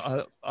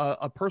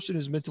a person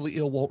who's mentally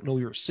ill won't know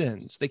your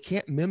sins. They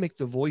can't mimic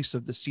the voice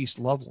of deceased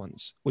loved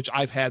ones, which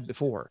I've had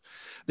before.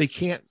 They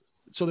can't.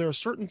 So there are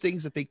certain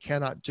things that they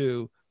cannot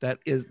do that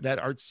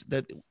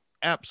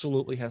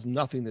absolutely has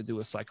nothing to do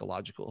with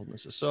psychological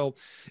illnesses. So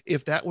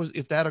if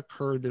that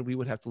occurred, then we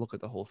would have to look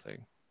at the whole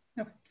thing.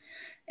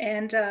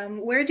 And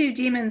where do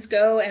demons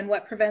go, and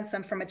what prevents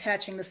them from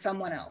attaching to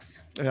someone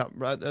else? Yeah,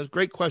 right. That's a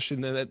great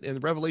question. And the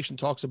Revelation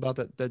talks about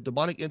that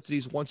demonic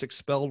entities, once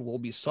expelled, will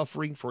be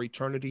suffering for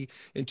eternity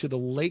into the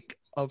lake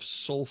of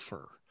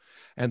sulfur.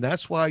 And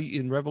that's why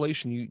in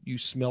Revelation, you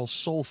smell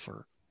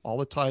sulfur all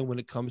the time when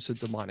it comes to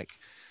demonic,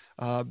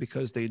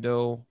 because they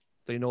know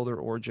their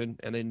origin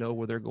and they know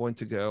where they're going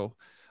to go,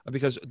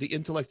 because the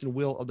intellect and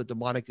will of the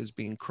demonic is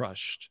being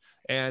crushed,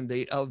 and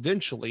they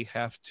eventually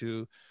have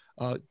to,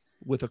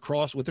 with a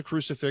cross, with the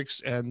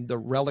crucifix and the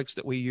relics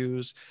that we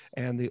use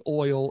and the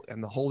oil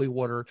and the holy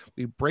water,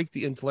 we break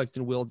the intellect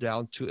and will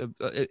down to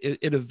it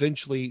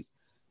eventually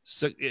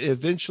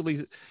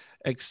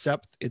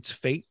accept its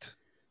fate,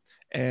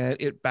 and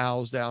it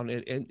bows down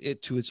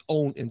it to its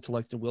own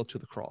intellect and will to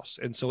the cross.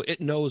 And so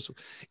it knows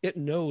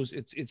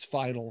its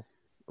final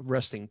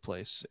resting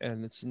place,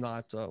 and it's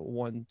not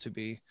one to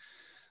be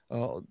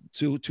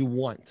to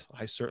want.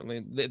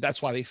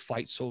 That's why they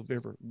fight so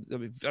vivid.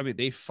 I mean,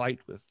 they fight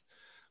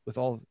with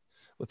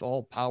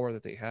all power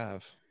that they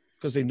have,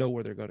 because they know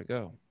where they're going to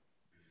go.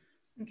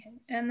 Okay.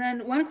 And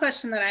then one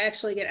question that I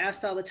actually get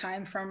asked all the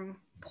time from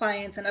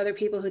clients and other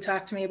people who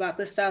talk to me about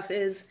this stuff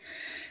is,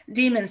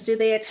 demons, do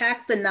they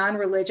attack the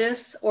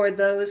non-religious or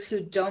those who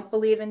don't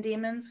believe in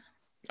demons?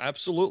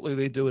 Absolutely,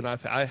 they do. And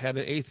I had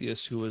an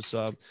atheist who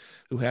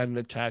had an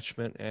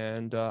attachment,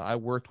 and I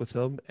worked with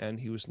him, and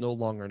he was no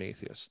longer an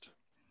atheist.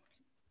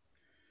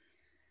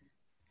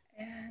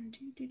 And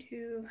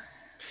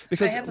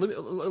because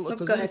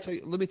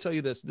let me tell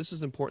you this. This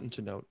is important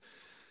to note.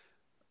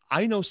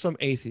 I know some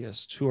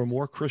atheists who are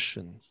more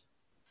Christian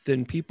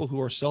than people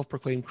who are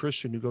self-proclaimed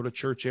Christian, who go to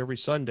church every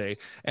Sunday,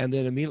 and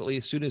then immediately,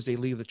 as soon as they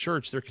leave the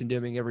church, they're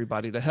condemning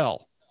everybody to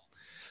hell.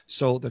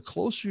 So the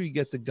closer you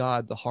get to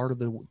God, the harder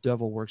the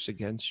devil works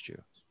against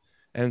you.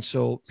 And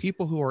so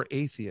people who are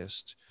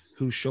atheists,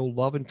 who show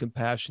love and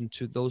compassion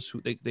to those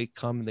who they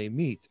come and they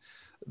meet,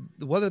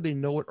 whether they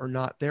know it or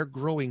not, they're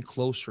growing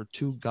closer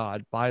to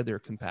God by their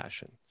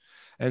compassion.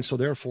 And so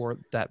therefore,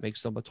 that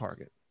makes them a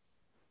target.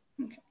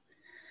 Okay.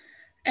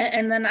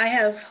 And then I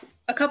have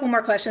a couple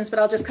more questions, but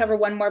I'll just cover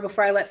one more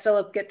before I let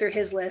Philip get through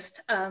his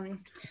list.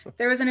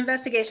 There was an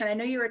investigation. I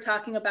know you were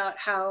talking about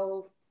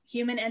how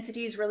human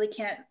entities really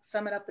can't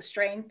summon up the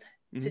strength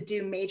to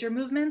do major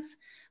movements,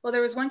 Well,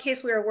 there was one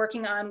case we were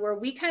working on where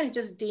we kind of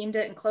just deemed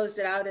it and closed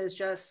it out as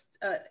just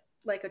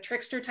like a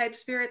trickster type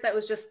spirit that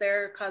was just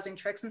there causing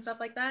tricks and stuff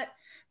like that.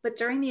 But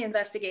during the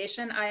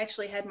investigation, I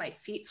actually had my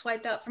feet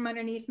swiped out from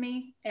underneath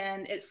me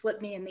and it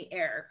flipped me in the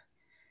air.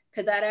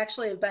 Could that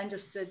actually have been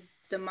just a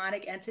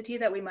demonic entity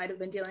that we might have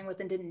been dealing with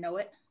and didn't know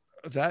it?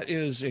 That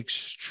is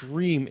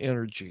extreme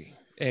energy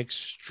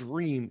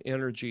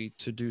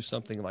to do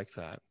something like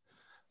that.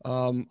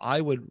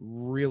 I would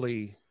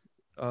really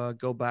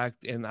go back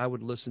and I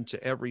would listen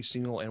to every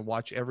single and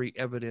watch every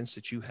evidence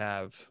that you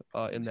have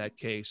in that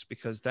case,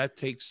 because that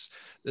takes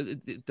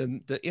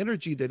the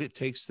energy that it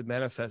takes to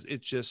manifest.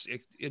 It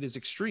is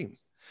extreme.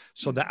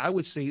 So that I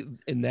would say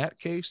in that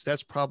case,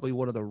 that's probably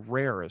one of the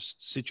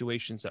rarest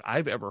situations that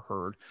I've ever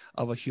heard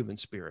of a human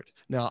spirit.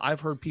 Now,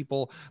 I've heard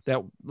people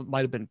that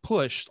might have been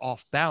pushed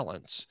off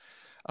balance,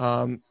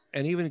 and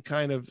even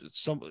kind of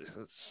some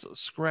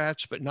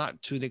scratch, but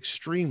not to an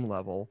extreme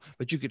level,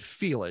 but you could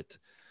feel it.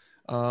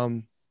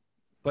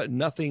 But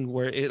nothing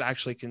where it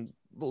actually can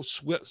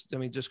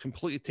just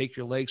completely take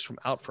your legs from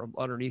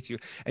underneath you.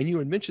 And you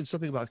had mentioned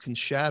something about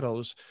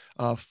shadows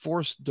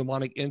force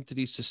demonic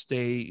entities to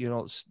stay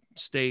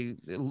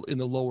in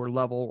the lower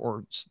level,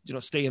 or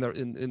stay in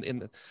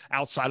the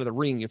outside of the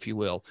ring, if you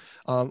will.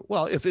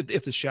 Well, if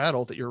the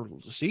shadow that you're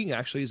seeing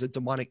actually is a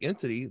demonic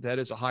entity that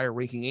is a higher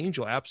ranking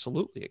angel,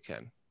 absolutely it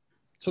can.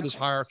 So there's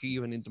hierarchy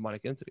even in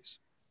demonic entities.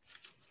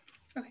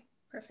 Okay,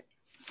 perfect.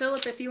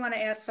 Philip, if you want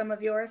to ask some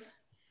of yours.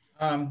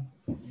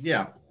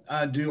 Yeah.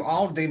 Do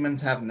all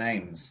demons have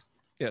names?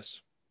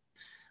 Yes.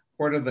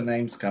 Where do the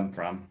names come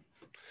from?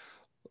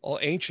 All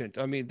ancient.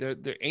 I mean,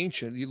 they're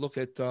ancient. You look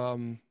at,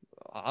 and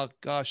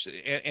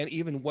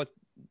even what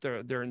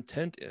their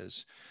intent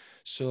is.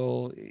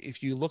 So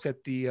if you look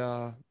at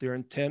their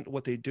intent,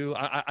 what they do,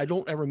 I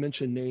don't ever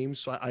mention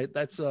names. So I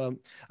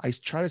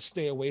try to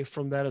stay away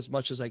from that as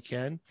much as I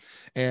can.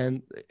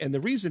 And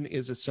the reason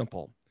is it's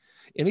simple.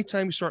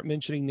 Anytime you start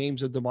mentioning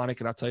names of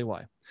demonic, and I'll tell you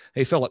why.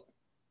 Hey, Philip.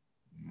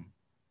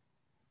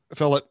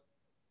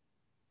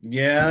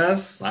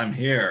 Yes, I'm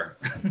here.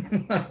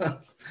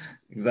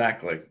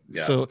 Exactly.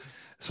 Yeah.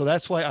 So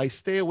that's why I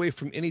stay away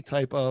from any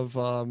type of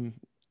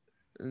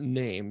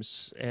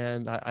names,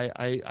 and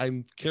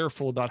I'm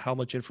careful about how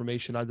much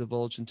information I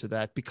divulge into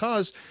that,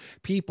 because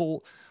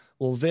people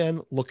will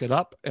then look it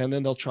up and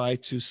then they'll try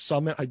to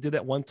summon. I did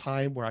that one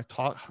time where I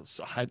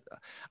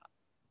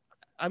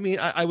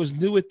was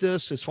new at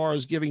this as far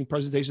as giving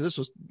presentations. This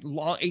was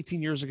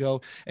 18 years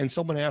ago. And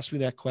someone asked me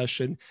that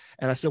question.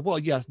 And I said, well,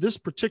 yes, this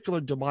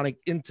particular demonic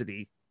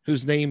entity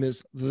whose name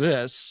is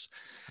this.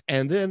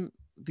 And then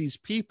these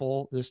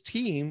people, this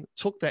team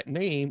took that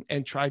name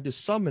and tried to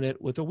summon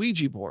it with a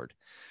Ouija board,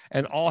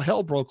 and all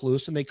hell broke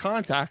loose. And they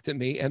contacted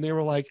me and they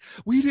were like,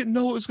 we didn't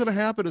know it was going to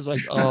happen. It's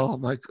like, oh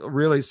my,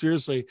 really?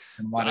 Seriously?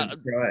 And why did you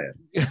try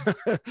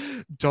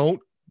it?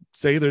 Don't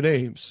say their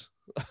names.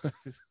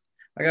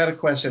 I got a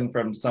question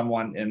from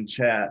someone in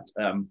chat.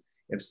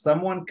 If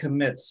someone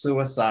commits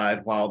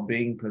suicide while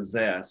being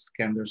possessed,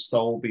 can their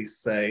soul be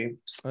saved?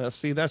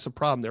 See, that's a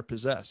problem. They're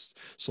possessed.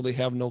 So they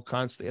have no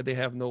constant. They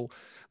have no,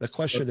 the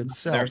question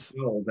itself. Their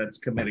soul that's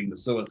committing the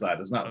suicide.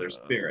 It's not their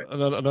spirit.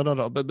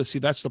 No. But see,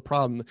 that's the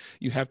problem.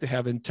 You have to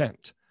have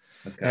intent.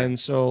 Okay. And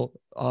so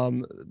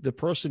the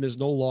person is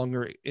no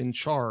longer in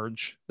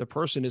charge. The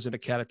person is in a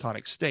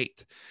catatonic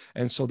state.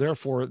 And so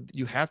therefore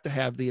you have to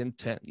have the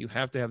intent. You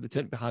have to have the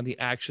intent behind the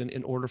action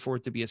in order for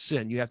it to be a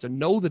sin. You have to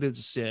know that it's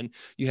a sin.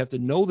 You have to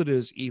know that it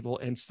is evil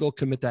and still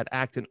commit that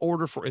act in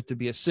order for it to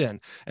be a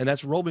sin. And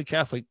that's Roman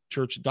Catholic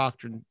Church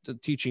doctrine,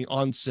 teaching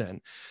on sin.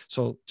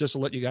 So just to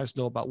let you guys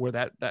know about where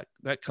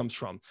that comes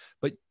from.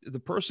 But the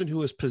person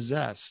who is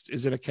possessed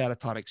is in a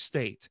catatonic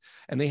state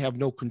and they have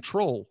no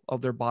control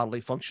of their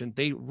bodily function.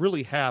 They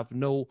really have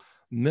no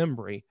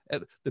memory.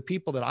 The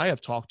people that I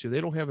have talked to,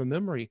 they don't have a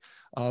memory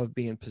of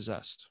being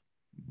possessed.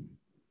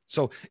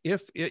 So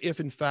if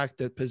in fact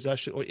that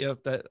possession, or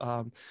if that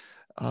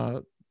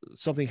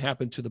something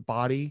happened to the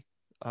body,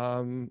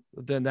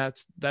 then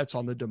that's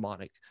on the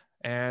demonic,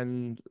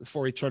 and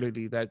for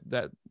eternity that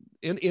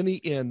in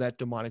the end that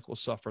demonic will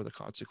suffer the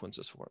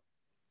consequences for it.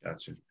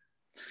 Gotcha.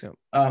 Yeah.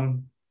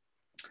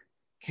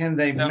 Can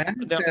they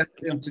manifest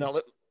now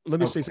let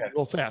me say something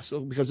real fast,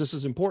 because this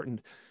is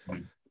important.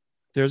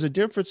 There's a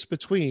difference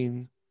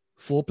between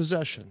full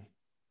possession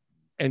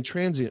and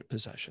transient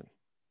possession.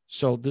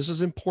 So this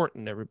is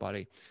important,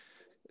 everybody.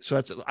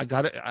 So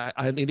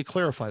I need to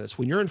clarify this.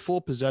 When you're in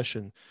full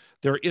possession,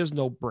 there is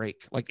no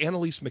break. Like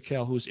Annalise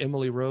McKell, who's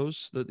Emily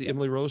Rose, the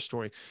Emily Rose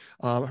story.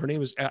 Her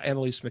name is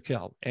Annalise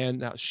McKell. And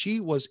now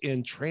she was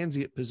in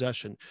transient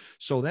possession.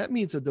 So that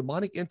means a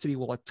demonic entity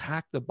will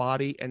attack the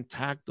body and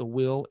attack the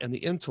will and the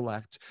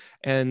intellect,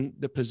 and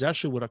the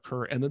possession would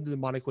occur, and then the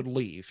demonic would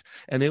leave,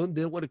 and then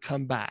it would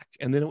come back,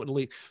 and then it would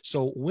leave.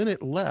 So when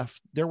it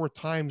left, there were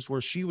times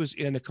where she was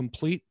in a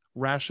complete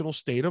rational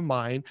state of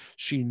mind.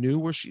 She knew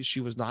where she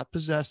was not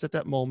possessed at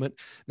that moment.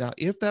 Now,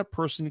 if that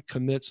person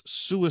commits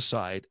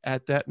suicide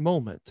at that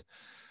moment,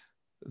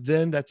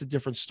 then that's a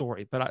different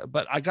story.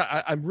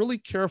 I'm really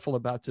careful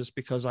about this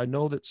because I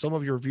know that some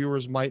of your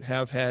viewers might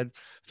have had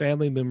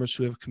family members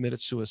who have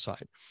committed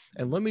suicide.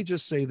 And let me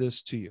just say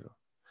this to you.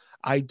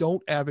 I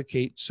don't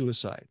advocate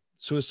suicide.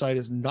 Suicide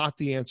is not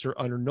the answer.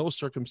 Under no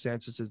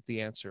circumstances is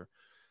the answer.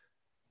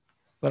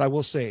 But I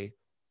will say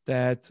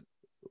that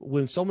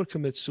when someone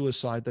commits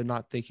suicide, they're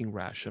not thinking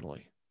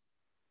rationally.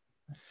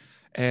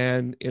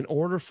 And in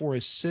order for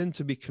a sin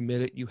to be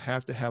committed, you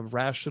have to have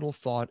rational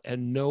thought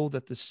and know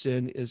that the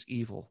sin is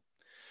evil.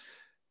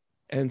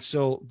 And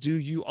so do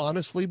you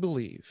honestly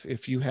believe,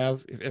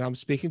 and I'm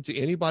speaking to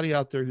anybody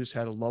out there who's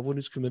had a loved one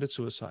who's committed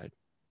suicide,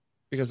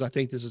 because I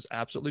think this is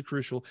absolutely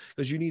crucial,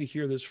 because you need to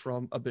hear this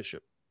from a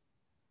bishop.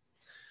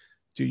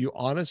 Do you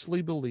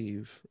honestly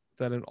believe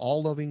that an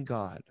all-loving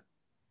God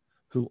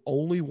who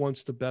only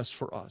wants the best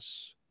for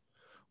us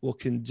will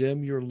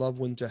condemn your loved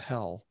one to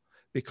hell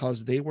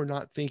because they were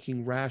not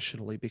thinking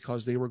rationally,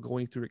 because they were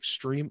going through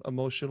extreme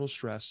emotional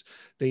stress?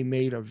 They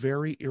made a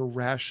very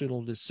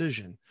irrational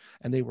decision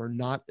and they were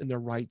not in the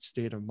right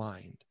state of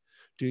mind.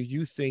 Do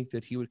you think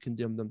that he would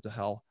condemn them to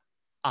hell?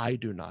 I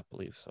do not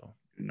believe so.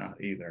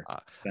 Not either.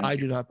 I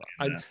do not.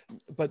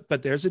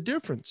 But there's a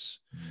difference.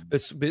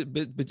 It's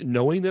but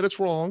knowing that it's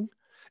wrong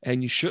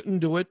and you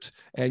shouldn't do it,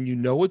 and you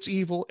know it's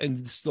evil,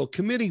 and still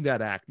committing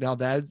that act. Now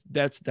that's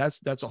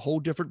a whole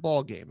different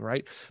ball game,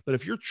 right? But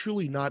if you're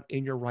truly not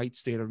in your right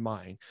state of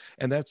mind,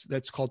 and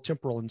that's called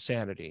temporal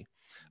insanity,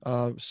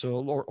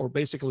 or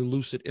basically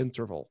lucid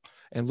interval.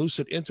 And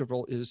lucid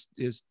interval is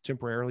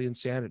temporarily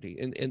insanity.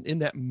 And in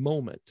that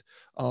moment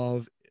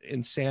of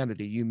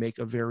insanity, you make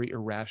a very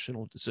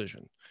irrational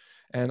decision.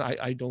 And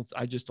I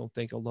just don't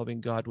think a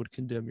loving God would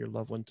condemn your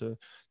loved one to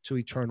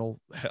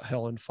eternal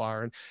hell and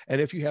fire.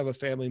 And if you have a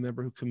family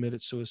member who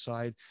committed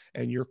suicide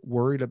and you're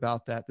worried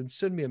about that, then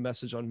send me a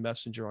message on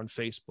Messenger on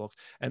Facebook,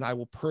 and I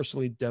will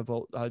personally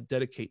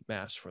dedicate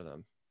Mass for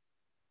them.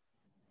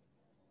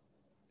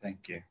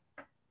 Thank you.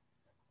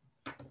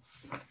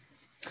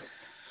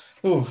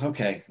 Oh,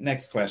 okay.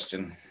 Next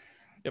question.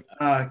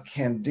 Yep.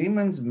 Can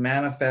demons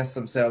manifest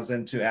themselves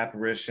into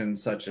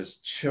apparitions such as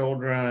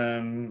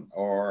children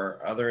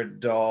or other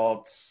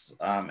adults,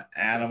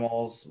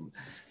 animals,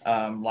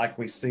 like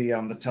we see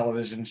on the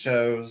television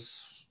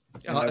shows?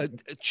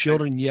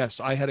 Children,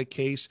 yes. I had a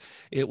case.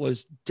 It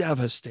was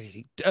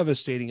devastating.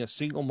 A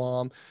single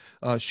mom.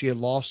 She had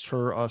lost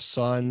her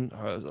son,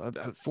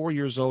 4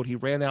 years old. He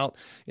ran out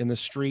in the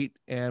street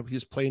and he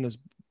was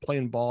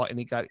playing ball and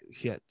he got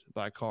hit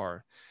by a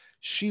car.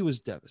 She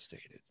was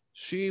devastated.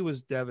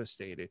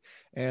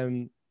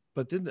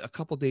 But then a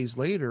couple of days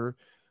later,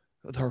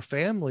 her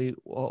family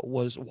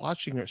was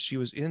watching her. She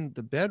was in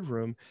the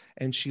bedroom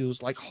and she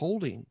was like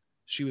holding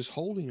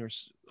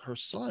her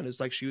son. It's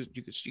like you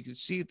could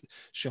see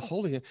she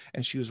holding him,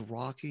 and she was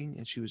rocking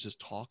and she was just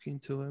talking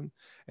to him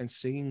and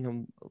singing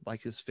him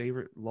like his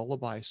favorite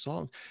lullaby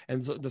song.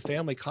 And the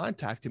family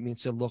contacted me and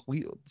said, look,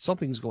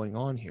 something's going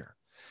on here.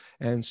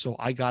 And so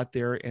I got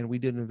there and we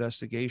did an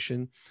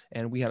investigation,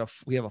 and we have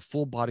a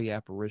full body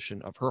apparition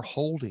of her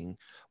holding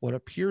what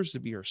appears to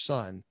be her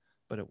son,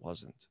 but it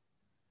wasn't.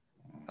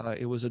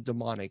 It was a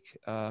demonic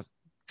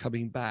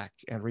coming back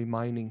and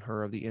reminding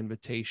her of the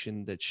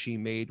invitation that she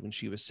made when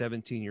she was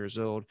 17 years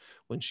old,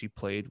 when she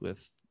played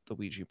with the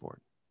Ouija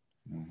board.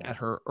 Mm-hmm. At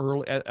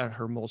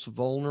her most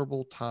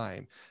vulnerable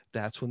time.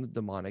 That's when the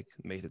demonic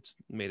made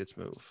its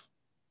move.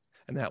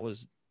 And that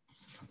was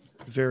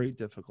very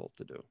difficult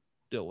to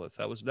deal with.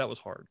 That was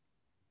hard.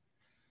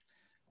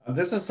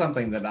 This is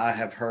something that I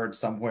have heard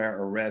somewhere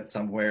or read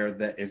somewhere,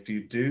 that if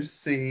you do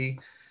see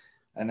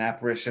an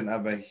apparition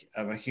of a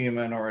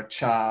human or a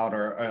child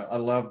or a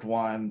loved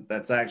one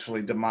that's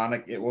actually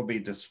demonic, it will be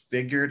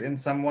disfigured in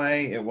some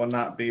way. It will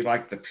not be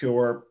like the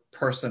pure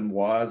person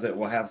was. It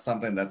will have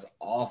something that's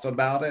off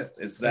about it.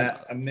 Is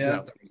that a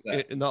myth?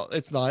 No,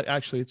 it's not.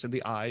 Actually, it's in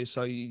the eyes.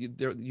 So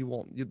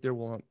there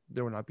will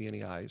not be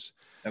any eyes.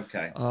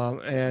 Okay.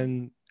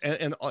 And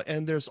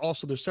there's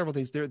several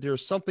things.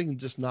 There's something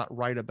just not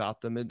right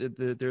about them.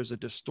 There's a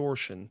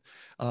distortion.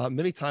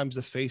 Many times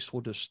the face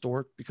will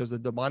distort because the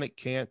demonic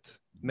can't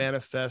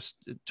manifest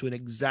to an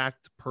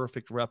exact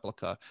perfect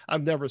replica.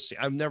 I've never seen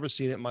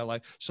it in my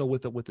life. So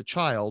with the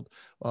child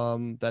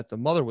that the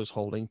mother was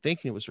holding,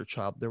 thinking it was her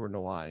child, there were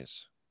no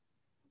eyes.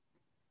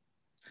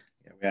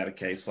 Yeah, we had a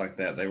case like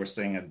that. They were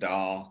seeing a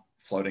doll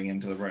floating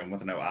into the room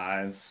with no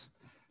eyes.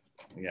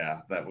 Yeah,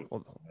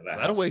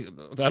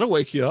 that'll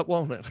wake you up,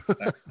 won't it?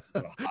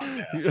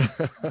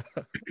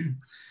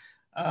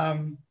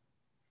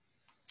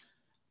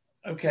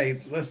 Okay,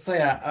 let's say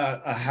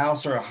a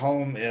house or a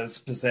home is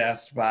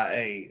possessed by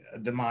a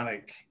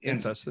demonic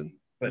entity,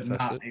 but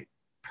not a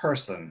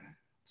person.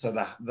 So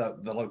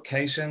the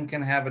location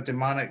can have a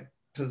demonic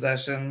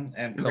possession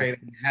and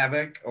creating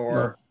havoc,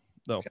 or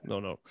no.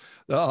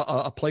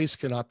 A place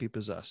cannot be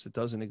possessed. It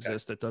doesn't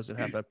exist. It doesn't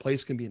happen. A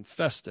place can be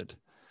infested.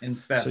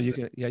 So you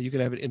can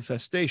have an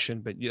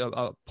infestation, but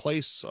a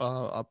place,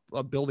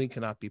 a building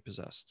cannot be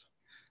possessed.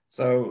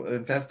 So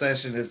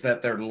infestation is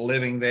that they're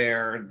living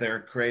there,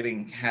 they're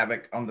creating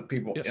havoc on the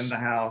people in the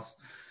house.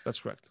 That's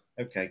correct.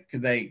 Okay.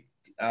 Could they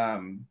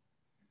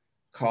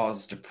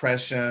cause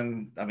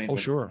depression? I mean,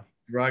 Sure.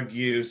 Drug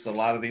use, a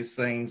lot of these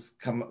things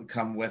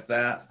come with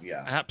that.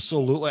 Yeah,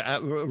 absolutely.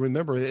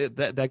 Remember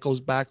that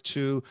goes back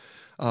to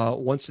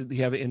once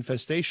you have an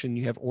infestation,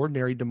 you have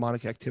ordinary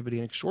demonic activity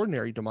and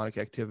extraordinary demonic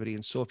activity.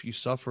 And so if you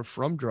suffer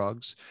from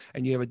drugs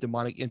and you have a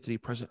demonic entity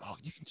present,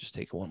 you can just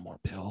take one more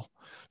pill,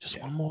 just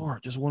one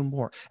more.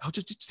 I'll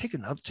just take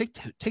another,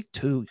 take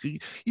two. You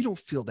don't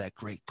feel that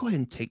great. Go ahead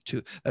and take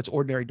two. That's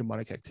ordinary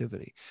demonic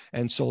activity.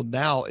 And so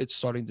now it's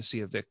starting to see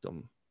a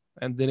victim.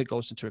 And then it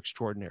goes into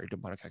extraordinary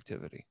demonic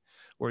activity,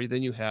 where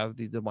then you have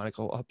the demonic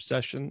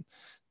obsession,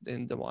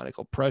 then demonic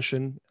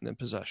oppression, and then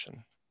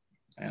possession.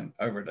 And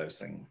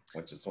overdosing,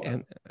 which is what.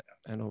 And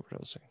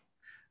overdosing.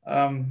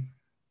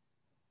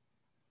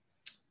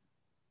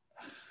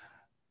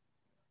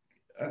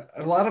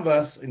 A lot of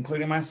us,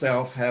 including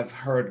myself, have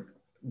heard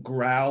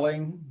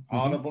growling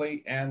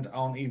audibly and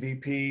on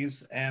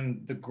EVPs,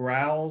 and the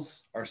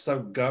growls are so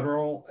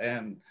guttural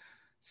and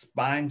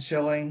spine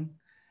chilling.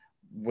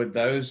 Would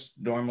those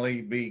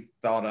normally be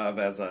thought of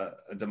as a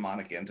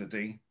demonic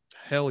entity?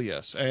 Hell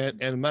yes. And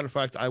a matter of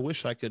fact, I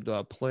wish I could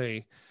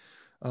play.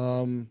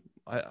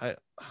 I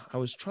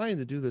was trying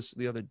to do this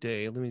the other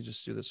day. Let me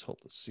just do this.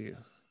 Let's see.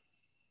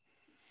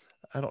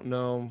 I don't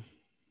know.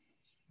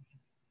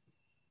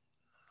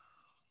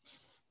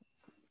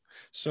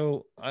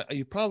 So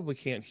you probably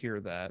can't hear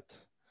that.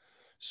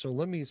 So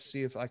let me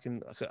see if I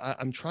can.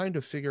 I'm trying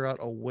to figure out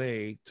a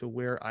way to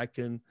where I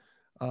can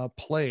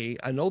play.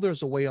 I know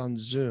there's a way on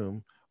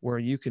Zoom where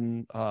you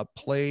can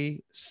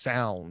play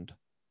sound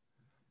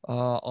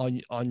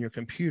on your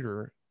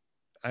computer.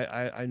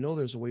 I know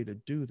there's a way to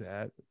do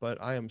that,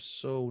 but I am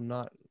so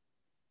not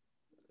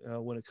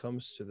when it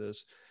comes to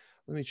this.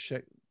 Let me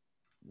check.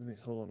 Let me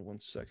hold on one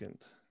second.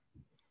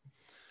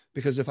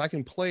 Because if I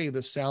can play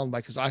the sound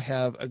because I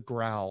have a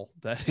growl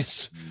that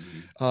is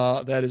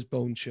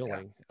bone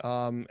chilling.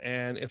 Yeah.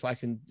 And if I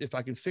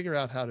can figure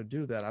out how to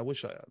do that, I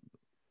wish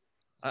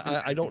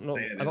I don't know.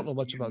 I don't know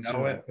much about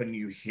Zoom. It when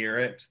you hear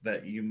it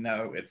that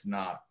it's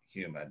not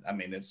human. I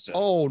mean, it's just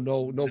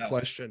no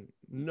question.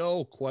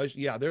 No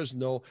question. Yeah, there's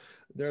no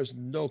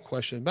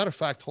question. Matter of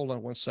fact, hold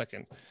on one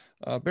second.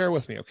 Bear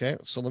with me, okay?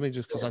 So let me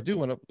just because I do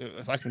want to.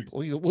 If I can,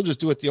 we'll just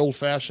do it the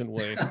old-fashioned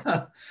way.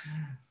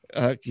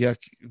 Yeah,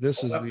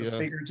 this is the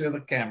speaker to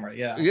the camera.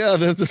 Yeah, yeah.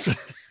 This is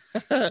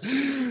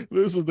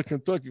the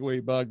Kentucky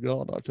way. By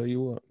God, I'll tell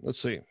you what. Let's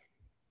see.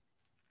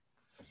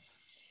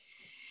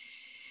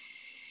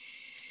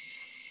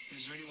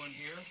 Is there anyone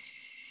here?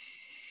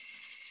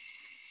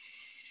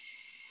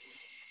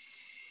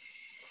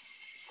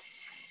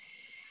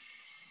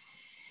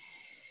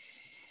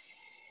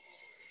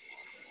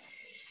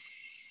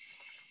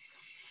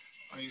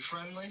 Are you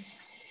friendly?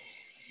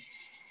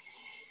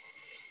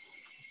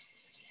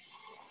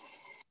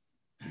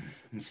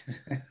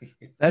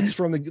 That's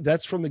from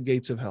the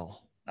gates of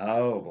hell.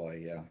 Oh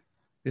boy,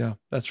 yeah,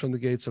 that's from the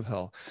gates of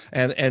hell.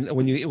 And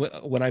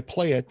when I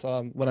play it,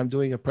 when I'm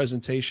doing a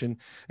presentation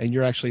and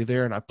you're actually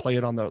there and I play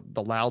it on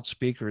the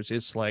loudspeakers,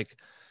 it's like,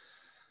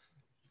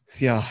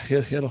 yeah,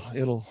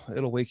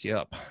 it'll wake you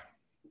up.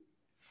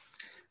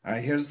 All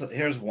right,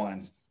 here's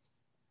one.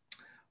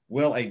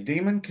 Will a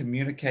demon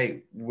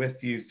communicate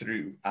with you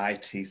through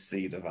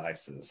ITC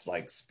devices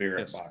like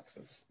spirit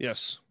boxes?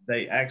 Yes.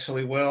 They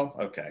actually will?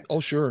 Okay. Oh,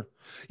 sure.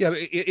 Yeah,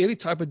 any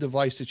type of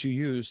device that you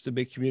use to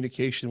make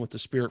communication with the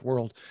spirit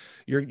world,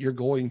 you're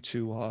going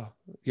to,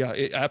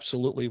 it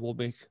absolutely will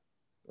make,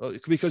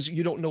 because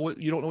you don't know what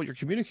you're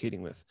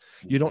communicating with.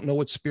 You don't know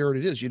what spirit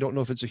it is. You don't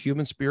know if it's a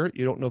human spirit.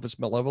 You don't know if it's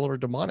malevolent or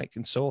demonic.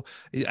 And so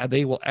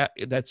they will.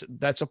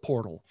 That's a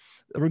portal.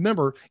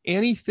 Remember,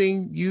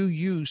 anything you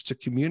use to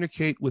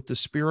communicate with the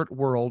spirit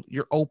world,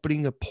 you're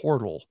opening a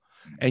portal,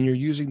 and you're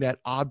using that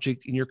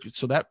object in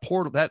so that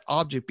portal, that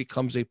object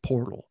becomes a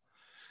portal,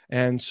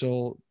 and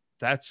so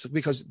that's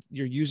because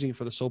you're using it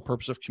for the sole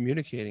purpose of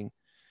communicating.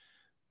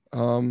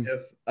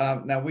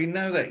 Now we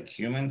know that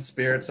human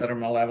spirits that are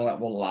malevolent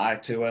will lie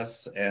to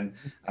us, and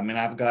I mean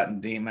I've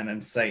gotten demon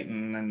and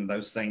Satan and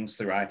those things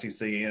through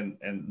ITC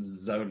and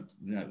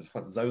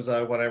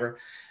Zozo, whatever.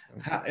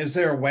 Is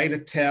there a way to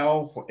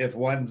tell if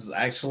one's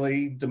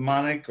actually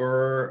demonic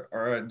or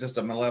just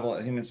a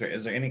malevolent human spirit?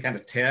 Is there any kind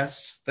of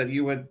test that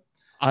you would?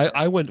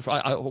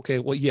 Okay.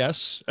 Well,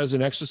 yes. As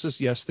an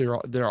exorcist, yes,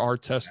 there are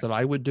tests that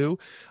I would do.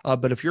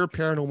 But if you're a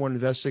paranormal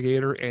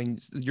investigator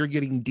and you're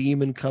getting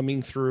demon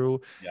coming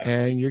through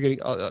and you're getting,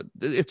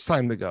 it's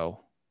time to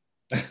go.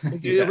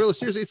 Really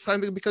seriously, it's time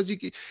to go, because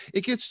it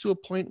gets to a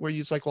point where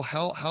it's like,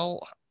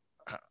 well,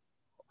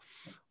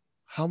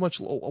 how much,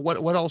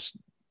 what else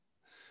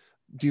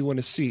do you want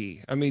to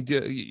see? I mean,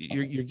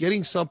 you're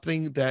getting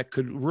something that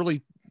could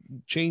really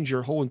change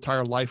your whole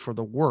entire life for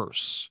the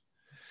worse.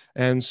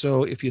 And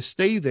so if you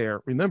stay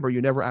there, remember,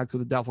 you never act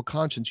with a doubtful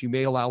conscience. You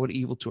may allow an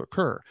evil to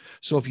occur.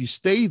 So if you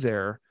stay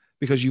there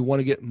because you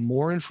want to get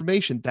more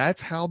information,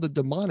 that's how the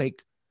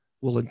demonic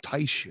will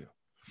entice you.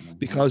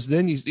 Because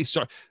then you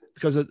start,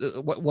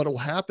 because what will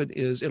happen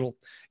is it'll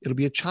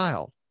be a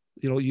child.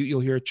 You'll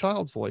hear a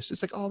child's voice.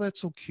 It's like, oh,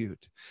 that's so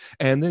cute.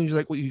 And then you're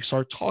like, well, you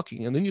start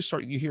talking, and then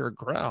you hear a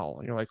growl,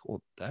 and you're like,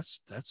 well, that's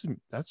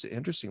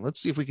interesting. Let's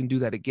see if we can do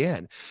that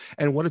again.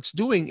 And what it's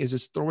doing is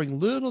it's throwing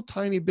little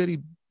tiny bitty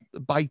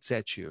bites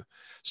at you,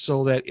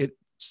 so that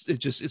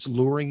it's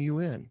luring you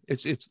in.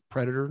 It's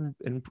predator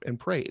and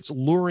prey. It's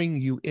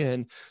luring you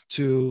in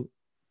to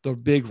the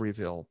big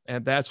reveal,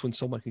 and that's when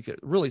someone can get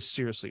really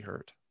seriously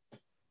hurt.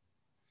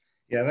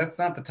 Yeah, that's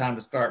not the time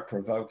to start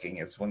provoking.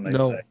 It's when they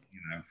No. say,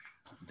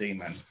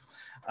 demon.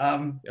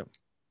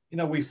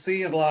 Yep. We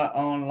see it a lot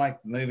on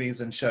like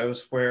movies and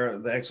shows where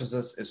the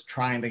exorcist is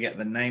trying to get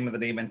the name of the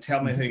demon.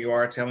 Tell me who you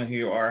are. Tell me who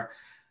you are.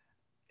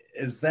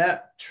 Is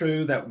that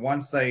true that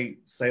once they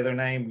say their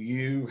name,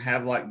 you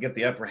have get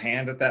the upper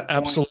hand at that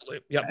point?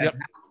 Absolutely. Yep.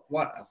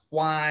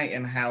 Why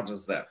and how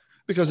does that?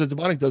 Because the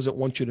demonic doesn't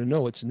want you to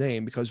know its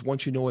name, because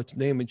once you know its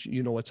name,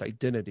 you know its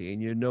identity,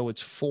 and you know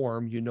its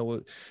form, you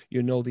know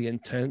the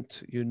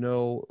intent,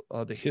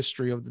 the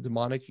history of the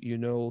demonic,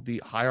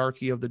 the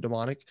hierarchy of the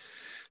demonic.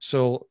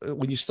 So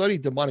when you study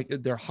demonic,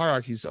 there are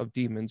hierarchies of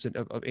demons and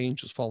of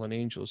angels, fallen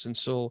angels. And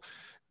so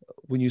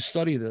when you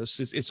study this,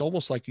 it's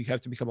almost like you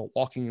have to become a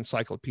walking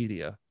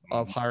encyclopedia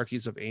of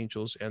hierarchies of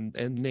angels and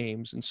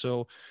names. And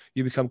so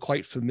you become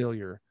quite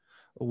familiar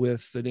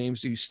with the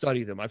names. You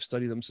study them. I've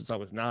studied them since I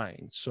was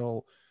 9.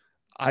 So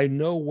I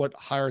know what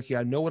hierarchy,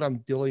 I know what I'm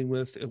dealing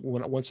with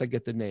once I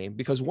get the name,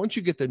 because once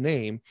you get the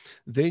name,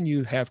 then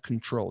you have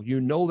control. You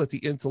know that the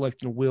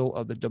intellect and will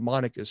of the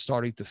demonic is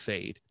starting to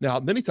fade. Now,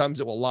 many times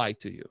it will lie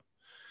to you.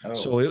 Oh.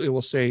 So it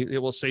will say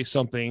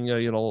something,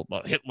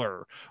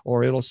 Hitler,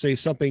 or it'll say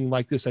something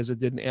like this, as it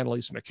did in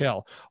Annalise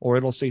McKell, or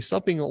it'll say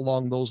something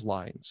along those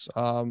lines,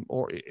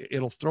 or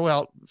it'll throw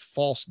out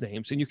false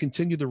names, and you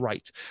continue to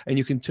write, and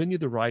you continue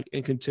to write,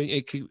 and continue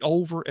it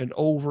over and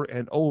over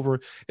and over.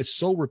 It's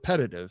so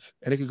repetitive,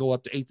 and it could go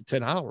up to 8 to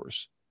 10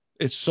 hours.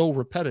 It's so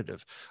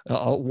repetitive,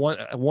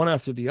 one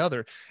after the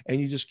other,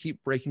 and you just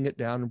keep breaking it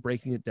down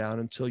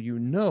until you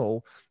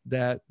know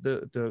that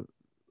the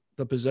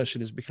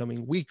possession is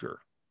becoming weaker.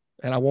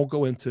 And I won't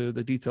go into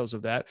the details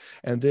of that.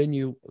 And then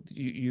you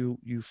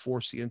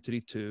force the entity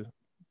to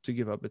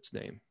give up its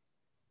name,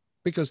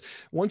 because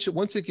once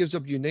it gives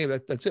up your name,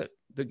 that's it.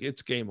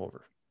 It's game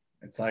over.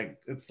 It's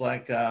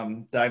like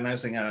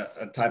diagnosing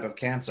a type of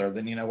cancer.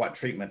 Then you know what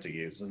treatment to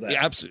use. Is that?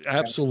 Yeah,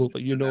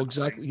 absolutely. You know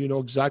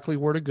exactly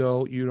where to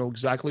go. You know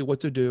exactly what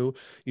to do.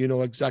 You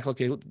know exactly,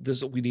 okay,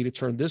 we need to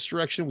turn this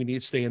direction. We need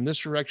to stay in this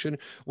direction.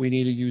 We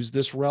need to use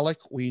this relic.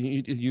 We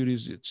need to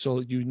use it. So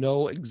you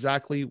know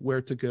exactly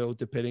where to go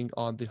depending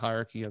on the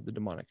hierarchy of the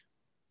demonic.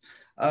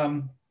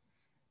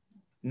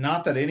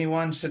 Not that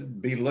anyone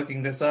should be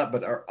looking this up,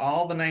 but are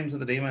all the names of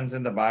the demons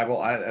in the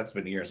Bible? That's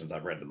been years since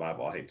I've read the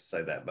Bible. I hate to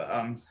say that, but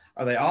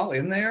are they all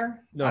in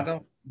there? No. I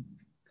don't.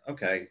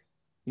 Okay.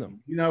 No.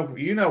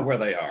 You know where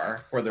they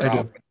are, where they're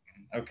all.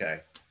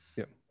 Okay.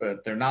 Yeah.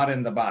 But they're not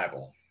in the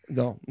Bible.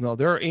 No,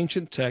 there are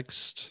ancient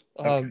texts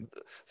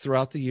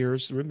throughout the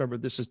years. Remember,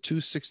 this is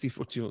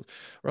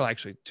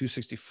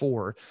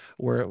 264,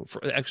 where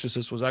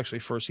Exorcist was actually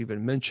first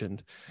even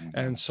mentioned. Mm-hmm.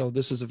 And so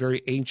this is a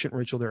very ancient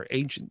ritual. There are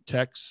ancient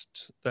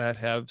texts that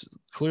have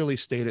clearly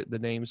stated the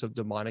names of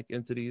demonic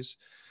entities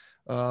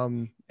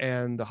and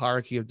the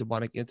hierarchy of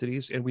demonic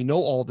entities. And we know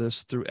all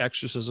this through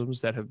exorcisms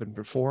that have been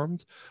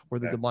performed, where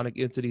the demonic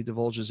entity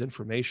divulges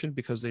information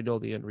because they know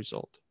the end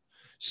result.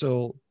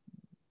 So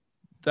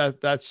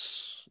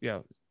that's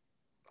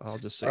I'll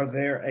just say. Are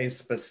there a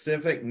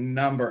specific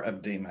number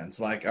of demons?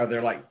 Like, are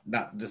there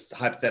not just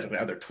hypothetically,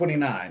 are there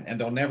 29 and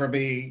there'll never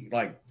be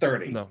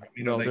 30?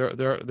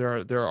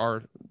 There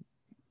are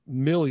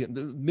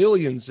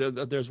millions.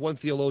 There's one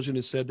theologian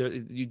who said that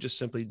you just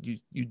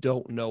simply you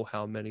don't know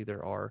how many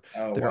there are.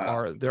 Oh,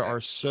 there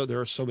are so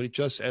many,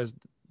 just as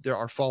there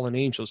are fallen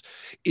angels.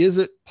 Is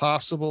it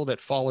possible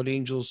that fallen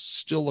angels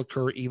still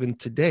occur even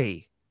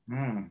today?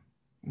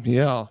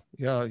 Yeah.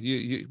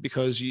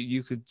 Because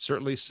you could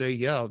certainly say,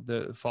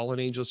 the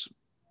fallen angels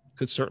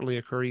could certainly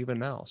occur even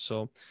now.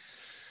 So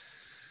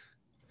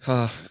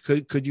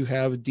could you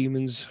have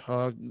demons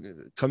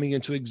coming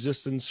into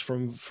existence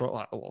from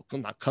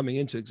not coming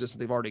into existence,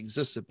 they've already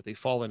existed, but they've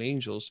fallen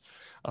angels.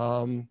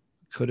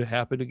 Could it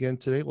happen again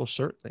today? Well,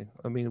 certainly.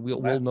 I mean,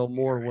 we'll know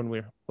more when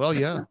we're,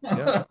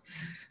 it's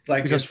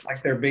like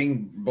they're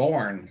being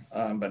born,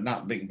 but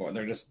not being born.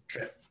 They're just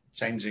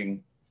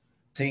changing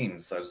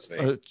teams, so to speak.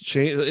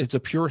 It's a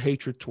pure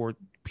hatred to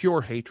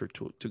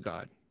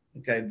God.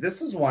 Okay,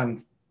 this is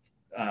one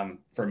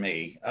for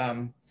me.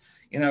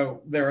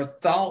 There are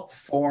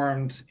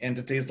thought-formed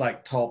entities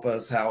like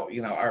tulpas, how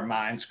our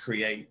minds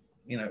create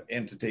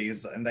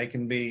entities, and they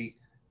can be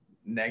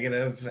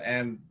negative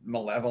and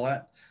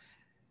malevolent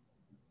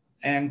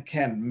and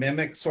can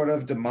mimic sort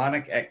of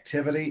demonic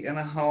activity in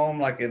a home,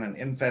 like in an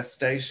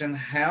infestation.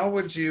 How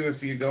would you,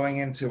 if you're going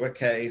into a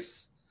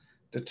case,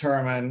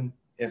 determine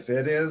if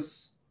it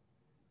is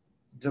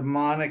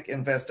demonic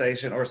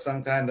infestation or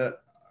some kind of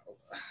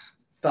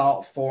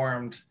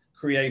thought-formed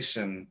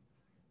creation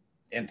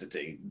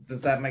entity.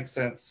 Does that make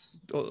sense?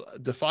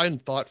 Define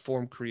thought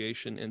form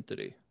creation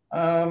entity.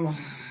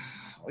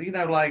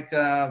 Like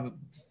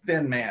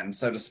Thin Man,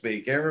 so to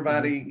speak.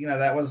 Everybody,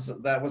 that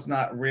was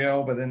not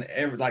real, but then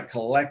like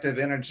collective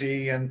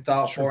energy and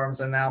thought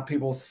forms, and now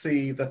people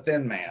see the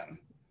Thin Man.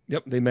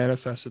 Yep, they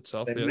manifest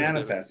itself. They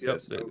manifest it.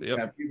 So,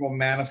 people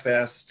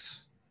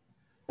manifest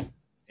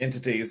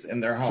entities in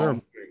their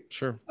home.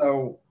 Sure.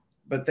 So,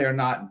 but they're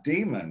not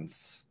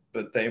demons,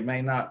 but they're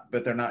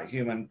not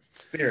human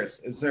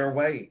spirits. Is there a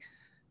way?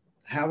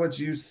 How would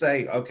you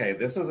say, okay,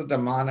 this is a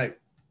demonic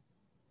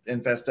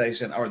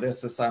infestation, or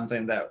this is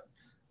something that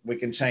we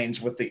can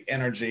change with the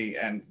energy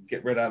and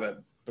get rid of it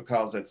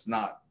because it's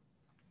not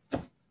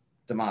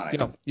demonic?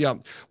 Yeah.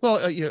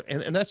 Well,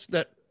 and that's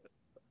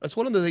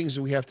one of the things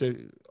that we have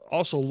to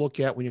also look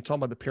at when you're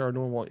talking about the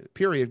paranormal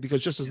period,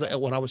 because just as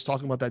when I was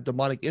talking about that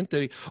demonic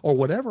entity or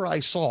whatever I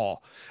saw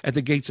at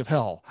the gates of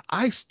hell,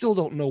 I still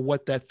don't know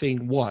what that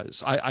thing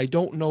was. I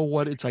don't know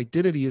what its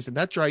identity is, and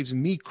that drives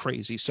me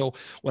crazy. So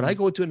when I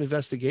go into an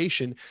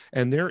investigation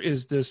and there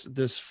is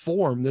this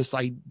form,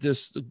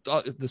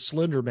 the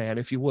Slender Man,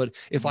 if you would,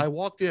 if I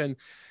walked in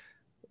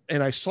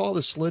and I saw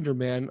the Slender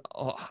Man,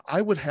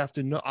 I would have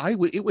to know.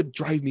 It would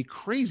drive me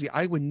crazy.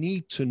 I would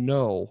need to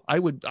know. I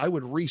would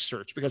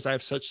research, because I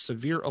have such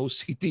severe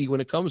OCD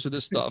when it comes to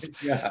this stuff.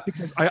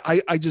 Because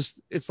I just,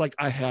 it's like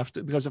I have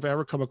to, because if I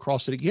ever come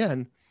across it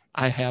again,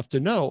 I have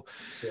to know.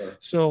 Sure.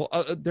 So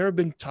there have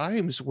been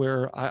times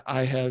where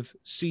I have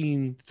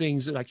seen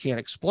things that I can't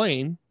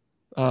explain,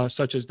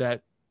 such as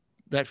that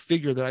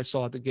figure that I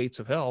saw at the gates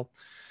of hell.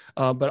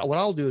 But what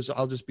I'll do is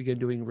I'll just begin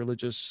doing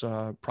religious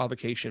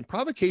provocation.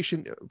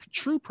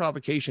 True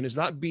provocation is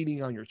not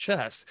beating on your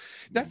chest.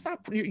 That's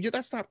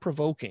not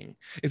provoking.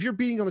 If you're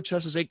beating on the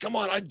chest and say, "Come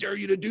on, I dare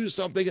you to do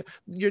something,"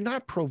 you're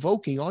not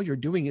provoking. All you're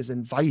doing is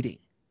inviting.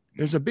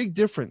 There's a big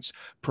difference.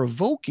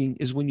 Provoking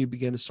is when you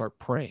begin to start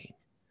praying.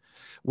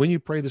 When you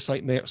pray the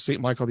St.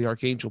 Michael the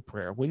Archangel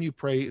prayer, when you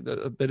pray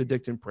the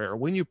Benedictine prayer,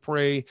 when you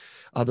pray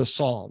the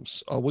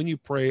Psalms, when you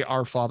pray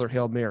Our Father,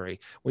 Hail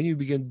Mary, when you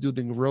begin to do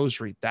the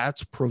Rosary,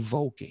 that's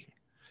provoking.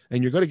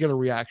 And you're going to get a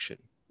reaction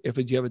if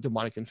you have a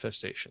demonic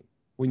infestation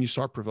when you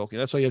start provoking.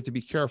 That's why you have to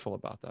be careful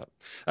about that.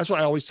 That's why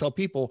I always tell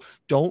people,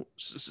 don't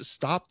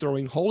stop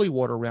throwing holy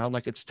water around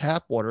like it's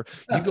tap water.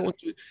 If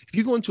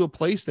you go into a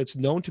place that's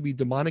known to be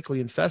demonically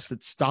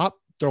infested, stop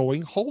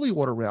throwing holy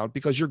water around,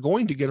 because you're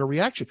going to get a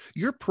reaction.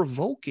 You're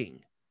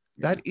provoking.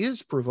 That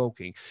is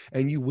provoking,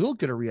 and you will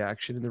get a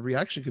reaction, and the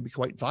reaction could be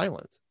quite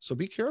violent. So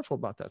be careful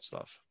about that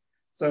stuff.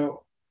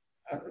 So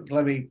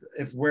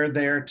if we're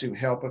there to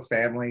help a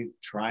family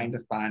trying to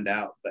find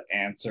out the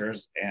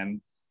answers,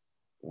 and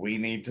we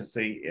need to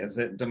see, is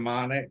it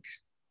demonic?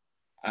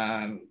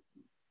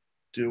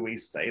 Do we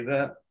say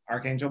the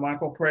Archangel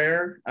Michael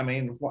prayer? I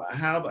mean,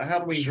 how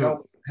do we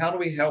help? How do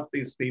we help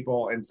these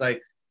people and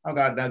say, "Oh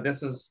God, no,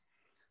 this is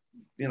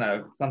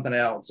something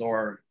else,"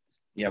 or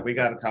we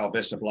got to call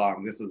Bishop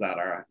Long. This is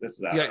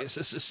out.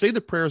 Say the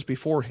prayers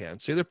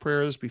beforehand. Say the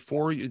prayers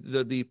before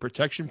the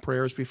protection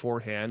prayers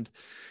beforehand.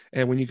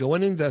 And when you go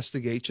and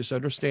investigate, just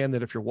understand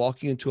that if you're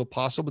walking into a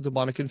possible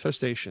demonic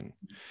infestation,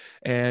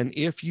 and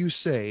if you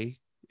say,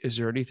 "Is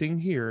there anything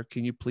here?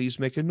 Can you please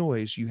make a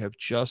noise?" You have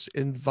just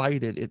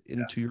invited it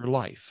into your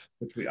life.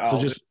 Which we all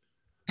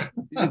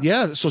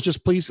so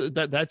just please,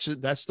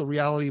 that's the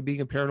reality of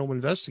being a paranormal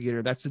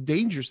investigator. That's the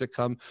dangers that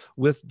come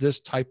with this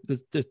type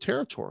of the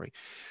territory.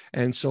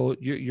 And so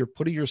you're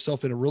putting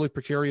yourself in a really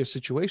precarious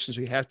situation.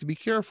 So you have to be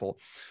careful.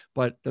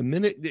 But the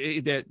minute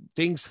that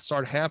things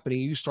start happening,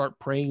 you start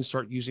praying,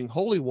 start using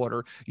holy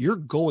water, you're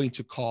going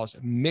to cause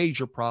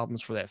major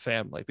problems for that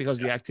family, because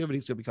the activity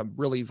is going to become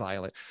really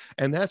violent.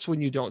 And that's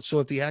when you don't. So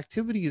if the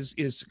activity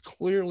is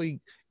clearly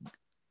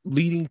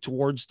leading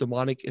towards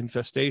demonic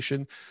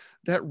infestation,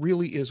 that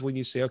really is when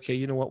you say, okay,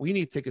 you know what, we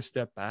need to take a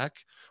step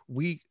back.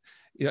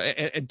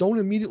 And don't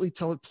immediately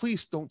tell it.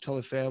 Please don't tell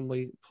the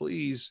family,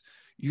 please,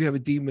 you have a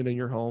demon in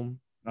your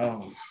home.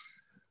 Oh,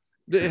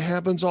 it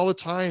happens all the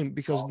time,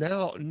 because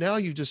now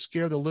you just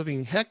scare the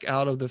living heck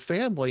out of the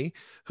family,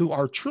 who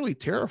are truly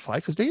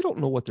terrified because they don't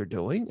know what they're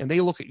doing. And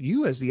they look at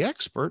you as the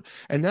expert.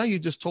 And now you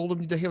just told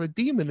them they have a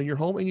demon in your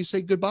home, and you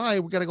say,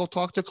 "Goodbye, we got to go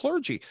talk to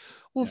clergy."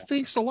 Well,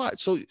 thanks a lot.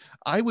 So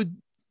I would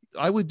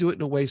do it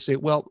in a way, say,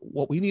 well,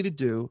 what we need to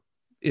do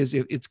is,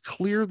 if it's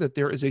clear that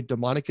there is a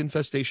demonic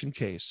infestation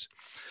case,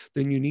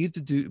 then you need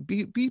to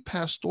be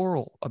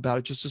pastoral about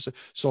it.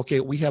 Okay,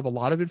 we have a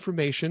lot of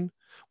information.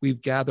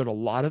 We've gathered a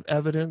lot of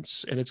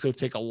evidence, and it's going to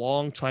take a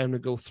long time to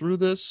go through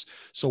this.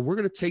 So we're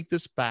going to take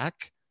this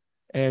back.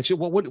 And she,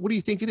 "Well, what do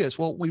you think it is?"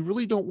 "Well, we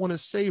really don't want to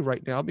say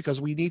right now, because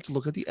we need to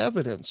look at the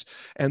evidence.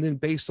 And then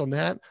based on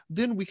that,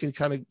 then we can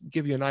kind of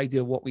give you an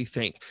idea of what we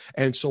think."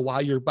 And so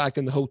while you're back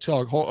in the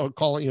hotel or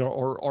calling,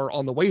 or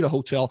on the way to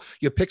hotel,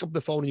 you pick up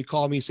the phone and you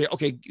call me and say,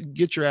 "Okay,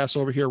 get your ass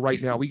over here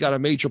right now. We got a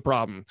major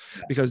problem,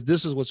 because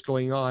this is what's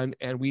going on,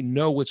 and we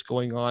know what's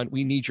going on.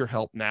 We need your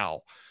help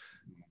now."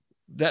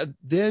 That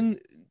then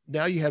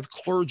now you have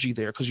clergy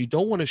there, because you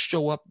don't want to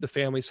show up at the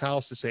family's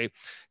house to say,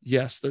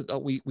 yes,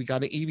 we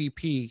got an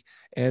EVP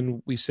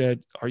and we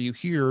said, are you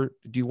here?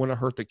 Do you want to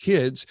hurt the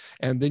kids?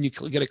 And then you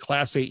get a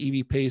Class A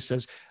EVP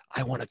says,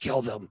 I want to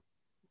kill them.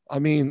 I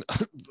mean,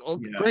 oh,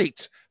 yeah.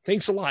 Great.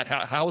 Thanks a lot.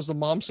 How is the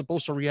mom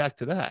supposed to react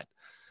to that?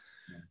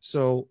 Yeah.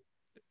 So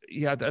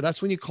yeah,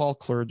 that's when you call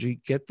clergy,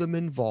 get them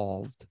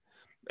involved,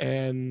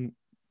 and,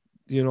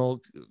 you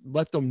know,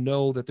 let them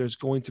know that there's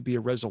going to be a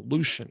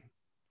resolution,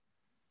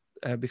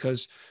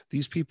 because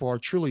these people are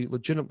truly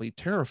legitimately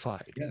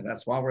terrified. Yeah,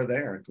 that's why we're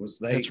there, because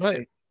that's right.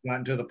 They've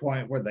gotten to the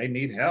point where they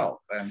need help.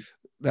 And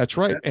that's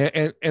right.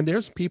 And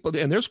there's people,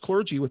 and there's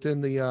clergy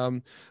within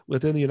the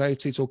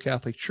United States Old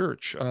Catholic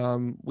Church.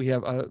 We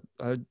have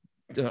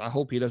I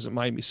hope he doesn't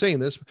mind me saying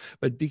this,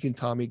 but Deacon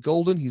Tommy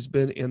Golden, he's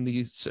been in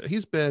the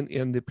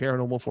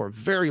paranormal for a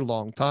very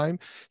long time.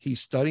 He's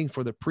studying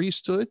for the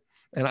priesthood.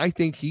 And I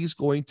think he's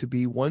going to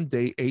be one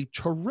day a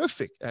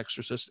terrific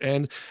exorcist.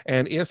 And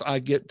if I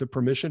get the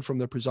permission from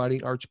the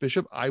presiding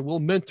archbishop, I will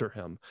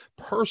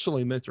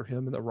personally mentor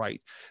him in the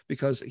right,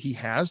 because he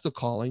has the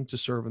calling to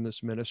serve in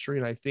this ministry.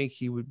 And I think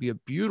he would be a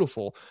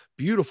beautiful,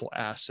 beautiful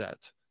asset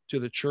to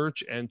the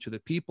church and to the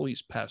people.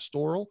 He's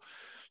pastoral.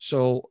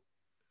 So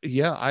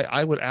yeah,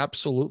 I would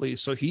absolutely.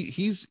 So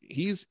he's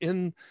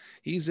in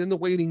the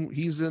waiting.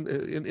 He's in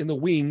the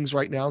wings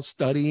right now,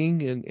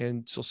 studying,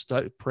 and so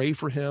pray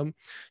for him.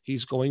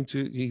 He's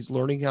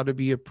learning how to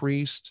be a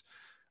priest.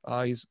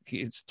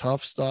 It's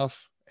tough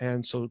stuff.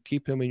 And so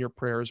keep him in your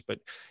prayers, but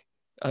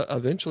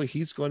eventually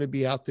he's going to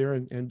be out there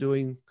and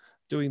doing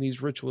these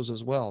rituals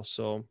as well.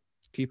 So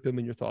keep him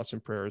in your thoughts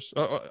and prayers,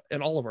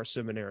 and all of our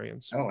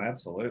seminarians. Oh,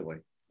 absolutely.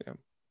 Yeah.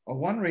 Well,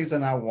 one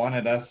reason I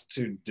wanted us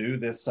to do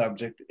this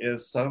subject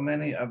is so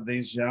many of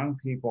these young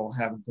people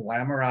have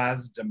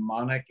glamorized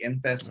demonic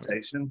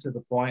infestation to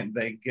the point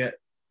they get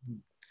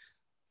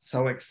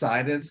so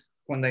excited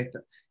when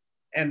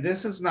and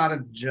this is not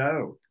a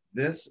joke.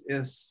 This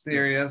is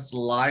serious,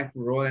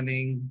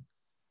 life-ruining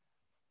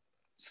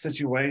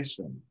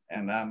situation.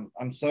 And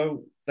I'm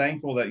so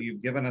thankful that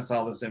you've given us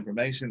all this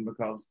information,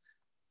 because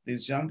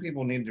these young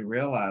people need to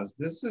realize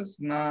this is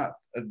not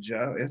a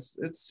joke. It's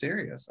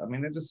serious. I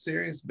mean, it is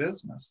serious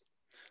business.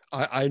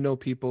 I know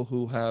people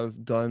who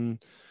have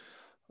done,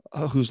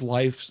 whose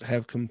lives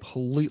have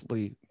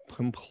completely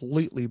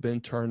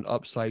been turned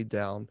upside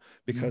down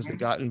because they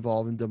got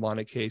involved in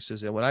demonic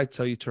cases. And when I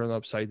tell you turn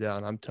upside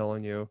down, I'm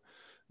telling you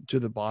to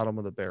the bottom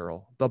of the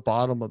barrel,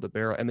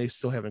 and they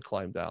still haven't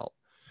climbed out.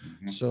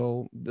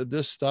 So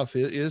this stuff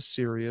is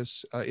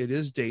serious. It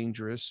is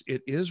dangerous.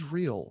 It is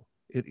real.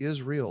 It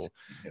is real.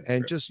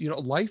 And just, you know,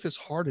 life is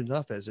hard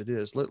enough as it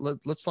is.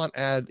 Let's not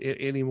add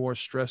any more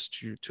stress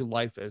to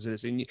life as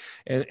it is.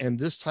 And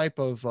this type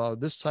of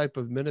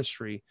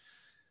ministry,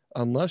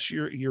 unless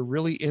you're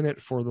really in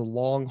it for the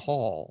long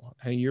haul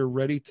and you're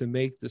ready to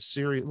make the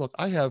serious look,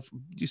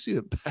 you see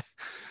the,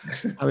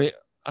 I mean,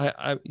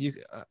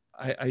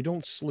 I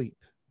don't sleep.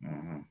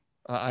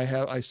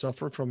 I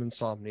suffer from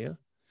insomnia.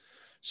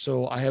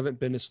 So I haven't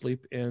been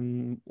asleep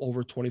in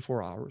over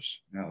 24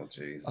 hours. Oh,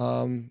 geez.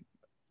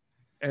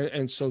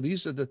 And so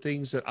these are the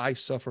things that I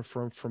suffer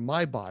from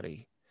my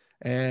body.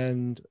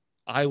 And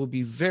I would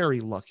be very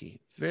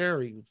lucky,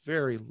 very,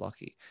 very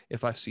lucky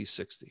if I see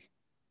 60.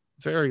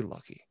 Very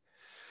lucky.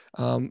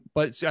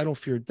 But see, I don't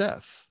fear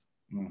death.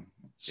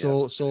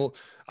 So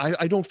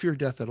I don't fear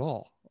death at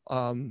all.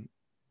 And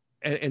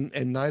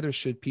neither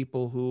should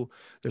people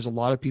there's a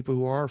lot of people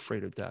who are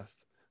afraid of death.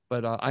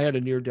 But I had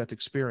a near-death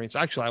experience.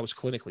 Actually, I was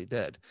clinically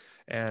dead.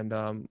 And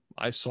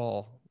I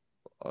saw...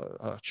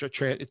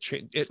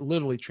 it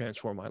literally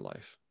transformed my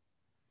life.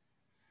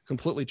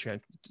 Completely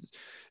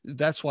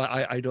That's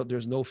why I don't.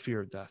 There's no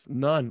fear of death.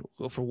 None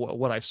for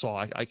what I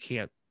saw. I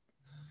can't.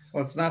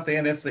 Well, it's not the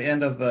end. It's the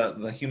end of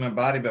the human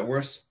body. But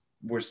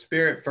we're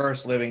spirit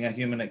first, living a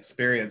human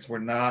experience. We're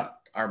not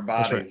our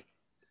bodies. Right.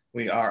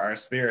 We are our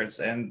spirits,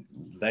 and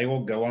they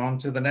will go on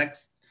to the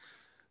next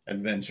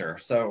adventure.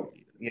 So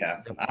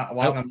yeah,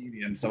 I'm a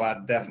medium, so I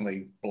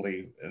definitely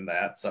believe in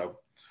that. So.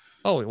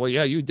 Oh, well,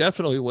 yeah, you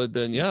definitely would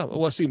then. Yeah.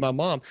 Well, see, my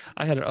mom,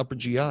 I had an upper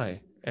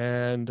GI,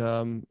 and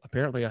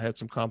apparently I had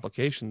some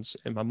complications,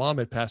 and my mom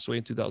had passed away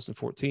in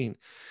 2014,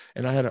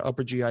 and I had an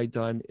upper GI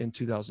done in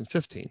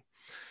 2015.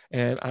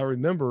 And I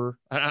remember,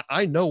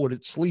 I know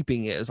what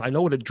sleeping is. I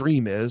know what a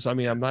dream is. I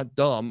mean, I'm not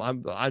dumb.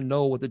 I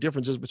know what the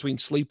difference is between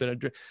sleep and a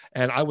dream.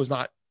 And I was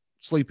not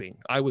sleeping.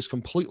 I was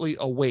completely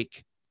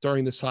awake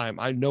during this time.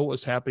 I know what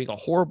was happening. A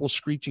horrible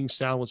screeching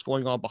sound was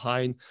going on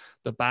behind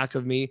the back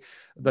of me.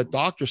 The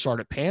doctor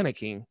started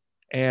panicking,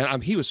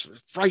 and he was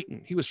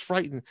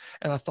frightened.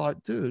 And I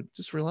thought, dude,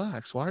 just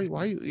relax. Why are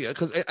you?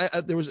 Because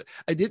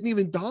it didn't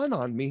even dawn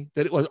on me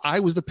that I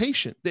was the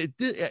patient.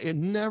 It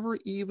never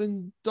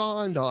even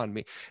dawned on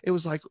me. It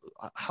was like,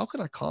 how can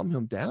I calm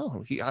him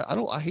down?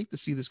 I hate to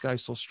see this guy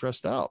so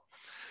stressed out.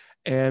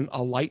 And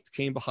a light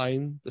came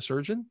behind the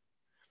surgeon,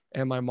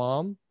 and my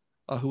mom,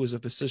 who was a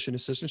physician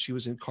assistant. She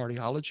was in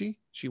cardiology.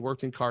 She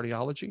worked in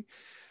cardiology.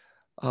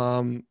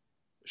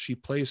 She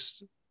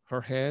placed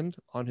her hand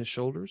on his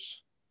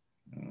shoulders,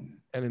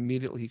 And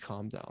immediately he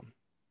calmed down.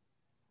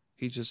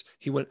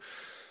 He went,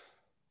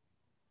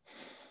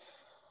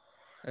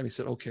 and he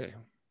said, okay,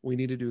 we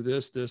need to do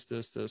this.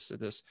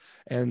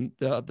 And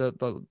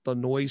the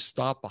noise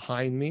stopped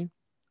behind me.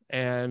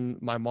 And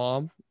my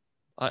mom,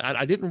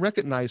 I didn't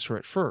recognize her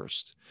at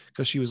first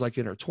because she was like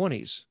in her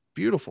 20s,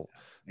 beautiful,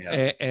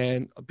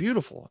 and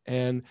beautiful.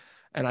 And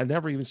I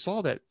never even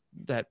saw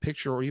that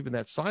picture or even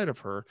that side of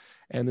her.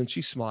 And then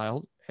she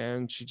smiled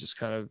and she just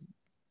kind of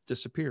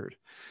disappeared.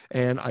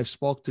 And I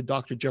spoke to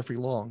Dr. Jeffrey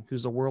Long,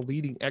 who's a world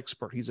leading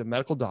expert. He's a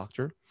medical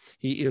doctor.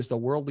 He is the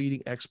world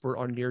leading expert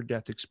on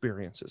near-death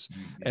experiences.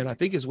 Mm-hmm. And I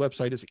think his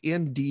website is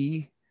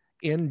nderf.org.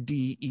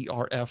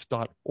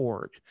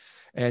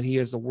 And he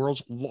is the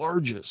world's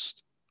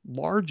largest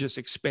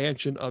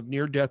expansion of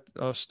near-death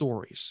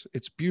stories.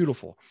 It's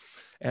beautiful.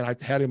 And I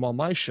had him on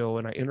my show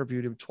and I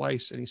interviewed him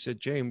twice. And he said,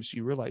 James,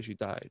 you realize you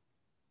died?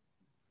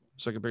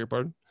 So I beg your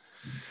pardon?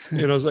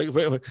 I was like,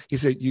 wait. He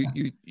said,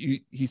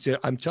 he said,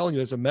 I'm telling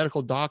you, as a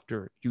medical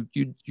doctor, you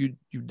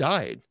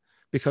died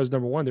because,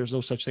 number one, there's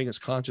no such thing as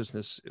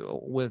consciousness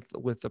with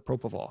the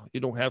propofol. You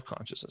don't have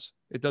consciousness.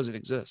 It doesn't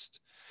exist.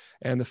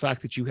 And the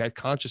fact that you had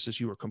consciousness,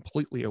 you were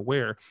completely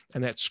aware.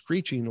 And that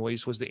screeching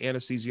noise was the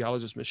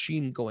anesthesiologist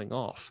machine going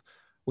off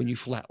when you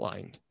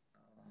flatlined,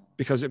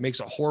 because it makes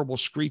a horrible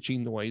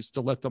screeching noise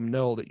to let them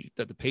know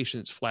that the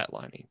patient is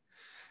flatlining.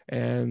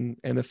 And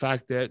the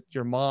fact that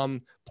your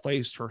mom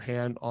placed her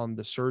hand on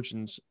the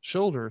surgeon's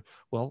shoulder,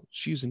 well,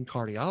 she's in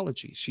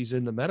cardiology. She's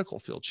in the medical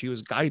field. She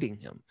was guiding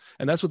him.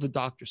 And that's what the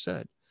doctor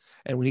said.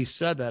 And when he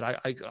said that,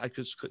 I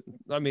just couldn't,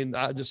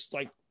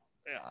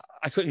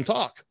 I couldn't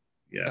talk.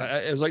 Yeah.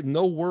 It was like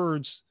no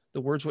words,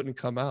 the words wouldn't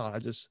come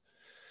out.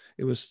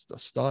 It was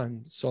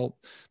stunned. So,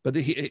 but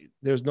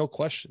there's no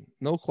question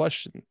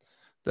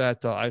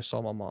that I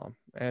saw my mom,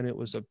 and it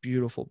was a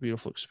beautiful,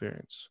 beautiful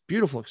experience.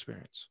 Beautiful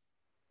experience.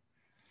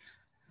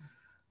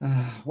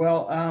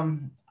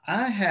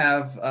 I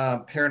have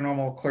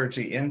paranormal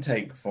clergy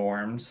intake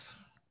forms.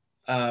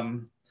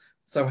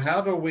 So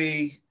how do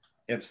we,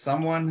 if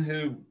someone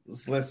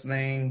who's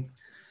listening,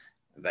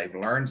 they've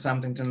learned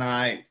something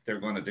tonight, they're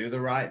going to do the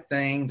right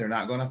thing, they're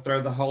not going to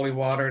throw the holy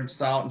water and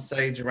salt and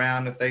sage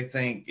around if they're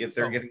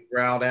getting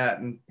growled at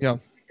and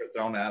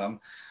thrown at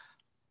them,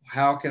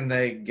 how can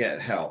they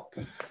get help?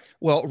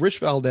 Well, Rich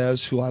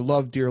Valdez, who I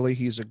love dearly,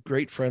 he's a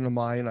great friend of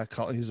mine.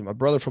 He's my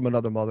brother from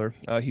another mother.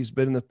 He's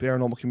been in the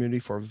paranormal community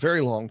for a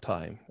very long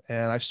time.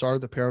 And I started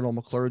the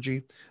paranormal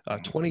clergy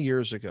 20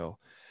 years ago.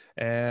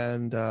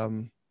 And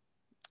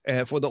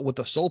with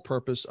the sole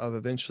purpose of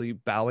eventually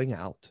bowing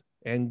out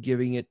and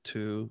giving it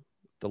to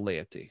the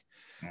laity.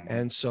 Mm-hmm.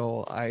 And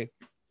so I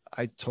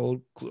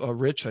told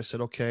Rich, I said,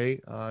 okay,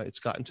 it's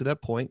gotten to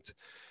that point.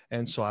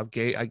 And so I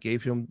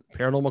gave him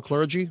paranormal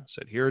clergy,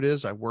 said, here it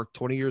is. I worked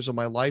 20 years of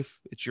my life.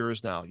 It's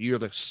yours now. You're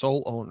the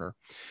sole owner.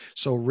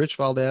 So Rich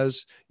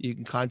Valdez, you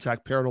can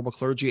contact paranormal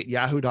clergy at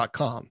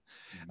yahoo.com.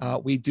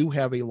 We do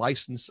have a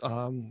licensed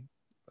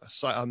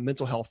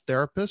mental health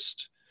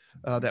therapist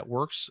that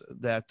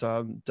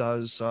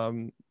does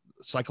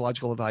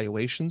psychological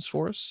evaluations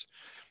for us.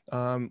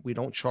 We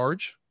don't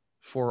charge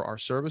for our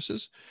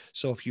services.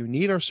 So if you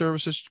need our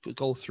services,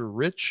 go through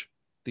Rich,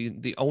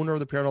 the owner of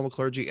the paranormal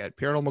clergy, at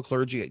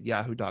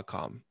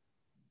paranormalclergy@yahoo.com,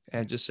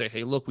 and just say,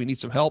 hey, look, we need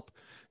some help.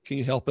 Can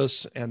you help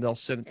us? And they'll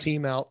send a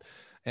team out,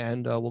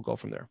 and we'll go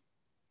from there.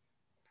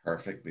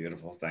 Perfect.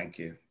 Beautiful. Thank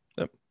you.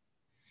 Yep.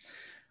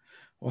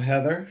 Well,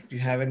 Heather, do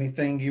you have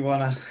anything you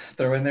want to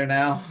throw in there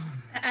now?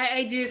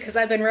 I do, because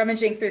I've been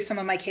rummaging through some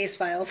of my case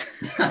files.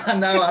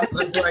 No,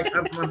 it's like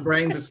my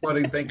brain's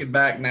exploding thinking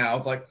back now.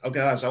 It's like, oh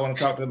gosh, I want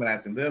to talk to them and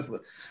ask them this.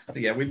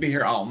 Yeah, we'd be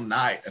here all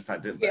night if I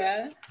did that.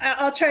 Yeah,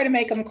 I'll try to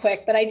make them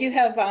quick, but I do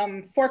have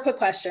 4 quick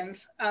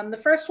questions. The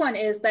first one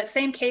is that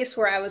same case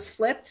where I was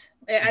flipped.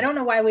 I don't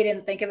know why we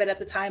didn't think of it at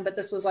the time, but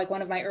this was like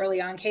one of my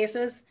early on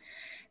cases.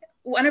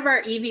 One of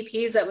our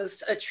EVPs that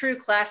was a true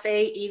Class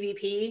A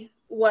EVP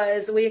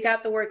we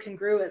got the word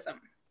congruism.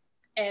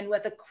 And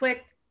with a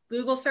quick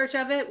Google search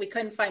of it, we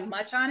couldn't find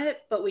much on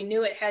it, but we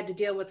knew it had to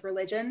deal with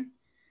religion.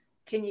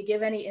 Can you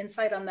give any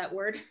insight on that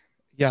word?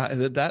 Yeah,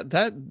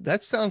 that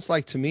sounds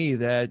like to me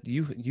that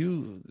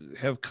you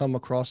have come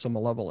across some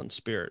malevolent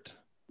spirit.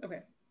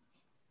 Okay.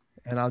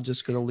 And I'm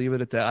just going to leave it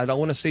at that. I don't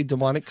want to say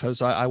demonic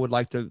because I would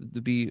like to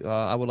be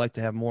I would like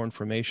to have more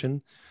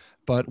information,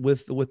 but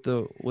with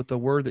the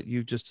word that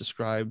you just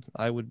described,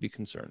 I would be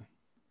concerned.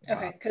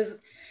 Okay, because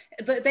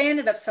they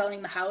ended up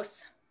selling the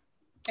house.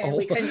 And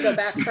we couldn't go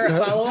back for a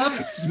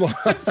follow-up.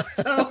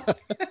 So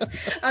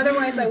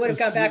otherwise I would have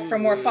gone back for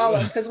more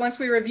follow-ups, because once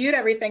we reviewed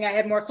everything, I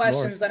had more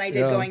questions than I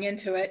did going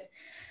into it.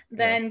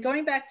 Then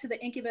going back to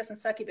the incubus and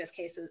succubus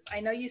cases,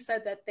 I know you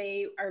said that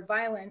they are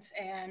violent,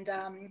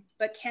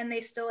 but can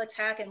they still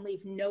attack and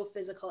leave no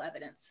physical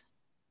evidence?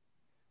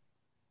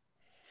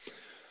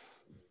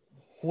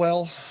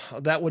 Well,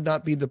 that would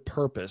not be the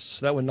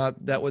purpose.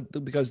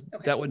 Because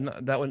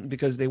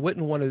they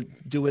wouldn't want to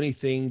do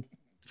anything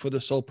for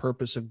the sole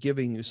purpose of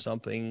giving you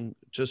something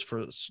just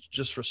for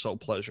sole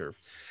pleasure.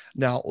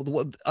 Now,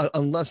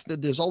 unless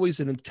there's always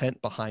an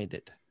intent behind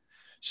it.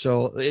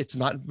 So it's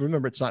not,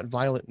 remember, it's not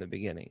violent in the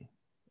beginning.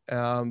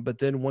 But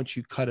then once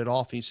you cut it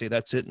off and you say,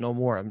 that's it, no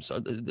more,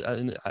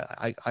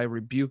 I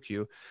rebuke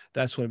you,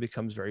 that's when it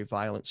becomes very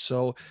violent.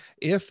 So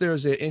if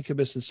there's an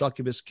incubus and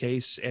succubus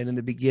case, and in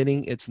the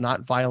beginning it's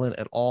not violent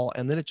at all,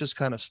 and then it just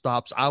kind of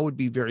stops, I would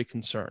be very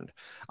concerned.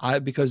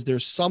 Because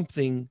there's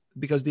something,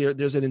 because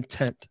there's an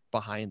intent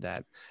behind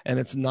that. And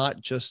it's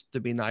not just to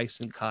be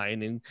nice and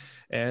kind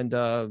and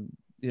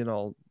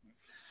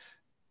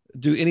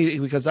do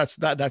anything, because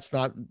that's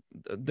not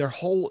their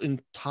whole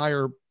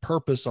entire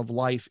purpose of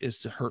life, is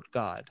to hurt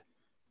God.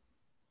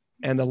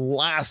 And the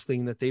last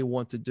thing that they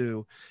want to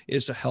do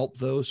is to help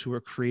those who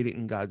are created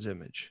in God's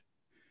image.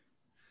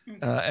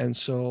 And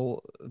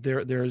so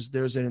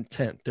there's an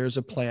intent, there's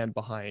a plan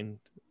behind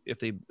if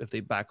they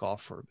back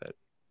off for a bit.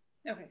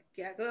 Okay.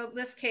 Yeah. Well,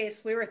 this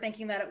case, we were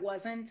thinking that it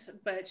wasn't,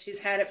 but she's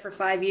had it for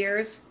 5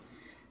 years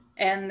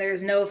and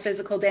there's no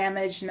physical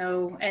damage,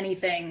 no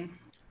anything.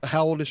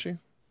 How old is she?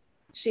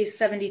 She's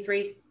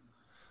 73.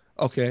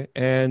 Okay.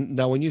 And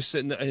now when you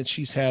sit and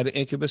she's had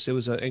incubus, it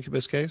was an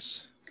incubus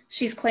case?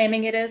 She's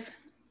claiming it is.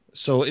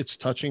 So it's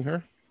touching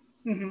her?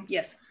 Mm-hmm.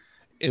 Yes.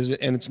 Is it,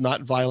 and it's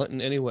not violent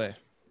in any way?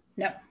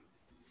 No.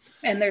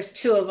 And there's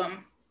 2 of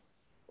them.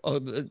 Oh,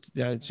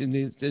 yeah. She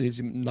needs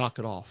to knock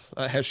it off.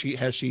 Has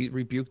she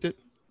rebuked it?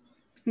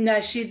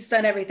 No, she's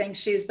done everything.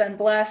 She's been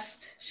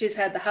blessed. She's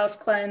had the house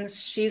cleansed.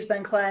 She's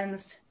been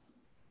cleansed.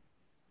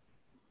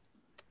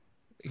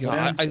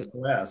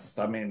 Blessed.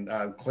 I mean,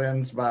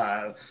 cleansed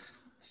by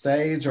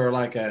sage or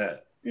like an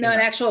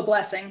actual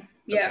blessing.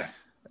 Yeah.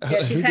 Okay.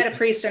 Yeah. She's had a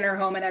priest in her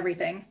home and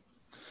everything.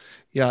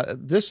 Yeah.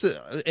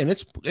 And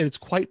it's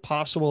quite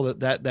possible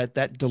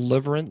that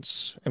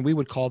deliverance, and we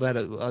would call that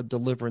a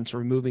deliverance,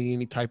 removing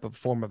any type of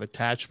form of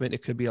attachment.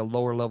 It could be a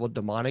lower level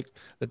demonic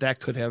that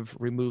could have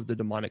removed the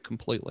demonic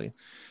completely.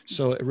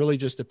 So it really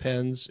just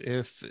depends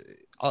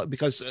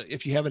because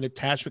if you have an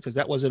attachment, because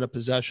that wasn't a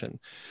possession.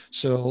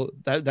 So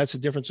that's the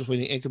difference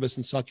between the incubus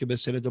and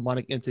succubus and a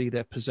demonic entity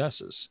that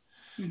possesses.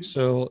 Mm-hmm.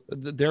 So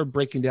they're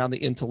breaking down the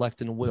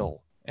intellect and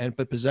will,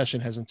 but possession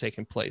hasn't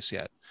taken place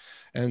yet.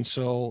 And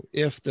so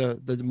if the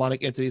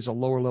demonic entity is a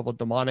lower level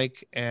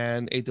demonic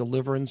and a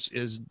deliverance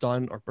is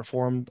done or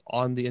performed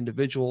on the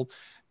individual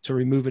to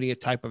remove any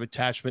type of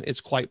attachment,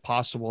 it's quite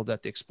possible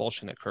that the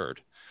expulsion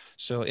occurred.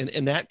 So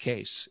in that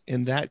case,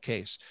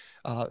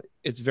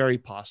 it's very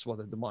possible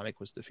that demonic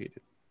was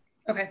defeated.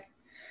 Okay.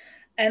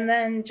 And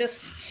then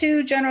just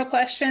 2 general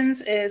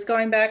questions is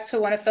going back to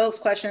one of Philip's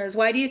questions,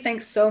 why do you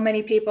think so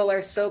many people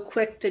are so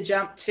quick to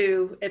jump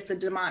to it's a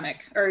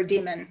demonic or a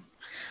demon?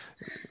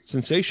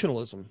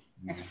 Sensationalism.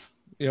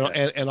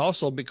 And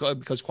also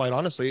because quite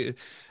honestly,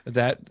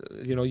 that,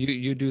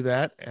 you do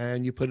that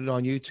and you put it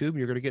on YouTube,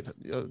 you're going to get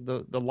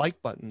the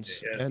like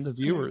buttons and the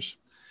viewers,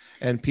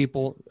 and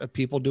people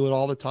do it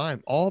all the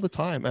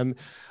time. And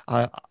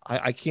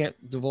I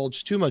can't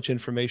divulge too much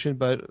information,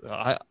 but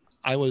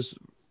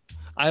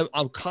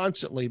I'm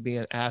constantly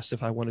being asked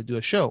if I want to do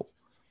a show.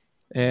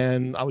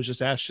 And I was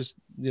just asked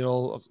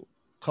a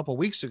couple of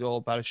weeks ago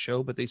about a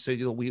show, but they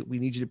said, we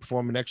need you to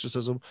perform an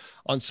exorcism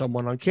on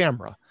someone on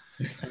camera.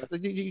 And I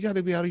said, you got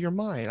to be out of your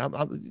mind.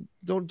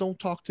 Don't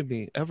talk to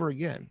me ever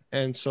again.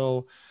 And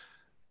so,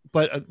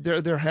 but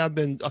there have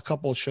been a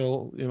couple of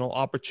show,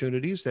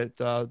 opportunities that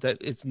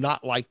it's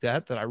not like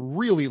that I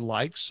really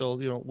like. So,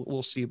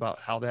 we'll see about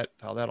how that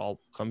all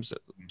comes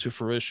to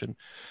fruition.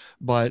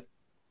 But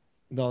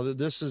no,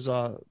 this is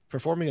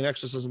performing an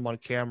exorcism on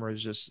camera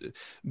is just,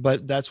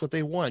 but that's what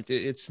they want.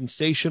 It's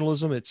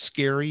sensationalism. It's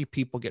scary.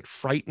 People get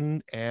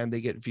frightened and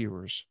they get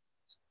viewers.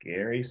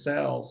 Scary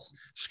sells.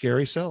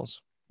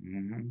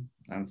 Mm-hmm.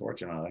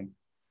 Unfortunately.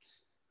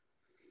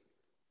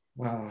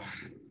 Wow.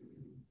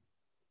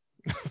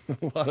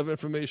 A lot of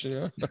information,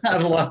 yeah. I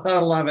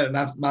love it.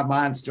 And my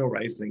mind's still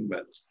racing,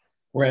 but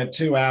we're at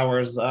 2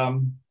 hours.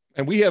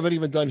 And we haven't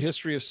even done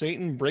history of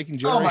Satan, breaking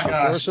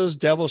generational curses,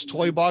 devil's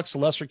toy box,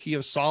 lesser key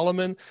of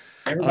Solomon.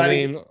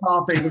 Everybody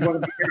coffee. We're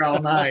going to be here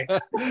all night.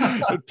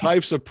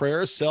 Types of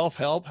prayer,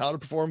 self-help, how to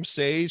perform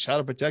sage, how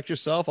to protect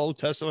yourself, Old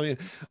Testament.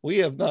 We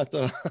have not.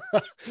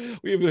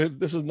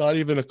 This is not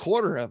even a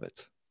quarter of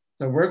it.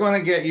 So we're going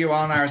to get you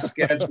on our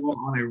schedule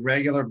on a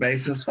regular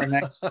basis for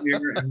next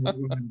year, and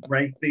we're going to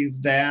break these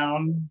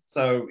down.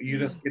 So you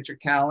just get your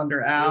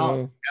calendar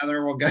out.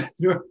 Together we'll go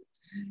through it.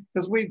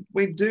 Because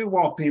we do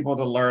want people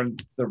to learn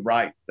the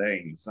right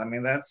things. I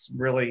mean, that's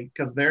really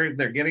because they're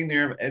getting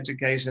their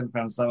education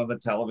from some of the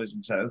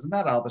television shows, and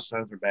not all the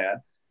shows are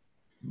bad,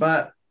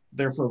 but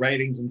they're for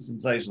ratings and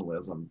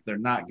sensationalism. They're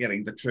not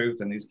getting the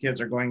truth, and these kids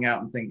are going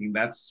out and thinking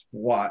that's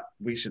what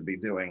we should be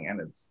doing,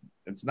 and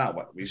it's not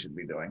what we should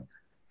be doing.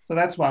 So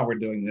that's why we're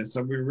doing this.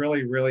 So we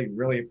really, really,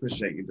 really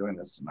appreciate you doing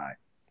this tonight.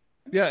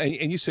 Yeah,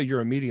 and you say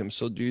you're a medium,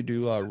 so do you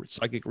do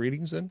psychic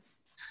readings then?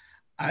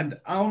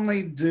 I'd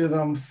only do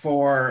them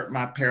for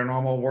my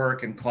paranormal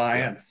work and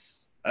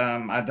clients.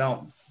 I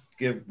don't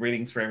give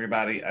readings for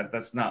everybody.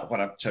 That's not what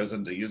I've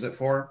chosen to use it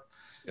for.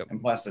 Yep.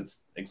 And plus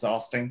it's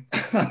exhausting.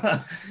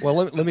 Well,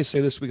 let me say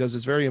this because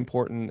it's very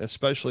important,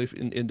 especially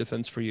in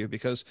defense for you,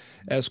 because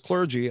as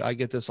clergy, I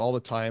get this all the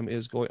time: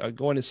 is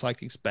going to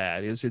psychics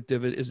bad? Is it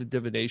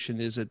divination?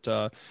 Is it?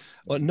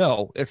 Well,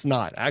 no, it's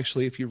not.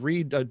 Actually, if you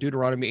read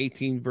Deuteronomy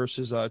 18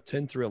 verses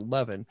 10 through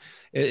 11,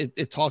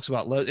 it talks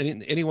about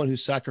anyone who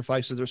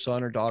sacrifices their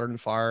son or daughter in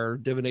fire,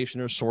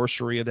 divination or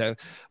sorcery, and that.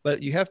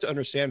 But you have to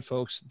understand,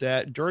 folks,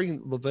 that during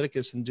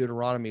Leviticus and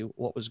Deuteronomy,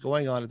 what was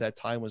going on at that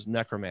time was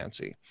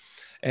necromancy.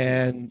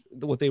 And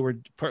what they were,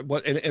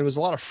 and it was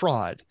a lot of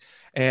fraud,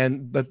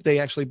 but they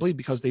actually believed,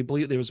 because they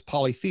believed there was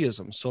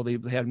polytheism, so they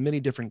had many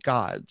different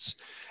gods.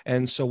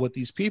 And so what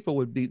these people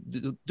would be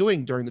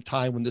doing during the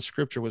time when the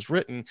scripture was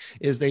written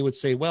is they would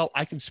say, well,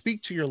 I can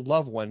speak to your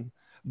loved one,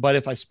 but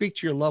if I speak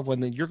to your loved one,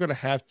 then you're going to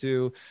have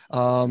to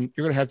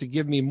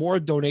give me more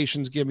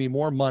donations, give me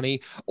more money,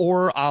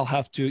 or I'll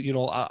have to,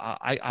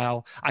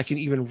 I can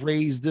even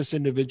raise this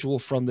individual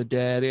from the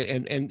dead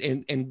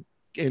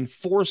and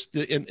force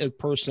a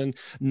person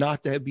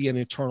not to be an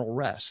eternal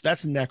rest.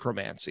 That's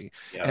necromancy.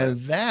 Yeah. And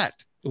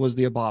that was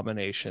the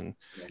abomination.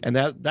 Yeah. And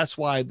that's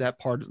why that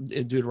part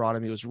in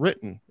Deuteronomy was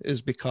written,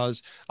 is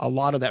because a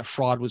lot of that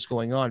fraud was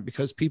going on,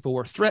 because people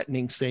were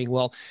threatening, saying,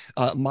 well,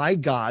 my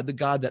God, the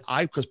God that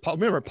because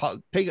remember,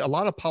 a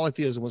lot of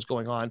polytheism was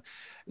going on.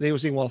 They were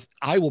saying, well,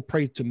 I will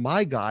pray to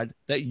my God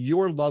that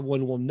your loved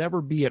one will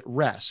never be at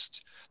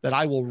rest, that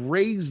I will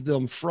raise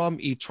them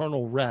from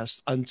eternal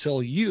rest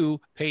until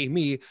you pay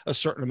me a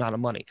certain amount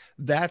of money.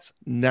 That's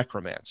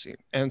necromancy.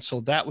 And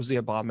so that was the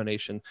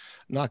abomination,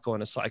 not going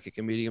to psychic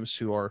and mediums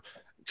who are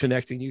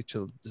connecting you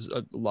to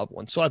a loved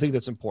one. So I think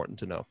that's important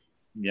to know.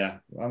 Yeah.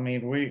 I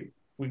mean, we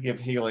give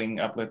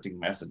healing, uplifting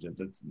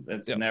messages.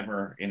 It's yep.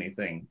 never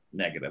anything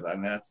negative. I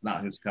mean, that's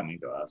not who's coming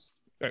to us.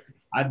 Right.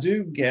 I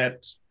do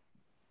get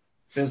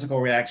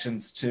physical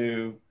reactions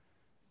to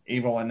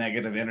evil and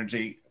negative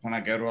energy when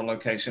I go to a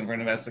location for an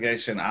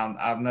investigation.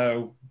 I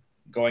know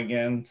going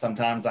in,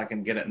 sometimes I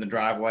can get it in the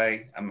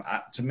driveway.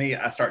 To me,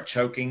 I start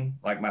choking,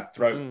 like my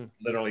throat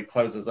literally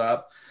closes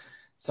up.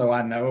 So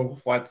I know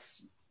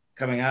what's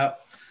coming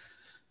up.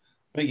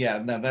 But yeah,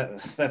 no,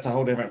 that's a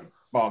whole different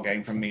ball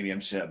game from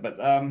mediumship. But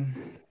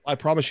I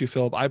promise you,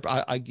 Philip,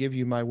 I give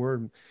you my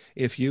word.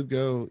 If you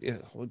go,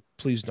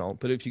 please don't,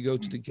 but if you go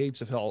to the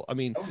gates of hell, I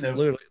mean,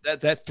 literally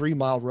that 3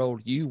 mile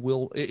road, you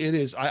will, it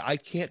is, I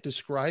can't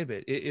describe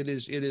it. It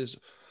is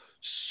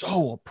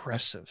so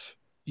oppressive.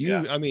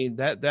 I mean,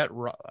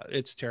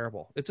 it's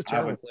terrible. It's a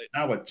terrible place.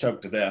 I would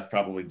choke to death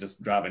probably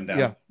just driving down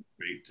the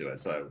street to it.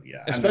 So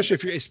yeah. Especially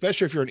if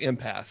you're an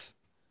empath.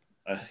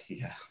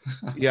 Yeah.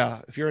 Yeah.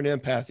 If you're an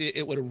empath,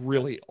 it would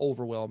really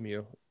overwhelm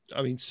you.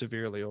 I mean,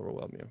 severely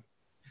overwhelm you.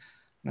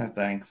 No,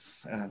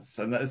 thanks. It's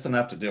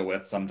enough to deal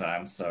with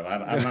sometimes. So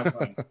I'm not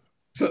going.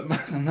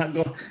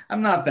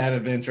 I'm not that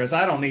adventurous.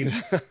 I don't need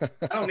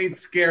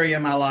scary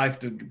in my life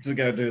to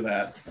go do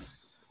that.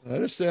 I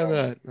understand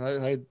that.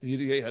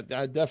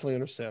 I definitely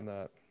understand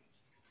that.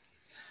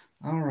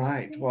 All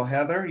right. Well,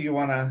 Heather, you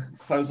want to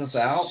close us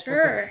out?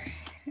 Sure.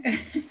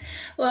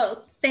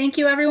 Well, thank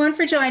you everyone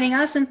for joining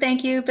us, and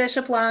thank you,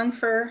 Bishop Long,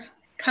 for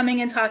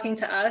coming and talking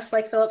to us.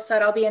 Like Philip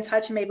said, I'll be in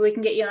touch and maybe we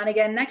can get you on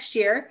again next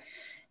year.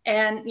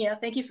 And,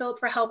 thank you, Philip,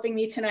 for helping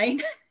me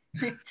tonight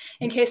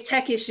in case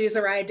tech issues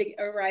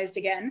arise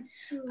again.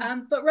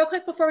 But real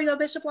quick, before we go,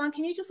 Bishop Long,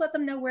 can you just let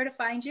them know where to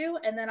find you?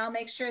 And then I'll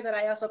make sure that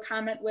I also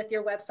comment with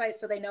your website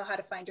so they know how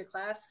to find your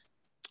class.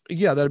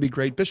 Yeah, that'd be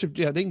great. Bishop,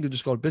 they can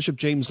just go to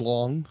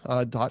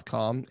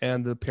bishopjameslong.com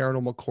and the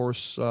paranormal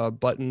course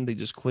button. They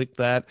just click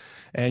that.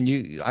 And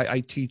I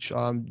teach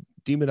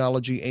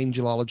demonology,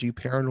 angelology,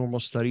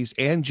 paranormal studies,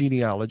 and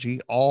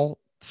genealogy, all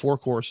 4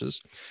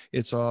 courses.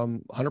 It's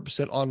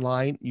 100%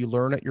 online. You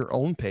learn at your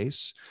own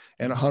pace,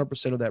 and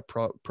 100% of that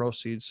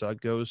proceeds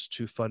goes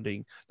to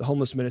funding the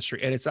homeless ministry.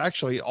 And it's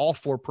actually all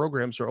 4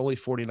 programs are only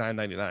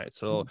 $49.99.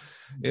 So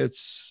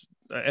it's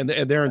and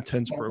they're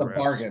intense programs. A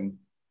bargain.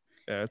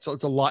 Yeah, it's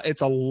a lot.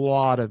 It's a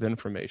lot of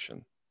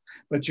information.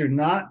 But you're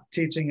not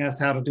teaching us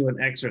how to do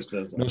an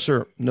exorcism. No,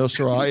 sir. No,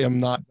 sir. I am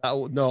not.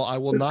 No, I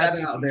will not.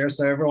 Put that out there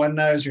so everyone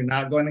knows you're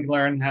not going to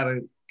learn how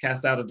to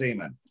cast out a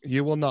demon.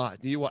 You will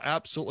not. You will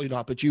absolutely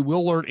not. But you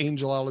will learn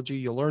angelology.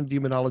 You'll learn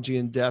demonology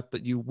in depth,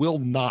 but you will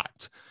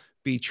not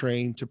be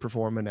trained to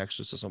perform an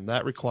exorcism.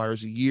 That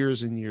requires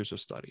years and years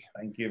of study.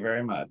 Thank you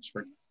very much.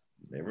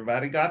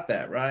 Everybody got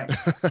that, right?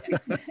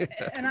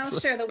 And I'll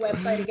share the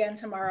website again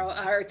tomorrow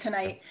or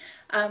tonight.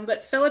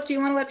 But Philip, do you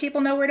want to let people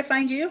know where to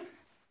find you?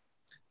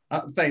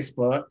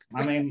 Facebook.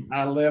 I mean,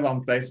 I live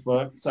on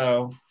Facebook.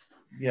 So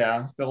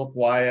yeah, Philip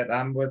Wyatt.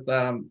 I'm with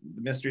the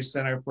Mystery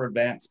Center for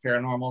Advanced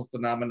Paranormal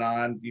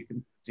Phenomenon. You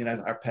can,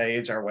 our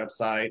page, our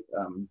website.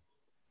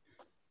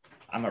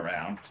 I'm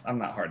around. I'm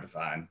not hard to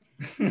find.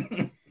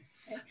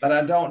 But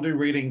I don't do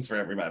readings for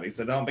everybody.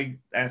 So don't be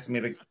asking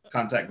me to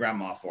contact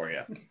grandma for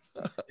you.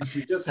 If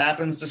she just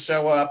happens to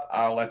show up,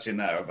 I'll let you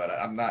know. But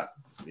I'm not,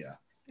 I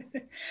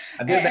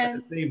did that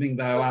this evening,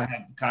 though. I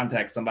had to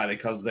contact somebody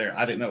because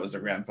I didn't know it was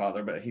their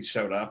grandfather, but he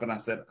showed up and I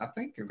said, I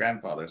think your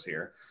grandfather's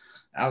here.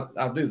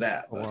 I'll do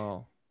that.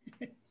 Wow.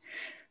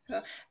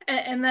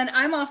 And then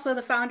I'm also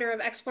the founder of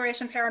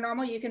Exploration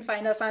Paranormal. You can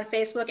find us on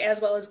Facebook as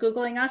well as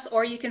Googling us,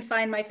 or you can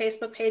find my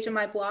Facebook page and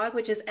my blog,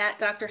 which is at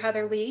Dr.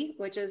 Heather Lee,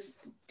 which is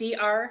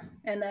Dr.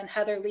 and then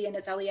Heather Lee, and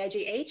it's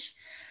Leigh.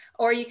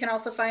 Or you can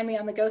also find me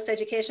on the Ghost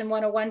Education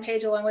 101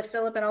 page, along with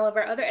Philip and all of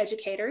our other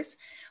educators.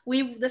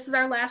 This is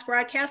our last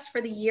broadcast for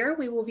the year.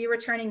 We will be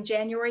returning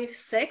January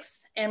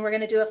 6th, and we're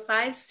going to do a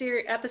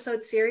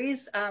 5-episode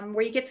series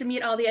where you get to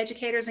meet all the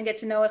educators and get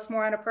to know us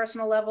more on a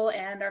personal level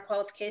and our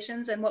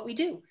qualifications and what we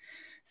do.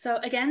 So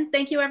again,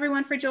 thank you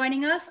everyone for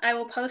joining us. I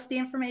will post the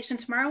information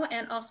tomorrow,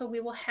 and also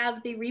we will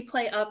have the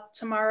replay up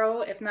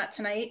tomorrow, if not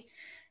tonight,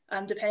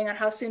 depending on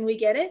how soon we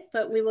get it,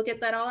 but we will get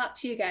that all out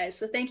to you guys.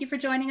 So thank you for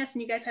joining us,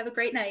 and you guys have a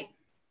great night.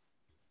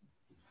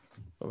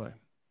 Bye-bye.